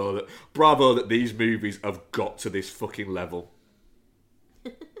 Bravo that these movies have got to this fucking level.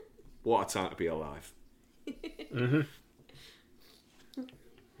 What a time to be alive. Mm-hmm.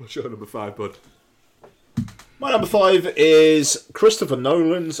 What's your number 5, bud? My number 5 is Christopher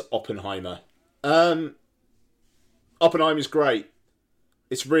Nolan's Oppenheimer. Oppenheimer's great.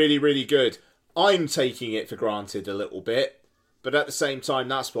 It's really, really good. I'm taking it for granted a little bit, but at the same time,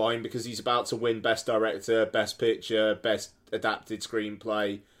 that's fine because he's about to win Best Director, Best Picture, Best Adapted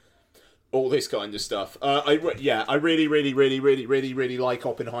Screenplay, all this kind of stuff. I really, really, really, really, really, really like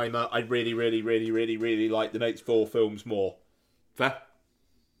Oppenheimer. I really, really, really, really, really like the next 4 films more. Fair.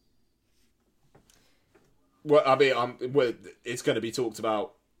 Well, I mean, it's going to be talked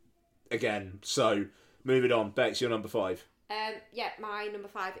about again. So, moving on. Bex, your number 5. My number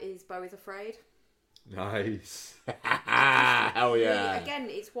 5 is Beau is Afraid. Nice. Hell yeah. Again,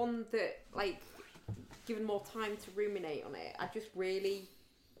 it's one that, like, given more time to ruminate on it, I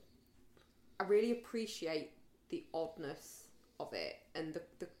really appreciate the oddness of it and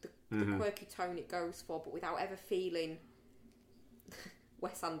the quirky tone it goes for, but without ever feeling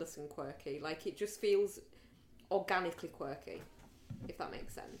Wes Anderson quirky. Like, it just feels organically quirky, if that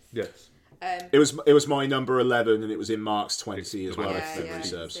makes sense. Yes. It was my number 11, and it was in Mark's 20 as well. Yeah, if memory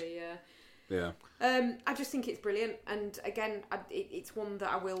serves. Yeah. I just think it's brilliant, and again, it's one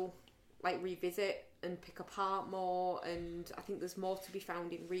that I will like revisit and pick apart more. And I think there's more to be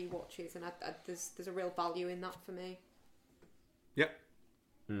found in rewatches, and there's a real value in that for me. Yep.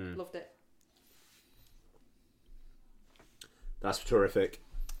 Loved it. That's terrific.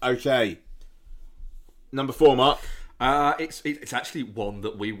 Okay. Number 4, Mark. It's actually one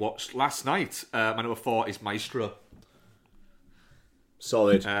that we watched last night. My number 4 is Maestro.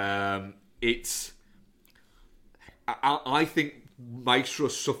 Solid. I think Maestro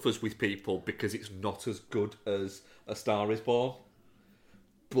suffers with people because it's not as good as A Star Is Born,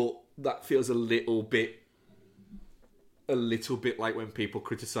 but that feels a little bit like when people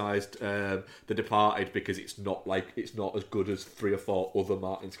criticised The Departed because it's not as good as 3 or 4 other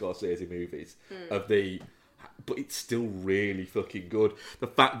Martin Scorsese movies but it's still really fucking good. The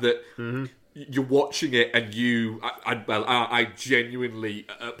fact that you're watching it and I genuinely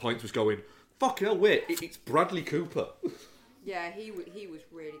at points was going, fucking hell, wait, it's Bradley Cooper. Yeah, he was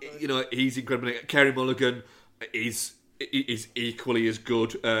really good. You know, he's incredible. Carey Mulligan is equally as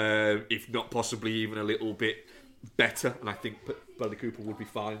good, if not possibly even a little bit better, and I think Bradley Cooper would be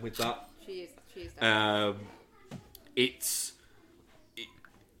fine with that. She is.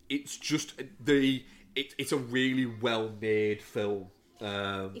 It's just it's a really well made film.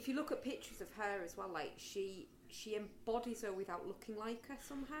 If you look at pictures of her as well, like she embodies her without looking like her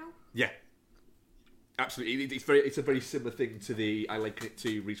somehow. Yeah, absolutely. It's a very similar thing to I liken it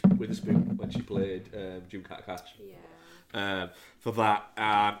to Reese Witherspoon when she played June Carter Cash. Yeah. For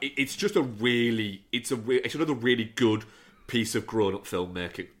that, it's just it's another really good piece of grown up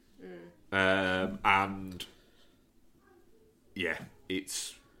filmmaking. And yeah,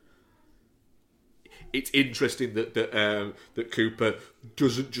 it's interesting that Cooper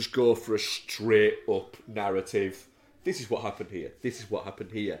doesn't just go for a straight up narrative. This is what happened here. This is what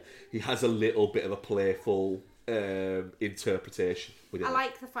happened here. He has a little bit of a playful interpretation within I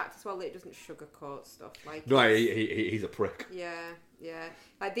like the fact as well that it doesn't sugarcoat stuff. Like, no, he's a prick. Yeah.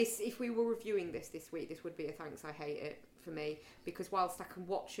 Like this, if we were reviewing this week, this would be a thanks I hate it for me, because whilst I can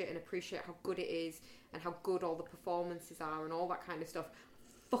watch it and appreciate how good it is and how good all the performances are and all that kind of stuff,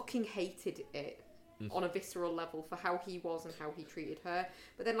 fucking hated it on a visceral level for how he was and how he treated her.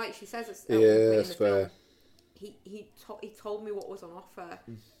 But then, like she says, in the film, he told me what was on offer,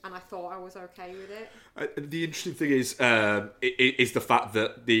 and I thought I was okay with it. The interesting thing is the fact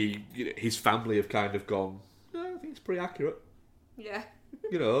that his family have kind of gone, no, I think it's pretty accurate. Yeah.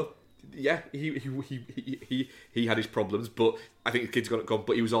 You know, yeah, he had his problems, but I think the kid's gone.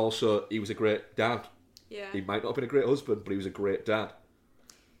 But he was a great dad. Yeah. He might not have been a great husband, but he was a great dad.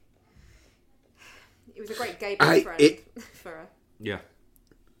 It was a great gay best friend for her. Yeah.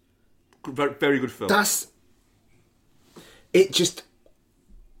 Very, very good film. It just...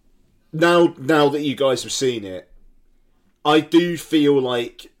 Now that you guys have seen it, I do feel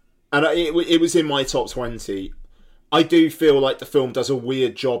like... And it was in my top 20. I do feel like the film does a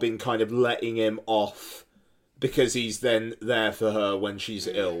weird job in kind of letting him off because he's then there for her when she's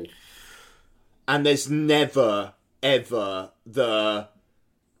ill. And there's never, ever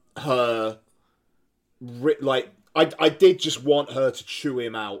I did just want her to chew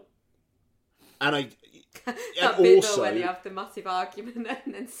him out. And that bit though when they have the massive argument and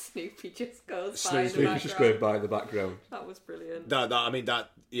then Snoopy just goes by in the background. Snoopy's just going by in the background. That was brilliant.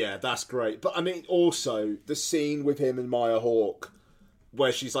 That's great. But I mean, also the scene with him and Maya Hawke,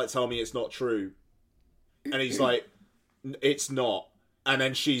 where she's like, "Tell me it's not true," and he's like, "It's not," and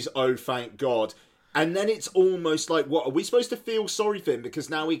then she's, "Oh, thank God." And then it's almost like, what, are we supposed to feel sorry for him? Because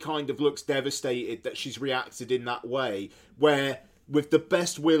now he kind of looks devastated that she's reacted in that way. Where, with the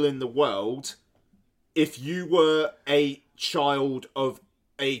best will in the world, if you were a child of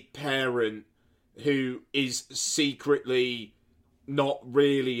a parent who is secretly not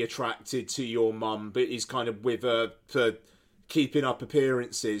really attracted to your mum, but is kind of with her for keeping up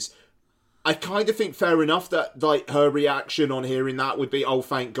appearances, I kind of think fair enough that like her reaction on hearing that would be, oh,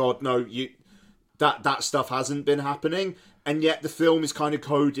 thank God, no, that stuff hasn't been happening. And yet the film is kind of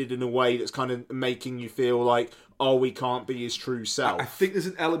coded in a way that's kind of making you feel like, oh, he can't be his true self. I think there's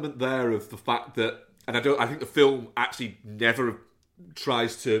an element there of the fact that, and I think the film actually never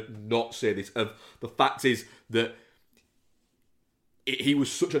tries to not say this, of the fact is that he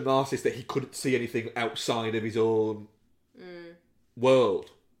was such a narcissist that he couldn't see anything outside of his own world.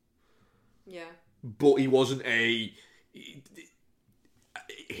 Yeah. But he wasn't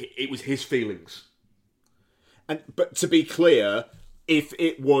it was his feelings. But to be clear, if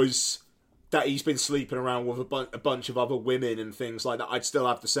it was that he's been sleeping around with a bunch of other women and things like that, I'd still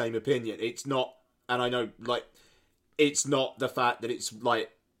have the same opinion. It's not, and I know, like, it's not the fact that it's,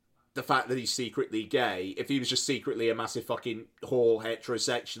 like, the fact that he's secretly gay. If he was just secretly a massive fucking whore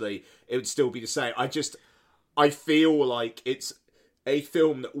heterosexually, it would still be the same. I feel like it's a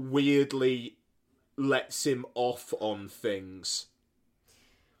film that weirdly lets him off on things.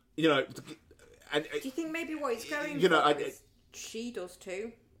 You know, and Do you think maybe what he's going you know, for is she does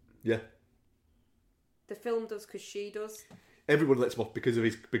too? Yeah. The film does because she does. Everyone lets him off because of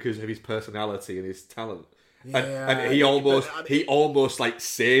his personality and his talent. Yeah, and he almost like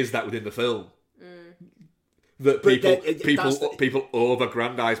says that within the film. That people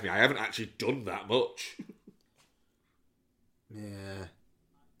over-grandize me. I haven't actually done that much. Yeah,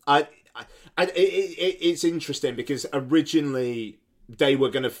 it's interesting because originally they were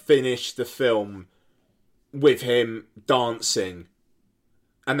going to finish the film with him dancing,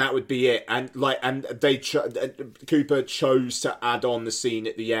 and that would be it. And Cooper chose to add on the scene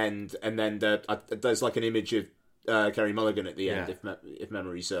at the end, and then there's like an image of Carey Mulligan at the end, if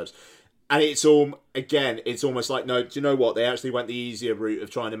memory serves. And it's almost like, no, do you know what? They actually went the easier route of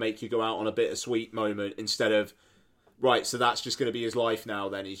trying to make you go out on a bittersweet moment instead of, right, so that's just going to be his life now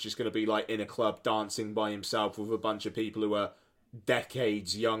then. He's just going to be like in a club dancing by himself with a bunch of people who are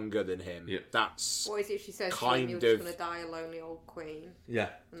decades younger than him. Yeah. That's What is it she says? kind He was of- just going to die a lonely old queen. Yeah.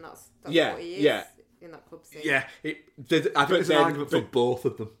 And that's Yeah, what he is yeah. in that club scene. Yeah. I think there's an then- argument for both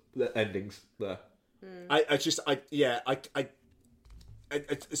of them, the endings there.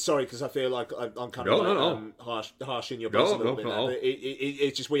 Sorry, because I feel like I'm kind No, of harsh in your buzz a little bit. no, there, no. but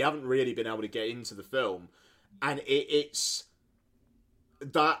it's just we haven't really been able to get into the film, and it's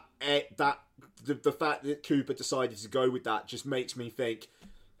the fact that Cooper decided to go with that just makes me think,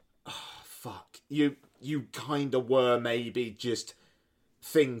 oh, fuck, you kind of were maybe just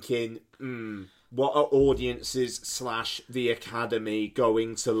thinking, what are audiences / the Academy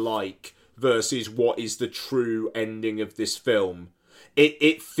going to like versus what is the true ending of this film.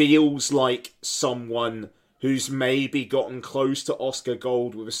 It feels like someone who's maybe gotten close to Oscar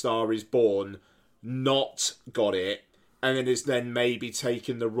Gold with A Star Is Born, not got it, and then has then maybe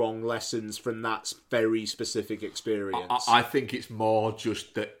taken the wrong lessons from that very specific experience. I think it's more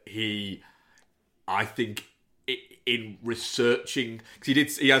just that I think in researching,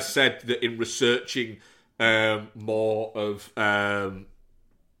 because he has said that in researching more of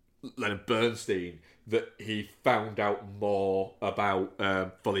Leonard Bernstein, that he found out more about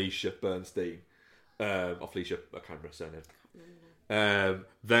Felicia Bernstein, or Felicia, I can't remember her surname,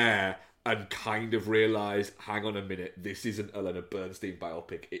 there, and kind of realised, hang on a minute, this isn't a Leonard Bernstein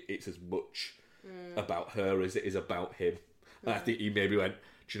biopic, it's as much about her as it is about him. And I think he maybe went,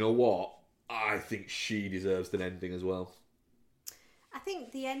 do you know what? I think she deserves an ending as well. I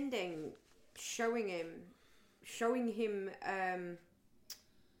think the ending showing him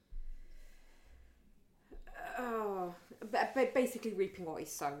basically reaping what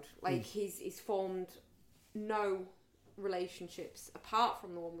he's sowed. Like he's formed no relationships apart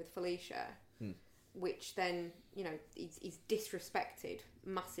from the one with Felicia, which then he's disrespected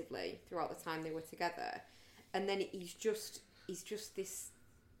massively throughout the time they were together, and then he's just this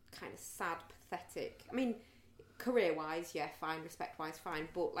kind of sad, pathetic. I mean, career-wise, yeah, fine. Respect-wise, fine.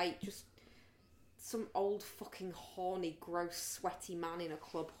 But like, just some old fucking horny, gross, sweaty man in a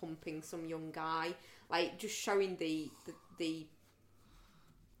club humping some young guy. Like, just showing the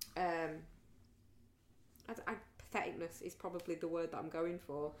patheticness is probably the word that I'm going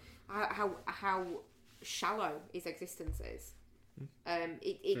for. How shallow his existence is.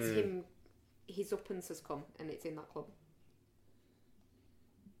 It's him. His uppance has come, and it's in that club.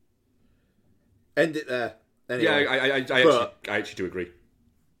 End it there. Anyway. Yeah, I actually do agree.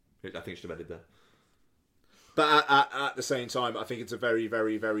 I think it should have ended there. But at the same time, I think it's a very,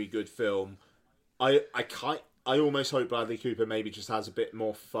 very, very good film. I almost hope Bradley Cooper maybe just has a bit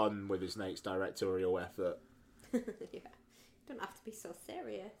more fun with his next directorial effort. Yeah, don't have to be so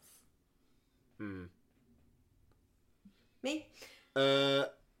serious. Me?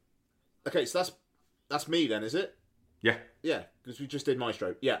 Okay, so that's me then, is it? Yeah. Yeah, because we just did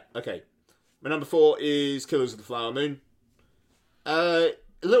Maestro. Yeah, okay. My number 4 is Killers of the Flower Moon. A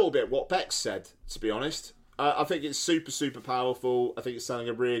little bit what Bex said, to be honest. I think it's super, super powerful. I think it's telling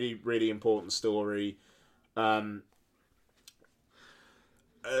a really, really important story. Lily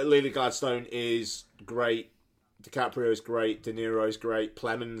Gladstone is great. DiCaprio is great. De Niro is great.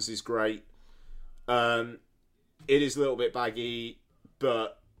 Plemons is great. It is a little bit baggy,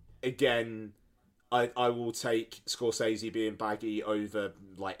 but again, I will take Scorsese being baggy over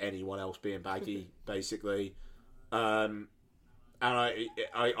like anyone else being baggy, basically. And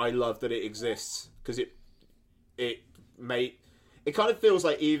I love that it exists because it kind of feels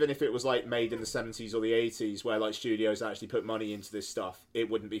like even if it was like made in the 70s or the 80s, where like studios actually put money into this stuff, it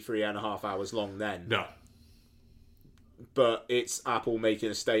wouldn't be 3.5 hours long then. No. But it's Apple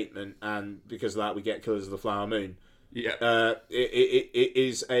making a statement, and because of that, we get Killers of the Flower Moon. Yeah. It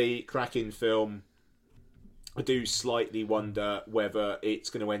is a cracking film. I do slightly wonder whether it's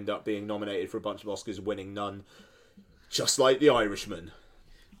going to end up being nominated for a bunch of Oscars, winning none, just like The Irishman.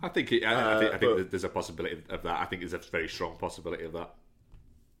 I think there's a possibility of that. I think there's a very strong possibility of that.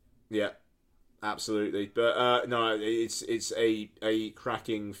 Yeah, absolutely. But no, it's a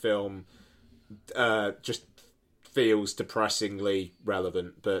cracking film. Just feels depressingly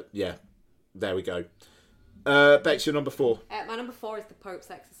relevant. But yeah, there we go. Bex, your number 4. My number 4 is The Pope's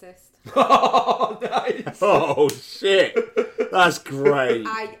Exorcist. Oh, nice! Oh shit, that's great.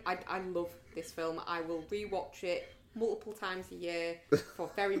 I love this film. I will rewatch it multiple times a year for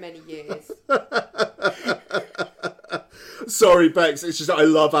very many years. Sorry, Bex. It's just I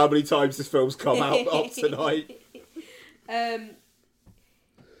love how many times this film's come out up tonight. Yeah,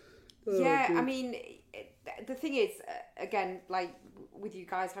 I mean, the thing is, again, like with you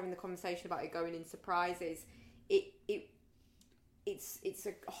guys having the conversation about it going in surprises, it's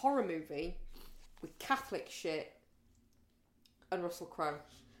a horror movie with Catholic shit and Russell Crowe.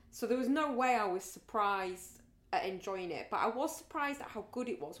 So there was no way I was surprised at enjoying it, but I was surprised at how good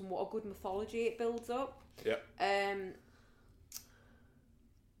it was and what a good mythology it builds up. Yeah.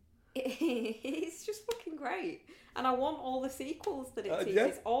 It's just fucking great, and I want all the sequels that it teases,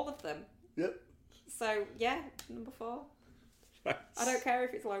 yeah. all of them. Yep. So yeah, number 4. I don't care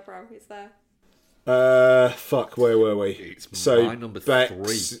if it's lowbrow; it's there. Fuck, where were we? It's my number Bex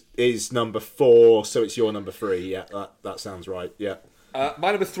 3. is number 4, so it's your number 3. Yeah, that sounds right. Yeah.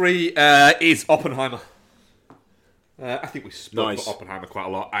 My number 3 is Oppenheimer. I think we spoke about Oppenheimer quite a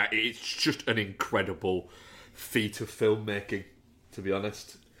lot. It's just an incredible feat of filmmaking, to be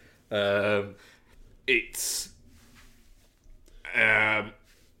honest.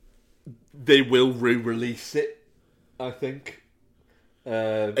 They will re-release it, I think.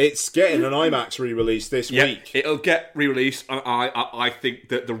 It's getting an IMAX re-release this week. It'll get re-released. I think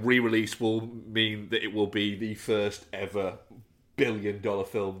that the re-release will mean that it will be the first ever billion-dollar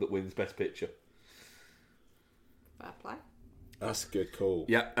film that wins Best Picture. Fair play. That's a good call.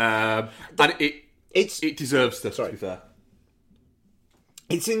 Yeah, and it deserves to be fair.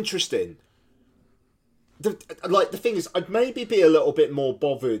 It's interesting. The thing is, I'd maybe be a little bit more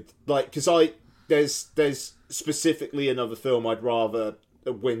bothered, because there's specifically another film I'd rather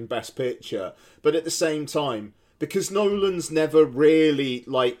win Best Picture, but at the same time, because Nolan's never really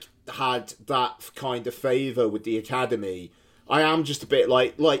had that kind of favour with the Academy, I am just a bit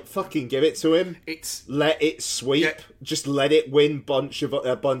like fucking give it to him. Let it sweep. Yeah. Just let it win a bunch of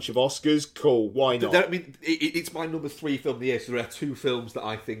Oscars. Cool, why not? I mean, it's my number 3 film of the year. So there are 2 films that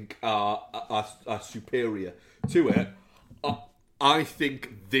I think are superior to it. I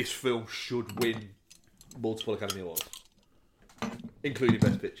think this film should win multiple Academy Awards, including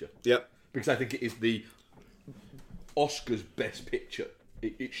Best Picture. Yep. Because I think it is the Oscars Best Picture.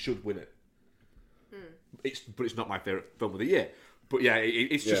 It should win it. But it's not my favourite film of the year. But yeah,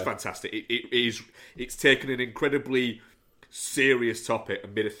 it's just fantastic. It's taken an incredibly serious topic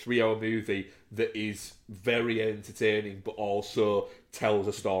and made a 3-hour movie that is very entertaining, but also tells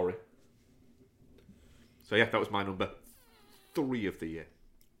a story. So yeah, that was my number 3 of the year.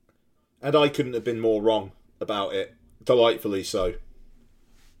 And I couldn't have been more wrong about it. Delightfully so.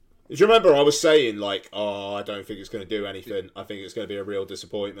 Do you remember I was saying, I don't think it's going to do anything. I think it's going to be a real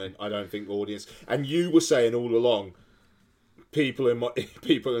disappointment. I don't think the audience... And you were saying all along, people in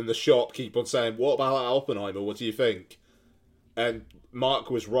the shop keep on saying, what about Oppenheimer? What do you think? And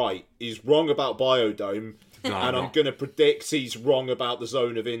Mark was right. He's wrong about Biodome. I'm going to predict he's wrong about the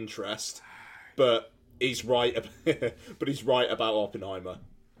Zone of Interest. But he's right, he's right about Oppenheimer.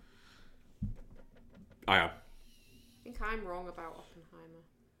 I am. I think I'm wrong about Oppenheimer.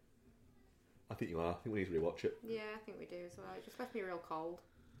 I think you are. I think we need to rewatch it. Yeah, I think we do as well. It just left me real cold.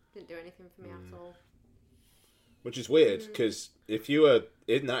 Didn't do anything for me at all. Which is weird, because if you were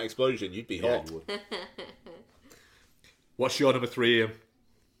in that explosion, you'd be hot. You would. What's your number 3, Ian?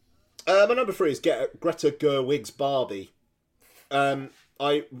 My number 3 is Greta Gerwig's Barbie.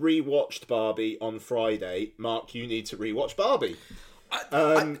 I rewatched Barbie on Friday. Mark, you need to rewatch Barbie.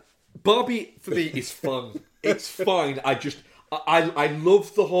 Barbie, for me, is fun. It's fine. I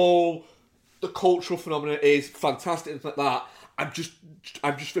love the cultural phenomenon. It is fantastic and like that. I'm just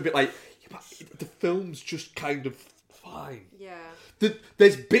a bit like, yeah, the film's just kind of fine. Yeah.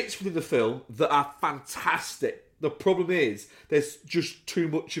 There's bits within the film that are fantastic. The problem is, there's just too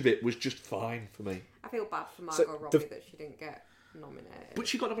much of it was just fine for me. I feel bad for Margot Robbie that she didn't get nominated. But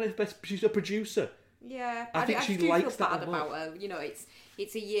she got nominated for best. She's a producer. Yeah, I think she do likes feel that bad a lot. about her. You know,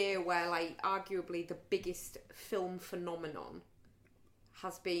 it's a year where, like, arguably the biggest film phenomenon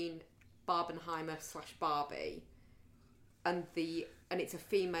has been Barbenheimer / Barbie, and it's a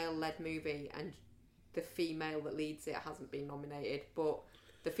female-led movie, and the female that leads it hasn't been nominated, but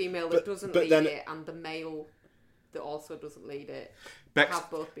the female that doesn't lead it and the male that also doesn't lead it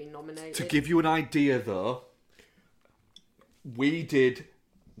have both been nominated. To give you an idea, though, we did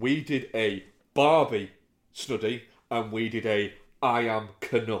a Barbie study and we did a I Am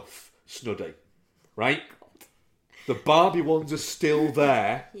Knuff study, right? The Barbie ones are still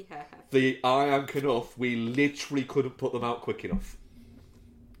there. Yeah. The I Am Knuff, we literally couldn't put them out quick enough.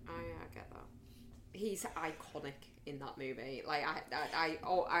 I get that. He's iconic in that movie. Like, I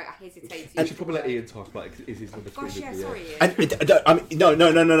hesitate to... I should probably let Ian talk about it, 'cause it is his number 3 Gosh, movie. yeah, sorry, Ian. I mean,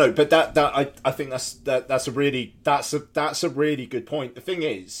 no. But I think that's a really good point. The thing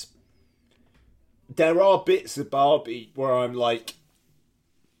is, there are bits of Barbie where I'm like,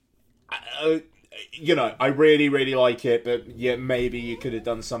 I really, really like it, but yeah, maybe you could have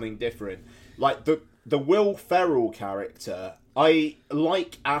done something different. Like the Will Ferrell character, I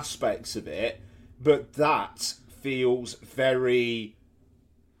like aspects of it, but that feels very.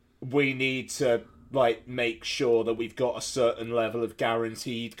 We need to make sure that we've got a certain level of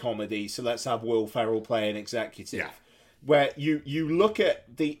guaranteed comedy, so let's have Will Ferrell play an executive. Yeah. Where you look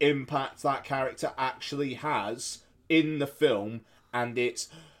at the impact that character actually has in the film, and it's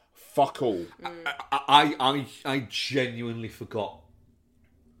fuck all. I genuinely forgot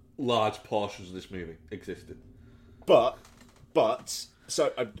large portions of this movie existed. But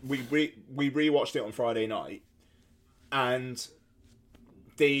so we rewatched it on Friday night, and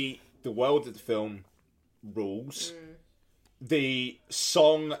the world of the film rules. The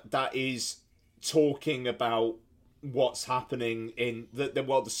song that is talking about what's happening in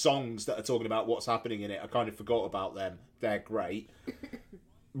the songs that are talking about what's happening in it, I kind of forgot about them. They're great.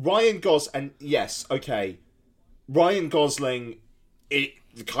 Ryan Gosling, Ryan Gosling, it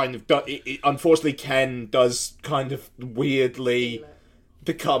kind of unfortunately Ken does kind of weirdly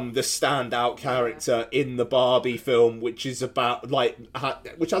become the standout character in the Barbie film, which is about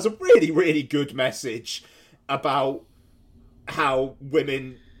which has a really, really good message about how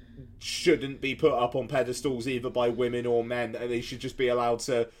women shouldn't be put up on pedestals either by women or men, and they should just be allowed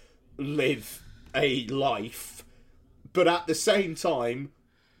to live a life. But at the same time,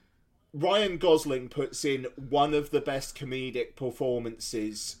 Ryan Gosling puts in one of the best comedic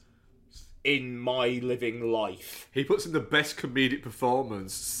performances in my living life. He puts in the best comedic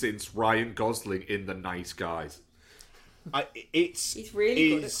performance since Ryan Gosling in The Nice Guys. He's really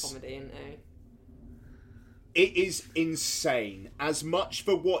good at comedy, isn't he? It is insane. As much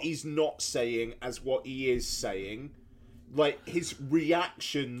for what he's not saying as what he is saying. Like, his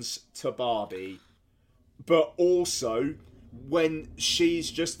reactions to Barbie. But also, when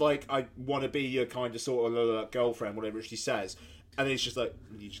she's just like, I want to be your kind of sort of girlfriend, whatever she says. And it's just like,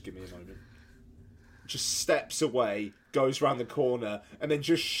 you just give me a moment. Just steps away, goes round the corner, and then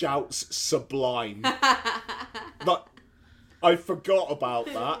just shouts Sublime. Like, I forgot about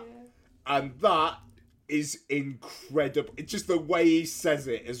that. And that is incredible. It's just the way he says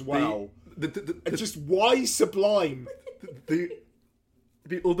it as well. And just why Sublime?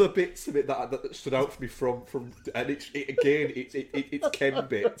 The other bits of it that stood out for me from and it's Ken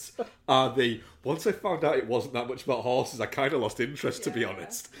bits are the once I found out it wasn't that much about horses, I kind of lost interest, to be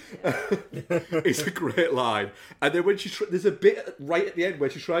honest. It's a great line. And then when there's a bit right at the end where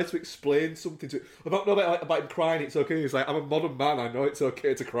she tries to explain something to about him crying. It's okay. He's like, I'm a modern man. I know it's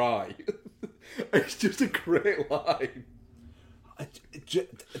okay to cry. It's just a great line.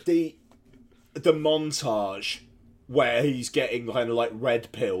 The montage where he's getting kind of like red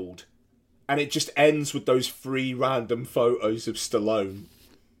pilled, and it just ends with those 3 random photos of Stallone.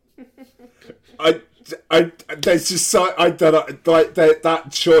 There's just so I don't know, like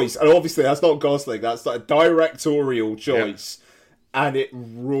that choice, and obviously that's not Gosling. That's like a directorial choice, and it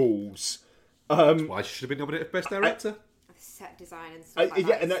rules. Why she should have been nominated for Best Director. Set design and stuff like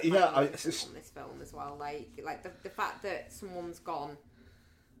that. on this film as well. Like the fact that someone's gone,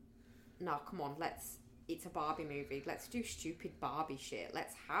 no, come on, it's a Barbie movie. Let's do stupid Barbie shit.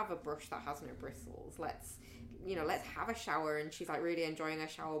 Let's have a brush that has no bristles. Let's have a shower and she's like really enjoying her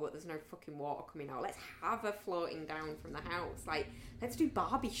shower, but there's no fucking water coming out. Let's have her floating down from the house. Like, let's do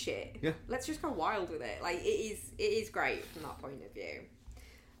Barbie shit. Yeah. Let's just go wild with it. Like, it is great from that point of view.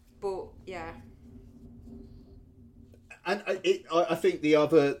 But yeah. And I think the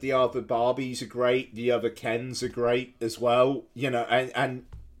other Barbies are great. The other Kens are great as well. You know, and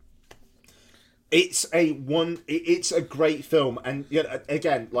it's a great film. And you know,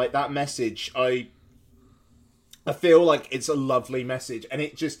 again, like that message, I feel like it's a lovely message, and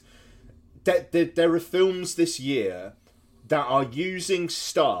it just there are films this year that are using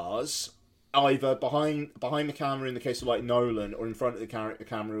stars either behind the camera in the case of like Nolan, or in front of the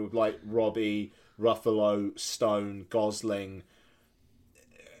camera with like Robbie, Ruffalo, Stone, Gosling,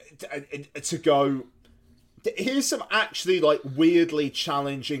 to go, here's some actually like weirdly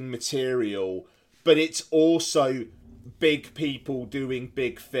challenging material, but it's also big people doing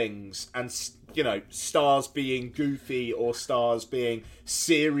big things, and you know, stars being goofy or stars being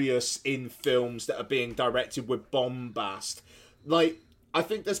serious in films that are being directed with bombast. Like, I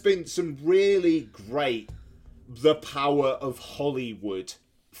think there's been some really great The Power of Hollywood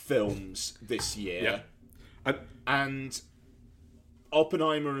films this year. Yeah. And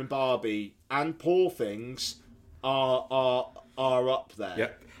Oppenheimer and Barbie and Poor Things are up there. Yeah.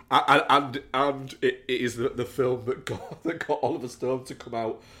 And it is the film that got Oliver Stone to come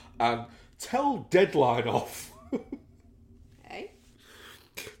out and tell Deadline off. Hey?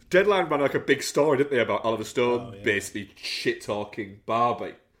 Deadline ran like a big story, didn't they, about Oliver Stone basically shit-talking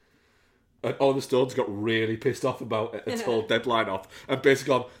Barbie. And Oliver Stone's got really pissed off about it and told Deadline off. And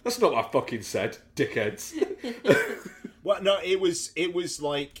basically gone, that's not what I fucking said, dickheads. Well, no, it was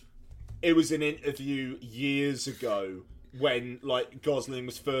an interview years ago when like Gosling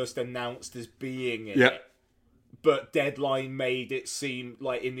was first announced as being in it. But Deadline made it seem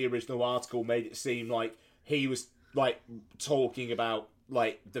like, in the original article, made it seem like he was like talking about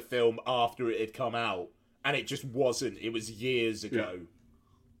like the film after it had come out, and it just wasn't. It was years ago.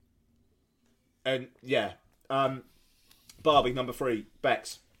 And yeah, Barbie number 3.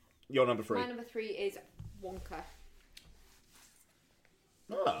 Bex, your number 3. My number 3 is Wonka.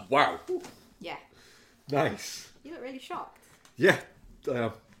 Ah. Wow. Yeah. Nice. You look really shocked. Yeah.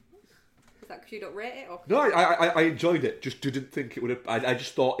 Is that because you don't rate it? Or No, I enjoyed it. Just didn't think it would have... I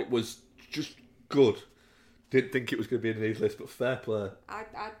just thought it was just good. Didn't think it was going to be in these lists, but fair play. I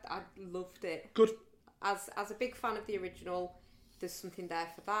loved it. Good. As a big fan of the original, there's something there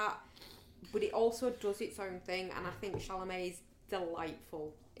for that. But it also does its own thing, and I think Chalamet's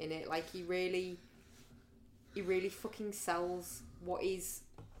delightful in it. Like, he really fucking sells what is...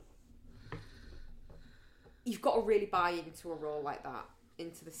 You've got to really buy into a role like that,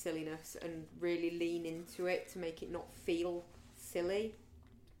 into the silliness, and really lean into it to make it not feel silly.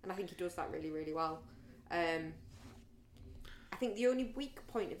 And I think he does that really, really well. I think the only weak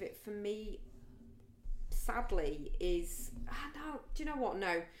point of it for me, sadly, is... no, do you know what?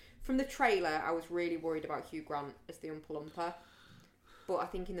 No. From the trailer, I was really worried about Hugh Grant as the Oompa Loompa. But I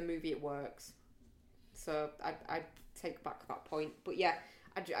think in the movie it works. So I take back that point. But yeah,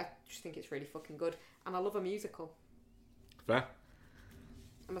 I just think it's really fucking good. And I love a musical. Fair.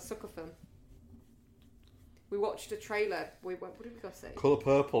 I'm a sucker for them. We watched a trailer. What did we go see? Colour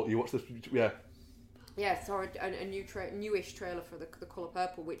Purple. You watched this? Yeah. Yeah, saw a newish trailer for the Colour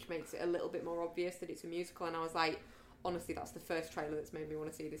Purple, which makes it a little bit more obvious that it's a musical. And I was like, honestly, that's the first trailer that's made me want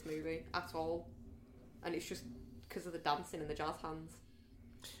to see this movie at all. And it's just because of the dancing and the jazz hands.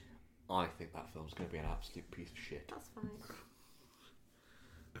 I think that film's going to be an absolute piece of shit. That's fine.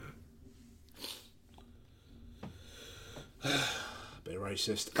 Bit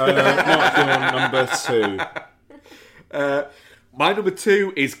racist. Mark, your number 2. My number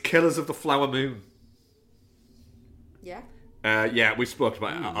 2 is Killers of the Flower Moon. Yeah? Yeah, we've spoken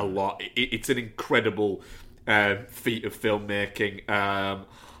about it a lot. It's an incredible feat of filmmaking.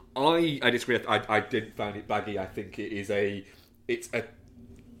 I disagree. I didn't find it baggy. I think it's a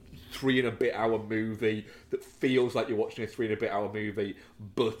 3 and a bit hour movie that feels like you're watching a 3 and a bit hour movie,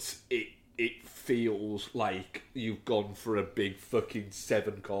 but it feels like you've gone for a big fucking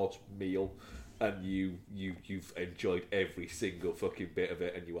 7-course meal and you've enjoyed every single fucking bit of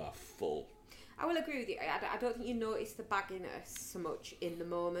it and you are full. I will agree with you. I don't think you notice the bagginess so much in the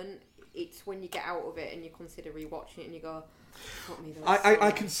moment. It's when you get out of it and you consider rewatching it and you go, fuck me, I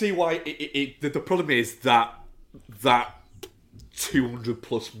can see why the problem is that 200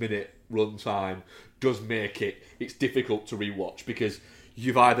 plus minute runtime does make it's difficult to rewatch, because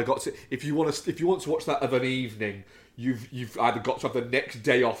you've either got to, if you want to watch that of an evening, you've either got to have the next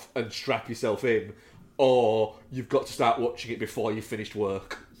day off and strap yourself in, or you've got to start watching it before you finished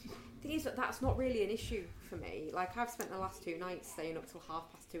work. The thing is, that's not really an issue for me. Like, I've spent the last 2 nights staying up till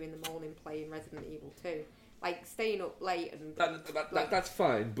 2:30 in the morning playing Resident Evil 2, like staying up late and That's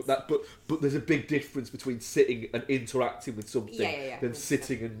fine, but there's a big difference between sitting and interacting with something than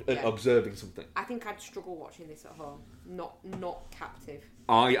sitting and observing something. I think I'd struggle watching this at home, not captive.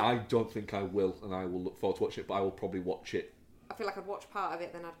 I don't think I will, and I will look forward to watching it, but I will probably watch it. I feel like I'd watch part of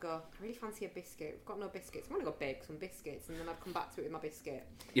it, then I'd go, I really fancy a biscuit. We've got no biscuits. I want to go bake some biscuits, and then I'd come back to it with my biscuit.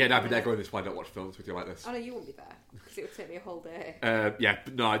 Yeah, no, I'd be there going, this why I don't watch films with you like this. Oh no, you wouldn't be there, because it would take me a whole day. Yeah,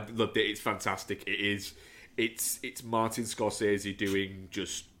 but no, I loved it. It's fantastic. It is. It's Martin Scorsese doing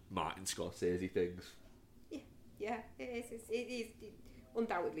just Martin Scorsese things. Yeah, it is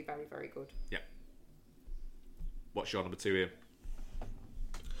undoubtedly very, very good. Yeah. What's your number 2, Ian?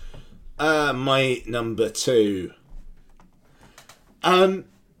 My number 2. I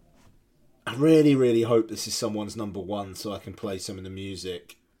really, really hope this is someone's number 1 so I can play some of the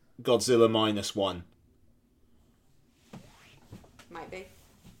music. Godzilla -1. Might be.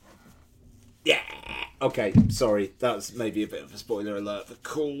 Yeah. Okay, sorry. That was maybe a bit of a spoiler alert, but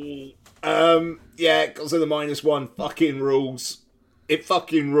cool. Yeah, Godzilla -1 fucking rules. It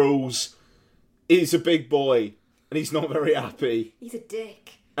fucking rules. He's a big boy, and he's not very happy. He's a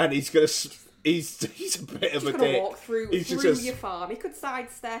dick. And he's gonna... He's a bit of a dick. He's gonna walk through just... your farm. He could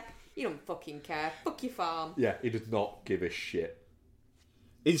sidestep. You don't fucking care. Fuck your farm. Yeah, he does not give a shit.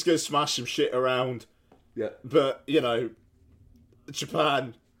 He's gonna smash some shit around. Yeah. But, you know,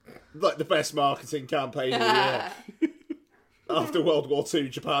 Japan, like the best marketing campaign of the year. After World War II,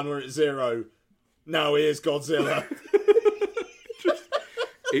 Japan were at 0. Now here's Godzilla.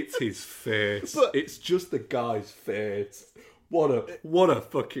 It's his face. It's just the guy's face. What a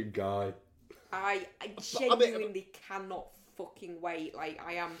fucking guy. I genuinely cannot fucking wait. Like,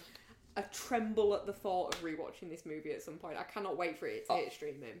 I am a tremble at the thought of rewatching this movie at some point. I cannot wait for it to hit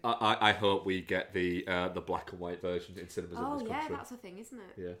streaming. I hope we get the black and white version in cinemas in this country. Oh yeah, that's a thing, isn't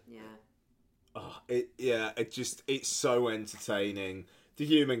it? Yeah. It's so entertaining. The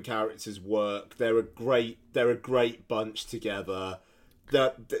human characters work. They're a great bunch together.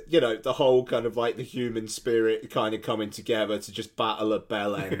 The whole kind of like the human spirit kind of coming together to just battle at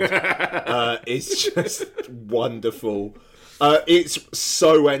Bell End is just wonderful. It's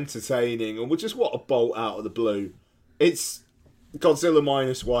so entertaining, and just what a bolt out of the blue. It's Godzilla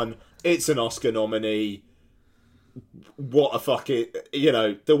 -1. It's an Oscar nominee. What a fucking,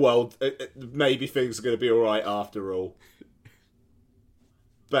 the world, maybe things are going to be alright after all.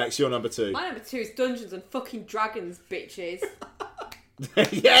 Bex, your number 2. My number 2 is Dungeons and fucking Dragons, bitches.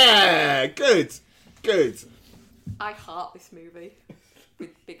 Yeah, good. I heart this movie with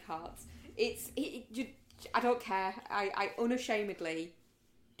big hearts. I don't care. I unashamedly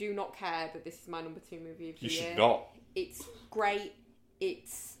do not care that this is my number 2 movie of the year. You should not. It's great.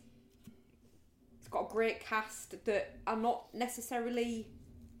 It's got a great cast that are not necessarily.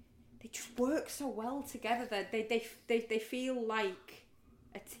 They just work so well together. They feel like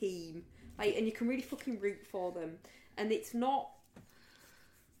a team. Like, and you can really fucking root for them. And it's not.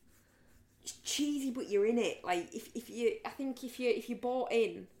 It's cheesy, but you're in it. Like if you bought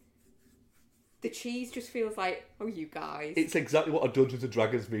in, the cheese just feels like, oh, you guys. It's exactly what a Dungeons and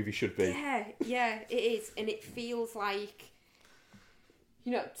Dragons movie should be. Yeah, it is, and it feels like,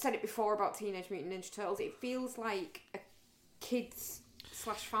 I've said it before about Teenage Mutant Ninja Turtles. It feels like a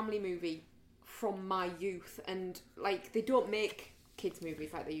kids/family movie from my youth, and like they don't make kids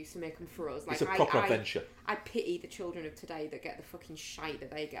movies like they used to make them for us. Like, it's a proper adventure. I pity the children of today that get the fucking shite that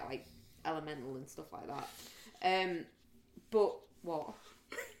they get, like Elemental and stuff like that. But what?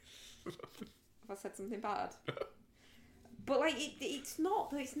 Have I said something bad? But like it's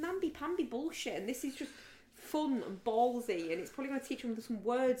not. It's namby-pamby bullshit, and this is just fun and ballsy, and it's probably going to teach them some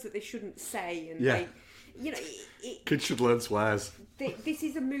words that they shouldn't say. And like, kids should learn swears. This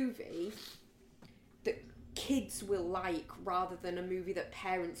is a movie that kids will like, rather than a movie that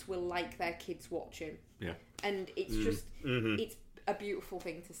parents will like their kids watching. Yeah, and it's just it's a beautiful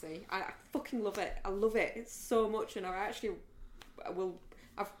thing to see. I fucking love it. I love it so much, and I've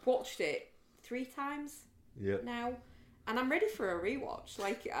watched it 3 times now, and I'm ready for a rewatch.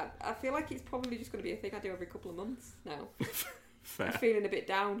 Like, I feel like it's probably just going to be a thing I do every couple of months now. Fair. I'm feeling a bit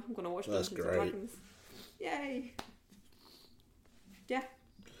down. I'm going to watch Dungeons and Dragons. Yay! Yeah.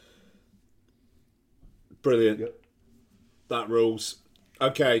 Brilliant. Yep. That rules.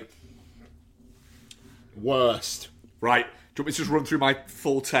 Okay. Worst. Right. Do you want me to just run through my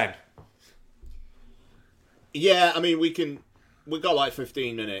full 10? Yeah, I mean, we've got like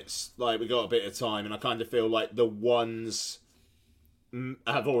 15 minutes. Like, we got a bit of time, and I kind of feel like the ones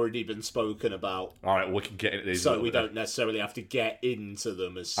have already been spoken about. All right, well, we can get into these. So we don't necessarily have to get into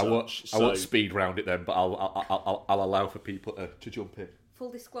them as such. I won't speed round it then, but I'll allow for people to jump in full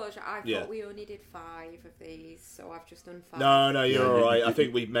disclosure, I thought we only did 5 of these, so I've just done 5. No, you're all right. I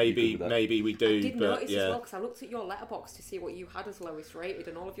think we you maybe do that. we do. I did but notice yeah. as well, because I looked at your letterbox to see what you had as lowest rated,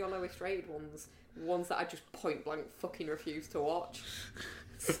 and all of your lowest rated ones that I just point blank fucking refuse to watch.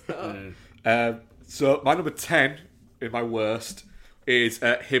 So my number 10 in my worst is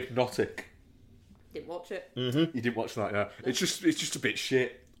Hypnotic. Didn't watch it. You didn't watch that, yeah? It's just a bit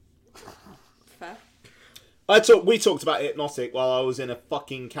shit. Fair. We talked about Hypnotic while I was in a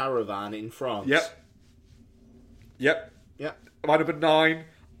fucking caravan in France. Yep. My number 9,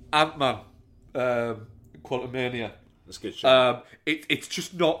 Ant-Man, Quantumania. That's good shit. It's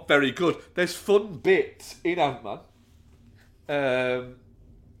just not very good. There's fun bits in Ant-Man.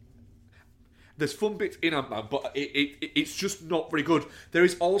 There's fun bits in Ant-Man, but it's just not very good. There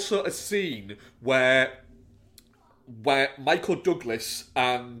is also a scene where Michael Douglas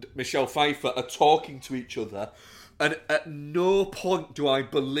and Michelle Pfeiffer are talking to each other, and at no point do I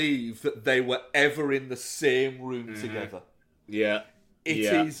believe that they were ever in the same room together. Yeah. It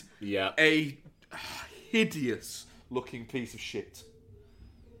is a hideous looking piece of shit.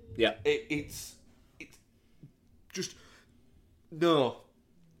 Yeah. It's just no,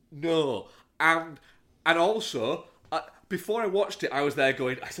 and also before I watched it, I was there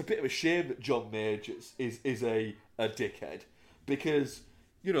going, it's a bit of a shame that John Majors is a dickhead, because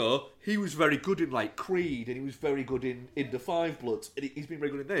he was very good in like Creed, and he was very good in The Five Bloods, and he's been very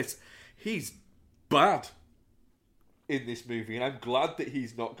good in this. He's bad in this movie, and I'm glad that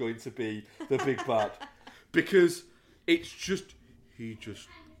he's not going to be the big bad, because it's just he just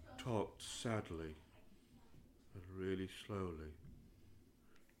talked sadly and really slowly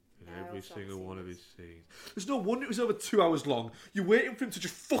in every single one of his scenes. There's no wonder it was over 2 hours long. You're waiting for him to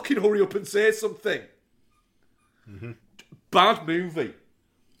just fucking hurry up and say something. Mm-hmm. Bad movie.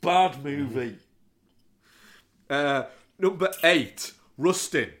 Number 8,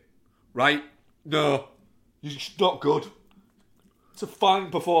 Rustin. Right? No. It's not good. It's a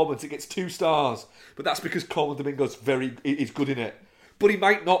fine performance. It gets 2 stars. But that's because Colin Domingo's is good in it. But he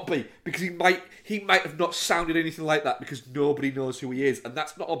might not be, because he might have not sounded anything like that, because nobody knows who he is, and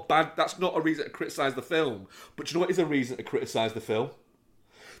that's not a reason to criticise the film. But do you know what is a reason to criticise the film?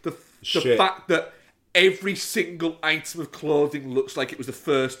 The fact that every single item of clothing looks like it was the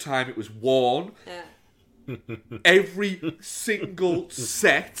first time it was worn. Yeah. Every single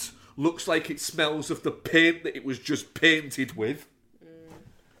set looks like it smells of the paint that it was just painted with.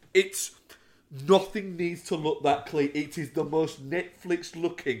 Nothing needs to look that clean. It is the most Netflix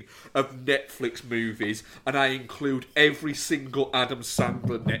looking of Netflix movies, and I include every single Adam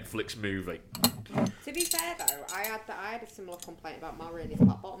Sandler Netflix movie. To be fair though, I had a similar complaint about Ma Rainey's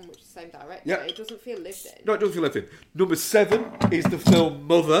Flat Bottom, which is the same director. Yeah. It doesn't feel lived in. No, it doesn't feel lived in. Number 7 is the film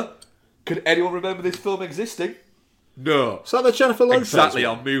Mother. Can anyone remember this film existing? No. Is that the Jennifer Lopez Exactly,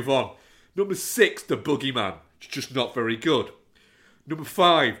 one? I'll move on. Number 6, The Boogeyman. It's just not very good. Number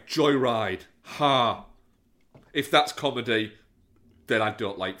 5, Joyride. Ha. If that's comedy, then I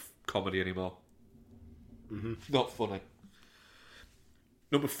don't like comedy anymore. Mm-hmm. Not funny.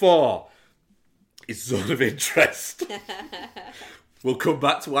 Number 4 is Zone of Interest. We'll come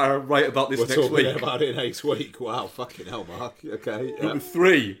back to where I'm right about this next week. We're talking about it next week. Wow, fucking hell, Mark. Okay. Number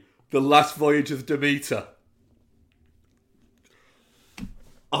 3, The Last Voyage of Demeter.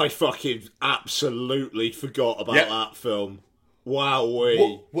 I fucking absolutely forgot about that film. Wow,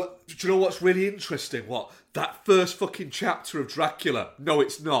 What? Do you know what's really interesting? That first fucking chapter of Dracula. No,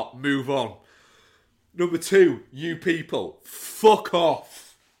 it's not. Move on. Number 2, You People. Fuck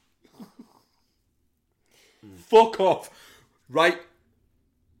off. Fuck off. Right?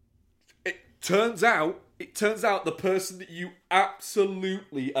 It turns out the person that you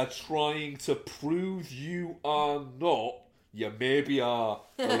absolutely are trying to prove you are not, you maybe are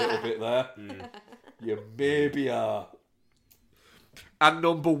a little bit there. You maybe are. And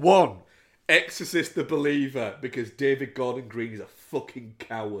number 1, Exorcist the Believer, because David Gordon Green is a fucking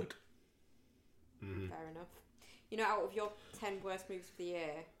coward. Mm-hmm. Fair enough. Out of your 10 worst movies of the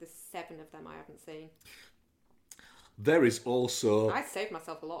year, there's 7 of them I haven't seen. There is also... I saved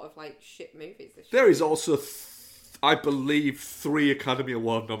myself a lot of, shit movies this year. There is also, I believe, 3 Academy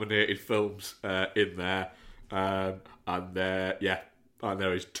Award nominated films in there. And there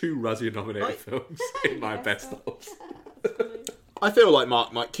is 2 Razzie nominated films in my best of. I feel like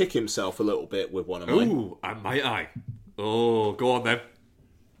Mark might kick himself a little bit with one of mine. Ooh, and might I? Oh, go on then.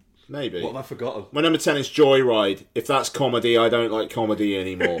 Maybe. What have I forgotten? My number 10 is Joyride. If that's comedy, I don't like comedy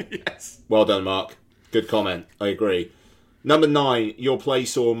anymore. Yes. Well done, Mark. Good comment. I agree. Number 9, Your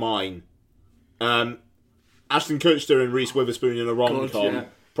Place or Mine. Ashton Kutcher and Reese Witherspoon in a rom-com. Yeah.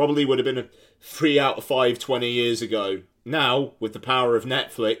 Probably would have been a 3 out of 5 20 years ago. Now, with the power of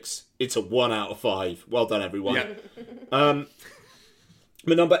Netflix, it's a 1 out of 5. Well done, everyone. Yeah.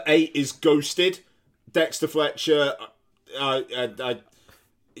 My number 8 is Ghosted. Dexter Fletcher. I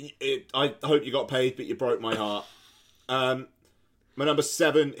hope you got paid, but you broke my heart. My number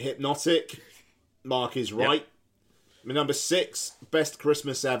 7, Hypnotic. Mark is right. Yep. My number 6, Best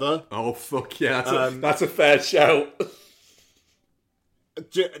Christmas Ever. Oh, fuck yeah. That's a fair shout.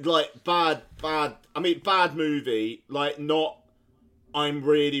 Like, bad. I mean, bad movie. Like, not, I'm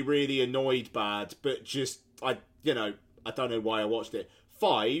really, really annoyed bad, but just, I don't know why I watched it.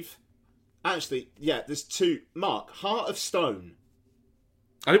 5, actually, yeah, there's 2. Mark, Heart of Stone.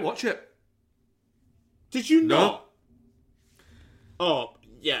 I didn't watch it. Did you No. not? Oh,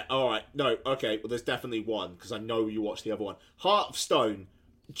 yeah, alright. No, okay, well, there's definitely one, because I know you watched the other one. Heart of Stone,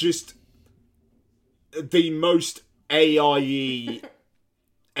 just the most AI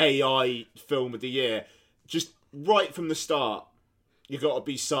film of the year. Just right from the start, you got to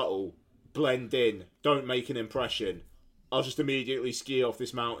be subtle, blend in, don't make an impression. I'll just immediately ski off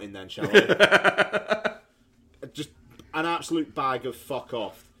this mountain then, shall I? Just an absolute bag of fuck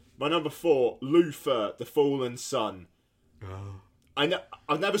off. My number 4, Luther, The Fallen Son.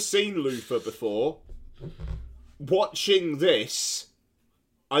 I've never seen Luther before. Watching this,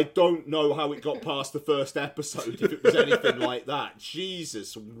 I don't know how it got past the first episode, if it was anything like that.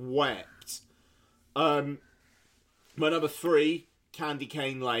 Jesus wept. My number 3, Candy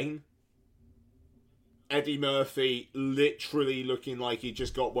Cane Lane. Eddie Murphy literally looking like he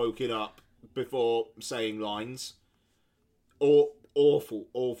just got woken up before saying lines. Awful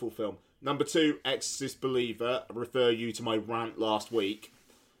film. Number 2, Exorcist Believer. I refer you to my rant last week.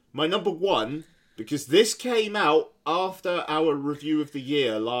 My number 1, because this came out after our review of the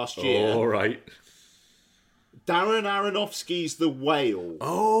year last year. All right. Darren Aronofsky's The Whale.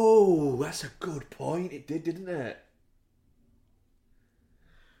 Oh, that's a good point. It did, didn't it?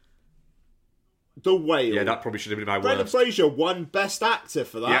 The Whale. Yeah, that probably should have been my Brendan worst. Fraser won Best Actor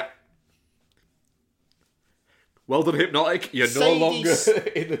for that. Yeah. Well done, Hypnotic. You're no longer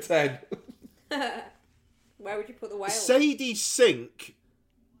in the 10. Where would you put The Whale? Sadie Sink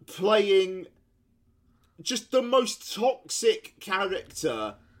playing just the most toxic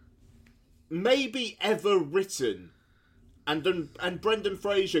character maybe ever written. And Brendan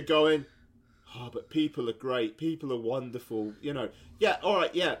Fraser going, oh, but people are great. People are wonderful. You know. Yeah, all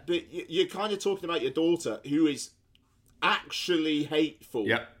right, yeah. But you're kind of talking about your daughter who is actually hateful.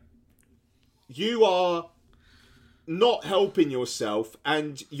 Yep. You are not helping yourself,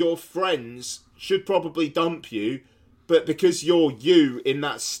 and your friends should probably dump you, but because you're you in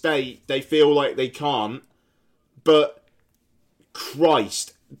that state, they feel like they can't. But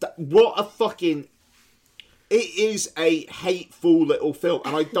Christ, what a fucking... It is a hateful little film,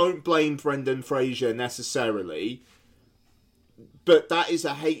 and I don't blame Brendan Fraser necessarily, but that is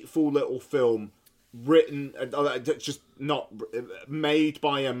a hateful little film written, just not made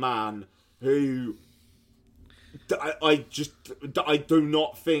by a man who I do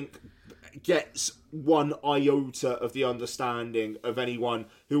not think gets one iota of the understanding of anyone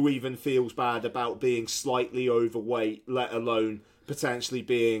who even feels bad about being slightly overweight, let alone potentially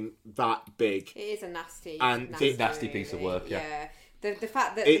being that big. It is a nasty piece of work, yeah. The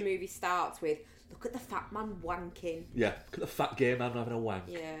fact that the movie starts with, look at the fat man wanking. Yeah, look at the fat gay man having a wank.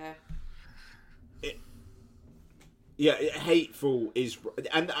 Yeah. Hateful is...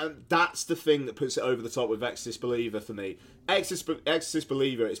 And that's the thing that puts it over the top with Exorcist Believer for me. Exorcist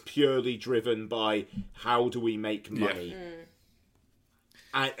Believer is purely driven by how do we make money.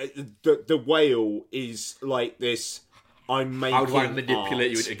 Yeah. And the Whale is like this... I'm making How do I manipulate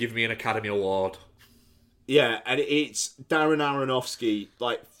art. you into giving me an Academy Award? Yeah, and it's Darren Aronofsky,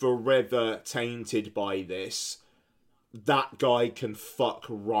 like, forever tainted by this. That guy can fuck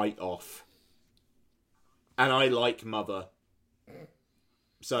right off. And I like Mother.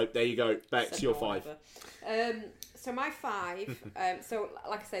 So, there you go. Bex, your 5. So my 5, so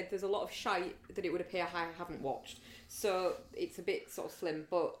like I said, there's a lot of shite that it would appear I haven't watched. So, it's a bit sort of slim.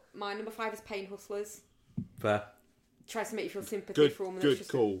 But my number 5 is Pain Hustlers. Fair. Tries to make you feel sympathy for them. Good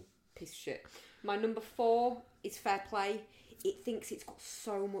call. Piece of shit. My number 4 is Fair Play. It thinks it's got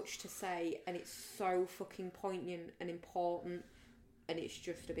so much to say, and it's so fucking poignant and important, and it's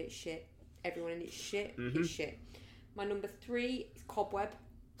just a bit shit. Everyone in it's shit. It's shit. My number 3 is Cobweb.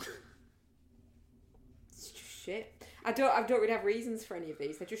 It's just shit. I don't really have reasons for any of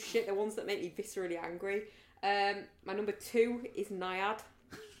these. They're just shit. They're ones that make me viscerally angry. My number 2 is Naiad.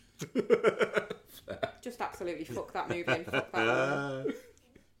 Just absolutely fuck that movie and fuck that woman.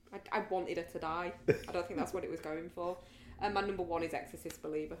 I wanted her to die. I don't think that's what it was going for. And my number 1 is Exorcist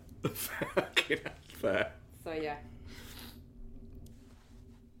Believer. Fair. So yeah.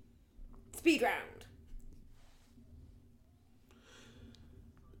 Speed round.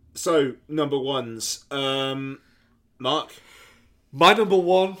 So, number 1s. Mark? My number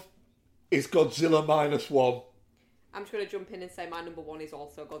 1 is Godzilla -1. I'm just going to jump in and say my number 1 is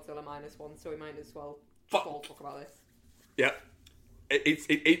also Godzilla -1, so we might as well just all talk about this. Yeah.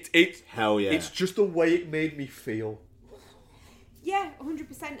 It's Hell yeah. It's just the way it made me feel. Yeah,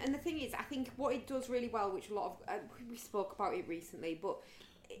 100%. And the thing is, I think what it does really well, which a lot of... we spoke about it recently, but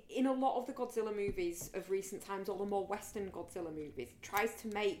in a lot of the Godzilla movies of recent times, or the more Western Godzilla movies, it tries to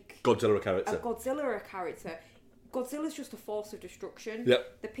make Godzilla a character. Godzilla a character. Godzilla's just a force of destruction.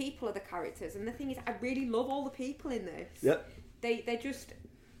 Yep. The people are the characters. And the thing is, I really love all the people in this. Yep. They're just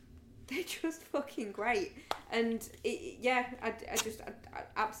fucking great. And I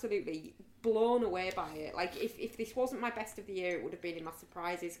absolutely blown away by it. Like, if this wasn't my best of the year, it would have been in my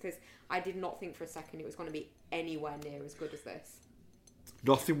surprises, because I did not think for a second it was going to be anywhere near as good as this.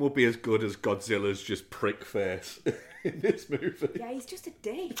 Nothing will be as good as Godzilla's just prick face in this movie. Yeah, he's just a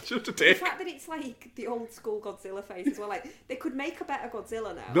dick. Just a dick. The fact that it's like the old school Godzilla face as well. Like, they could make a better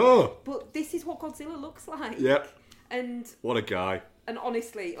Godzilla now. No. But this is what Godzilla looks like. Yep. And what a guy. And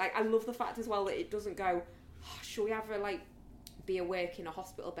honestly, like, I love the fact as well that it doesn't go, oh, shall we ever, like, be awake in a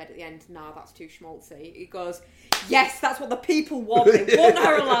hospital bed at the end? Nah, that's too schmaltzy. It goes, yes, that's what the people want. They want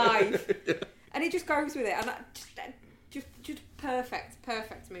her alive. Yeah. And it just goes with it. And just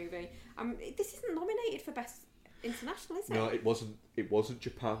perfect movie. This isn't nominated for Best International, is it? No, it wasn't. It wasn't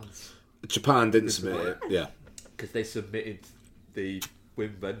Japan's. Japan didn't submit it. Yeah, because they submitted the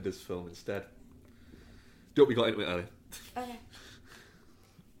Wim Wenders film instead. Don't we got into it earlier? Okay.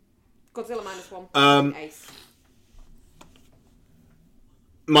 Godzilla -1. Ace.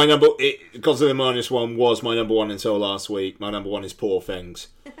 My Godzilla -1 was my number 1 until last week. My number 1 is Poor Things.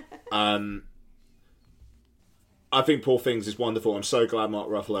 I think Poor Things is wonderful. I'm so glad Mark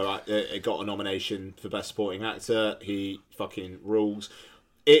Ruffalo got a nomination for Best Supporting Actor. He fucking rules.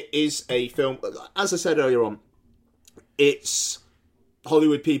 It is a film, as I said earlier on, it's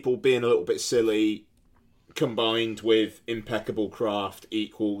Hollywood people being a little bit silly combined with impeccable craft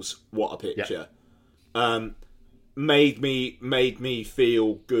equals what a picture. Yeah. Made me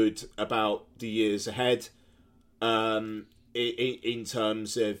feel good about the years ahead. In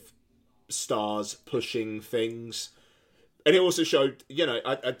terms of stars pushing things, and it also showed,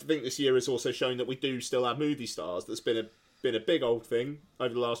 I think this year has also shown that we do still have movie stars. That's been a big old thing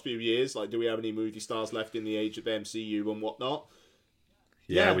over the last few years. Like, do we have any movie stars left in the age of MCU and whatnot?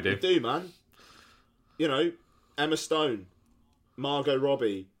 Yeah, we do, man. Emma Stone, Margot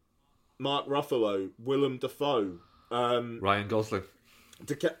Robbie, Mark Ruffalo, Willem Dafoe, Ryan Gosling.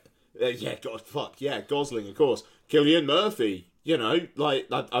 Gosling, of course. Cillian Murphy. I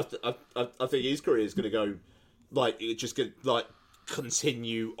think his career is going to go, it's just going to,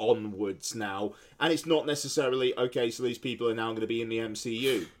 continue onwards now. And it's not necessarily, okay, so these people are now going to be in the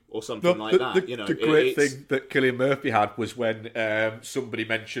MCU or something like that. The great thing that Cillian Murphy had was when somebody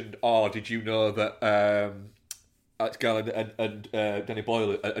mentioned, did you know that Alex Garland and Danny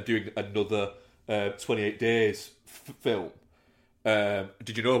Boyle are doing another 28 Days film?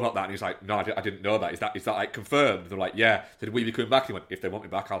 Did you know about that? And he's like, no, I didn't know that. Is that like confirmed? They're like, yeah. Said, will you be coming back? And he went, if they want me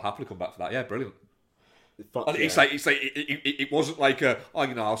back, I'll happily come back for that. Yeah, brilliant. And it's like it wasn't like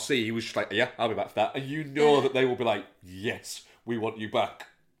I'll see. He was just like, yeah, I'll be back for that. And that they will be like, yes, we want you back.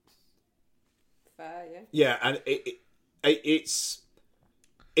 Fair, yeah. Yeah, and it's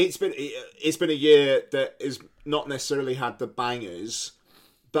been a year that has not necessarily had the bangers,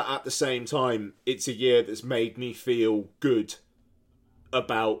 but at the same time, it's a year that's made me feel good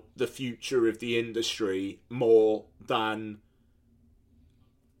about the future of the industry more than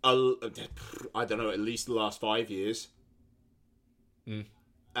I don't know, at least the last 5 years.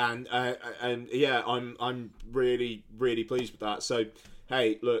 And yeah, I'm really, really pleased with that. So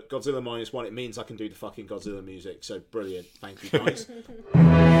hey, look, Godzilla -1, it means I can do the fucking Godzilla music. So brilliant, thank you guys.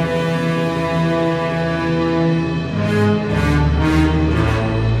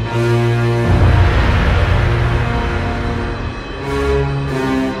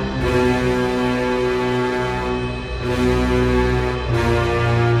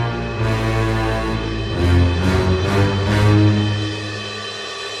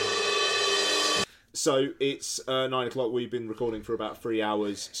 So it's 9 o'clock. We've been recording for about 3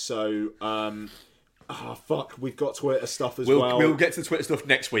 hours. So, we've got Twitter stuff as well. We'll get to the Twitter stuff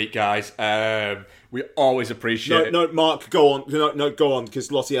next week, guys. We always appreciate it. No, Mark, go on. No, go on,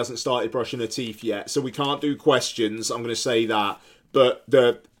 because Lottie hasn't started brushing her teeth yet. So we can't do questions. I'm going to say that. But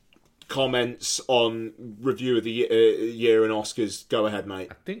the comments on review of the year and Oscars. Go ahead, mate.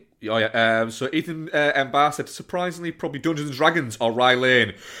 I think, so Ethan M. Barr said, surprisingly, probably Dungeons and Dragons or Rye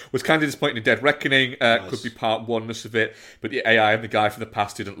Lane was kind of disappointing in Dead Reckoning. Could be part oneness of it, but the AI and the guy from the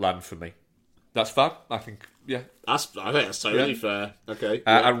past didn't land for me. That's fair, I think, yeah. I think that's totally fair. Okay.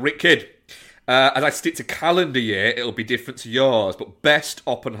 And Rick Kidd, as I stick to calendar year, it'll be different to yours, but best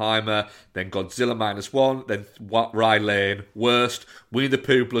Oppenheimer, then Godzilla -1, then Rye Lane, worst Winnie the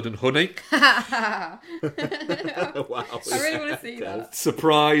Pooh, Blood and Honey. Wow. I really want to see that.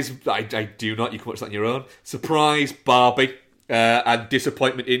 Surprise, I do not, you can watch that on your own. Surprise, Barbie. And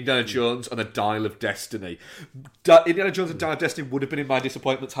disappointment, Indiana Jones and the Dial of Destiny. Indiana Jones and Dial of Destiny would have been in my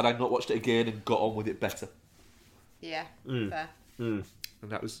disappointments had I not watched it again and got on with it better. Yeah, fair. And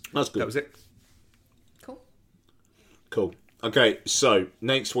that's good. That was it. Cool. Okay, so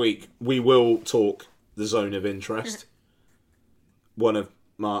next week we will talk The Zone of Interest. One of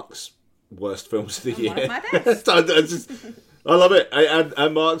Mark's worst films of the year. One of my best. I love it.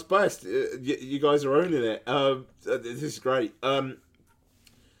 And Mark's best. You guys are owning it. This is great. Are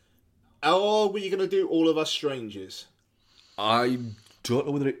we going to do All of Us Strangers? I don't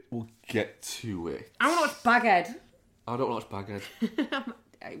know whether it will get to it. I want to watch Baghead. I don't want to watch Baghead.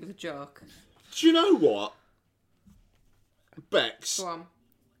 It was a joke. Do you know what? Bex, Go on.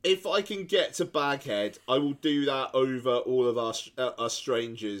 if I can get to Baghead, I will do that over All of Us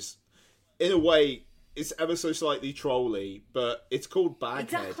Strangers. In a way, it's ever so slightly trolly, but it's called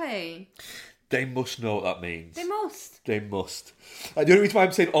Baghead. Exactly. They must know what that means. They must. They must. The only reason why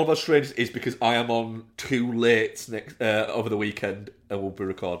I'm saying All of Us Strangers is because I am on 2 late over the weekend and we'll be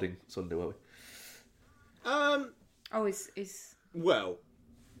recording Sunday, won't we? Oh, is... Well...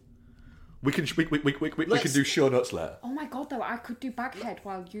 We can do show notes later. Oh my god, though, I could do Baghead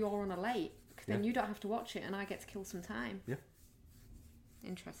while you're on a late. Because then you don't have to watch it and I get to kill some time. Yeah.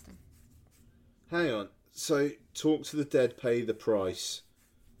 Interesting. Hang on. So, Talk to the Dead, Pay the Price.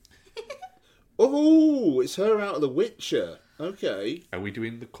 Oh, it's her out of The Witcher. Okay. Are we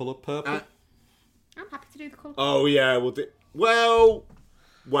doing the colour purple? I'm happy to do the colour. Oh, yeah, we'll do... Well,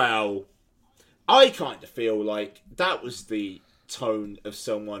 I kind of feel like that was the tone of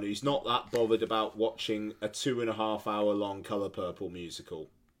someone who's not that bothered about watching a 2.5 hour long Colour Purple musical.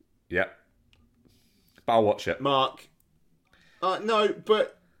 Yeah. But I'll watch it. Mark. No,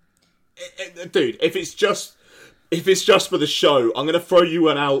 but... dude, if it's just for the show, I'm going to throw you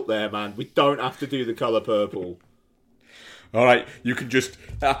one out there, man. We don't have to do the Colour Purple. All right, you can just...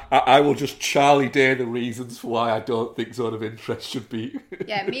 I will just Charlie Day the reasons for why I don't think Zone of Interest should be...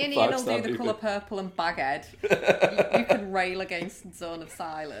 Yeah, me and Ian will do the Colour Purple and Baghead. you can rail against Zone of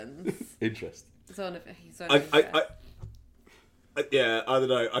Silence. Interest. Zone of Interest. Yeah, I don't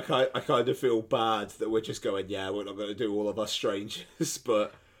know. I kind of feel bad that we're just going, yeah, we're not going to do All of Us Strangers,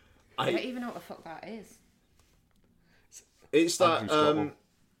 but... I don't even know what the fuck that is. It's that...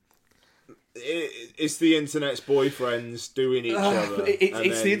 It's the internet's boyfriends doing each other.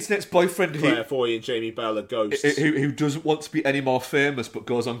 It's the internet's boyfriend Claire Foy and Jamie Bell are ghosts. Who doesn't want to be any more famous but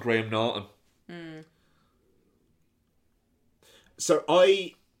goes on Graham Norton. So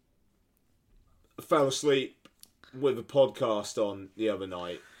I fell asleep with a podcast on the other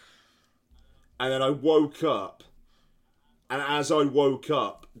night, and then I woke up, and as I woke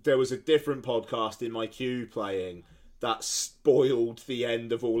up, there was a different podcast in my queue playing that spoiled the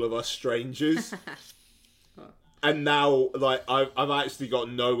end of All of Us Strangers. And now, like, I've actually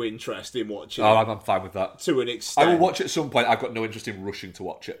got no interest in watching it. Oh, I'm fine with that. To an extent. I will watch it at some point. I've got no interest in rushing to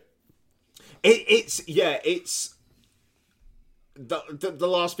watch it. It's the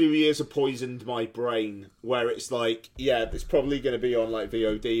last few years have poisoned my brain, where it's like, yeah, it's probably going to be on, like,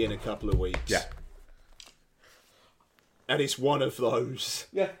 VOD in a couple of weeks. Yeah. And it's one of those.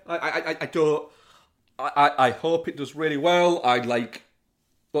 Yeah, I don't... I hope it does really well. I like,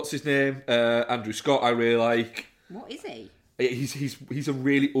 what's his name? Andrew Scott. I really like. What is he? He's a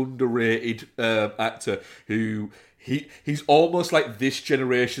really underrated actor who he's almost like this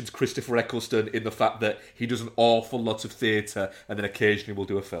generation's Christopher Eccleston in the fact that he does an awful lot of theatre and then occasionally will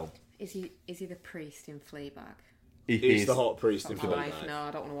do a film. Is he the priest in Fleabag? He's the hot priest in Fleabag. No, I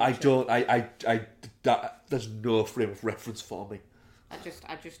don't want to watch it. There's no frame of reference for me. I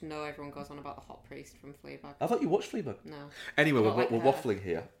just know everyone goes on about the hot priest from Fleabag. I thought you watched Fleabag. No. Anyway, we're waffling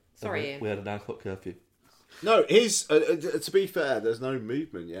here. Sorry, we had a 9 o'clock curfew. No, his. To be fair, there's no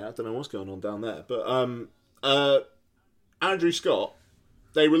movement yet. I don't know what's going on down there. But Andrew Scott,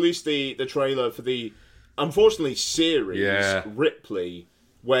 they released the trailer for the, unfortunately, series Ripley,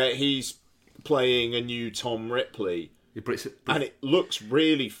 where he's playing a new Tom Ripley, and it looks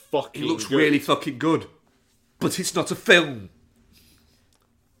really fucking. It looks really fucking good, but it's not a film.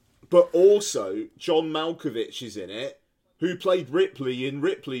 But also, John Malkovich is in it, who played Ripley in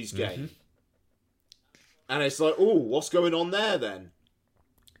Ripley's Game. And it's like, oh, what's going on there then?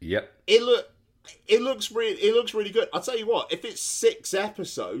 Yep. It looks really good. I'll tell you what, if it's 6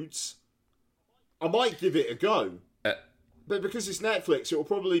 episodes, I might give it a go. But because it's Netflix, it'll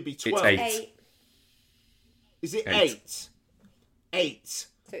probably be 12. It's 8. Is it 8? 8.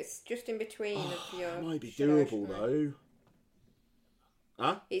 So it's just in between of your... That might be should I or doable, shouldn't I? though.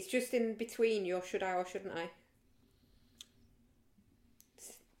 Huh? It's just in between your should I or shouldn't I?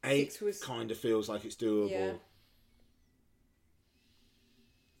 8 6 was... kind of feels like it's doable. Yeah.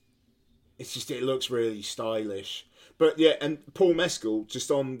 It's just, it looks really stylish. But yeah, and Paul Mescal,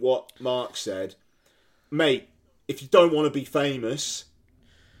 just on what Mark said, mate, if you don't want to be famous,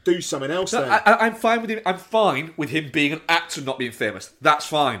 do something else then. I'm fine with him. I'm fine with him being an actor, not being famous. That's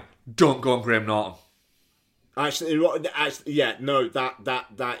fine. Don't go on Graham Norton. Actually, yeah, no,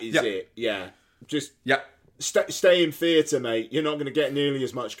 that is it. Yeah, just stay in theatre, mate. You're not going to get nearly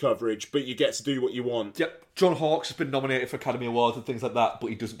as much coverage, but you get to do what you want. Yep. John Hawkes has been nominated for Academy Awards and things like that, but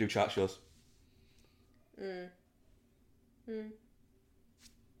he doesn't do chat shows.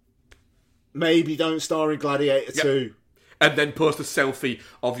 Maybe don't star in Gladiator 2. And then post a selfie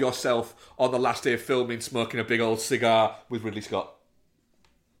of yourself on the last day of filming smoking a big old cigar with Ridley Scott.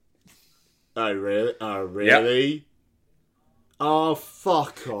 Oh, really? Oh, really? Yep. Oh,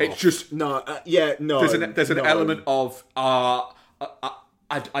 fuck off. It's just... No, no. There's an element of... I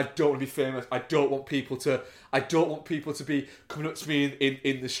don't want to be famous. I don't want people to be coming up to me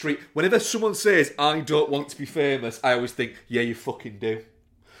in the street. Whenever someone says, I don't want to be famous, I always think, yeah, you fucking do.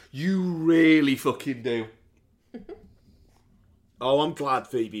 You really fucking do. Oh, I'm glad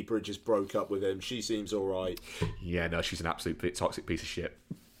Phoebe Bridgers broke up with him. She seems alright. Yeah, no, she's an absolute toxic piece of shit.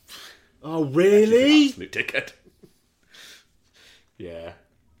 Oh, really? She's an absolute dickhead. Yeah.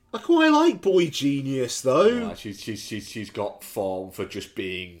 I quite like Boy Genius, though. No, she's got form for just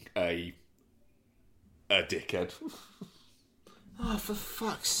being a dickhead. Oh, for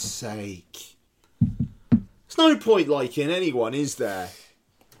fuck's sake. There's no point liking anyone, is there?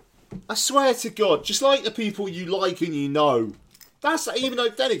 I swear to God, just like the people you like and you know. That's, even though,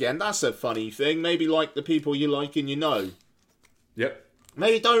 then again, that's a funny thing. Maybe like the people you like and you know. Yep.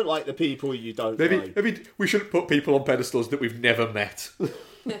 Maybe don't like the people you don't know. Maybe we shouldn't put people on pedestals that we've never met.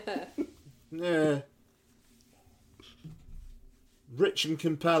 Yeah. Rich and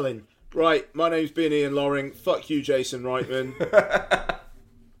compelling. Right, my name's been Ian Loring. Fuck you, Jason Reitman.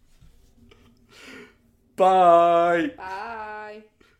 Bye. Bye.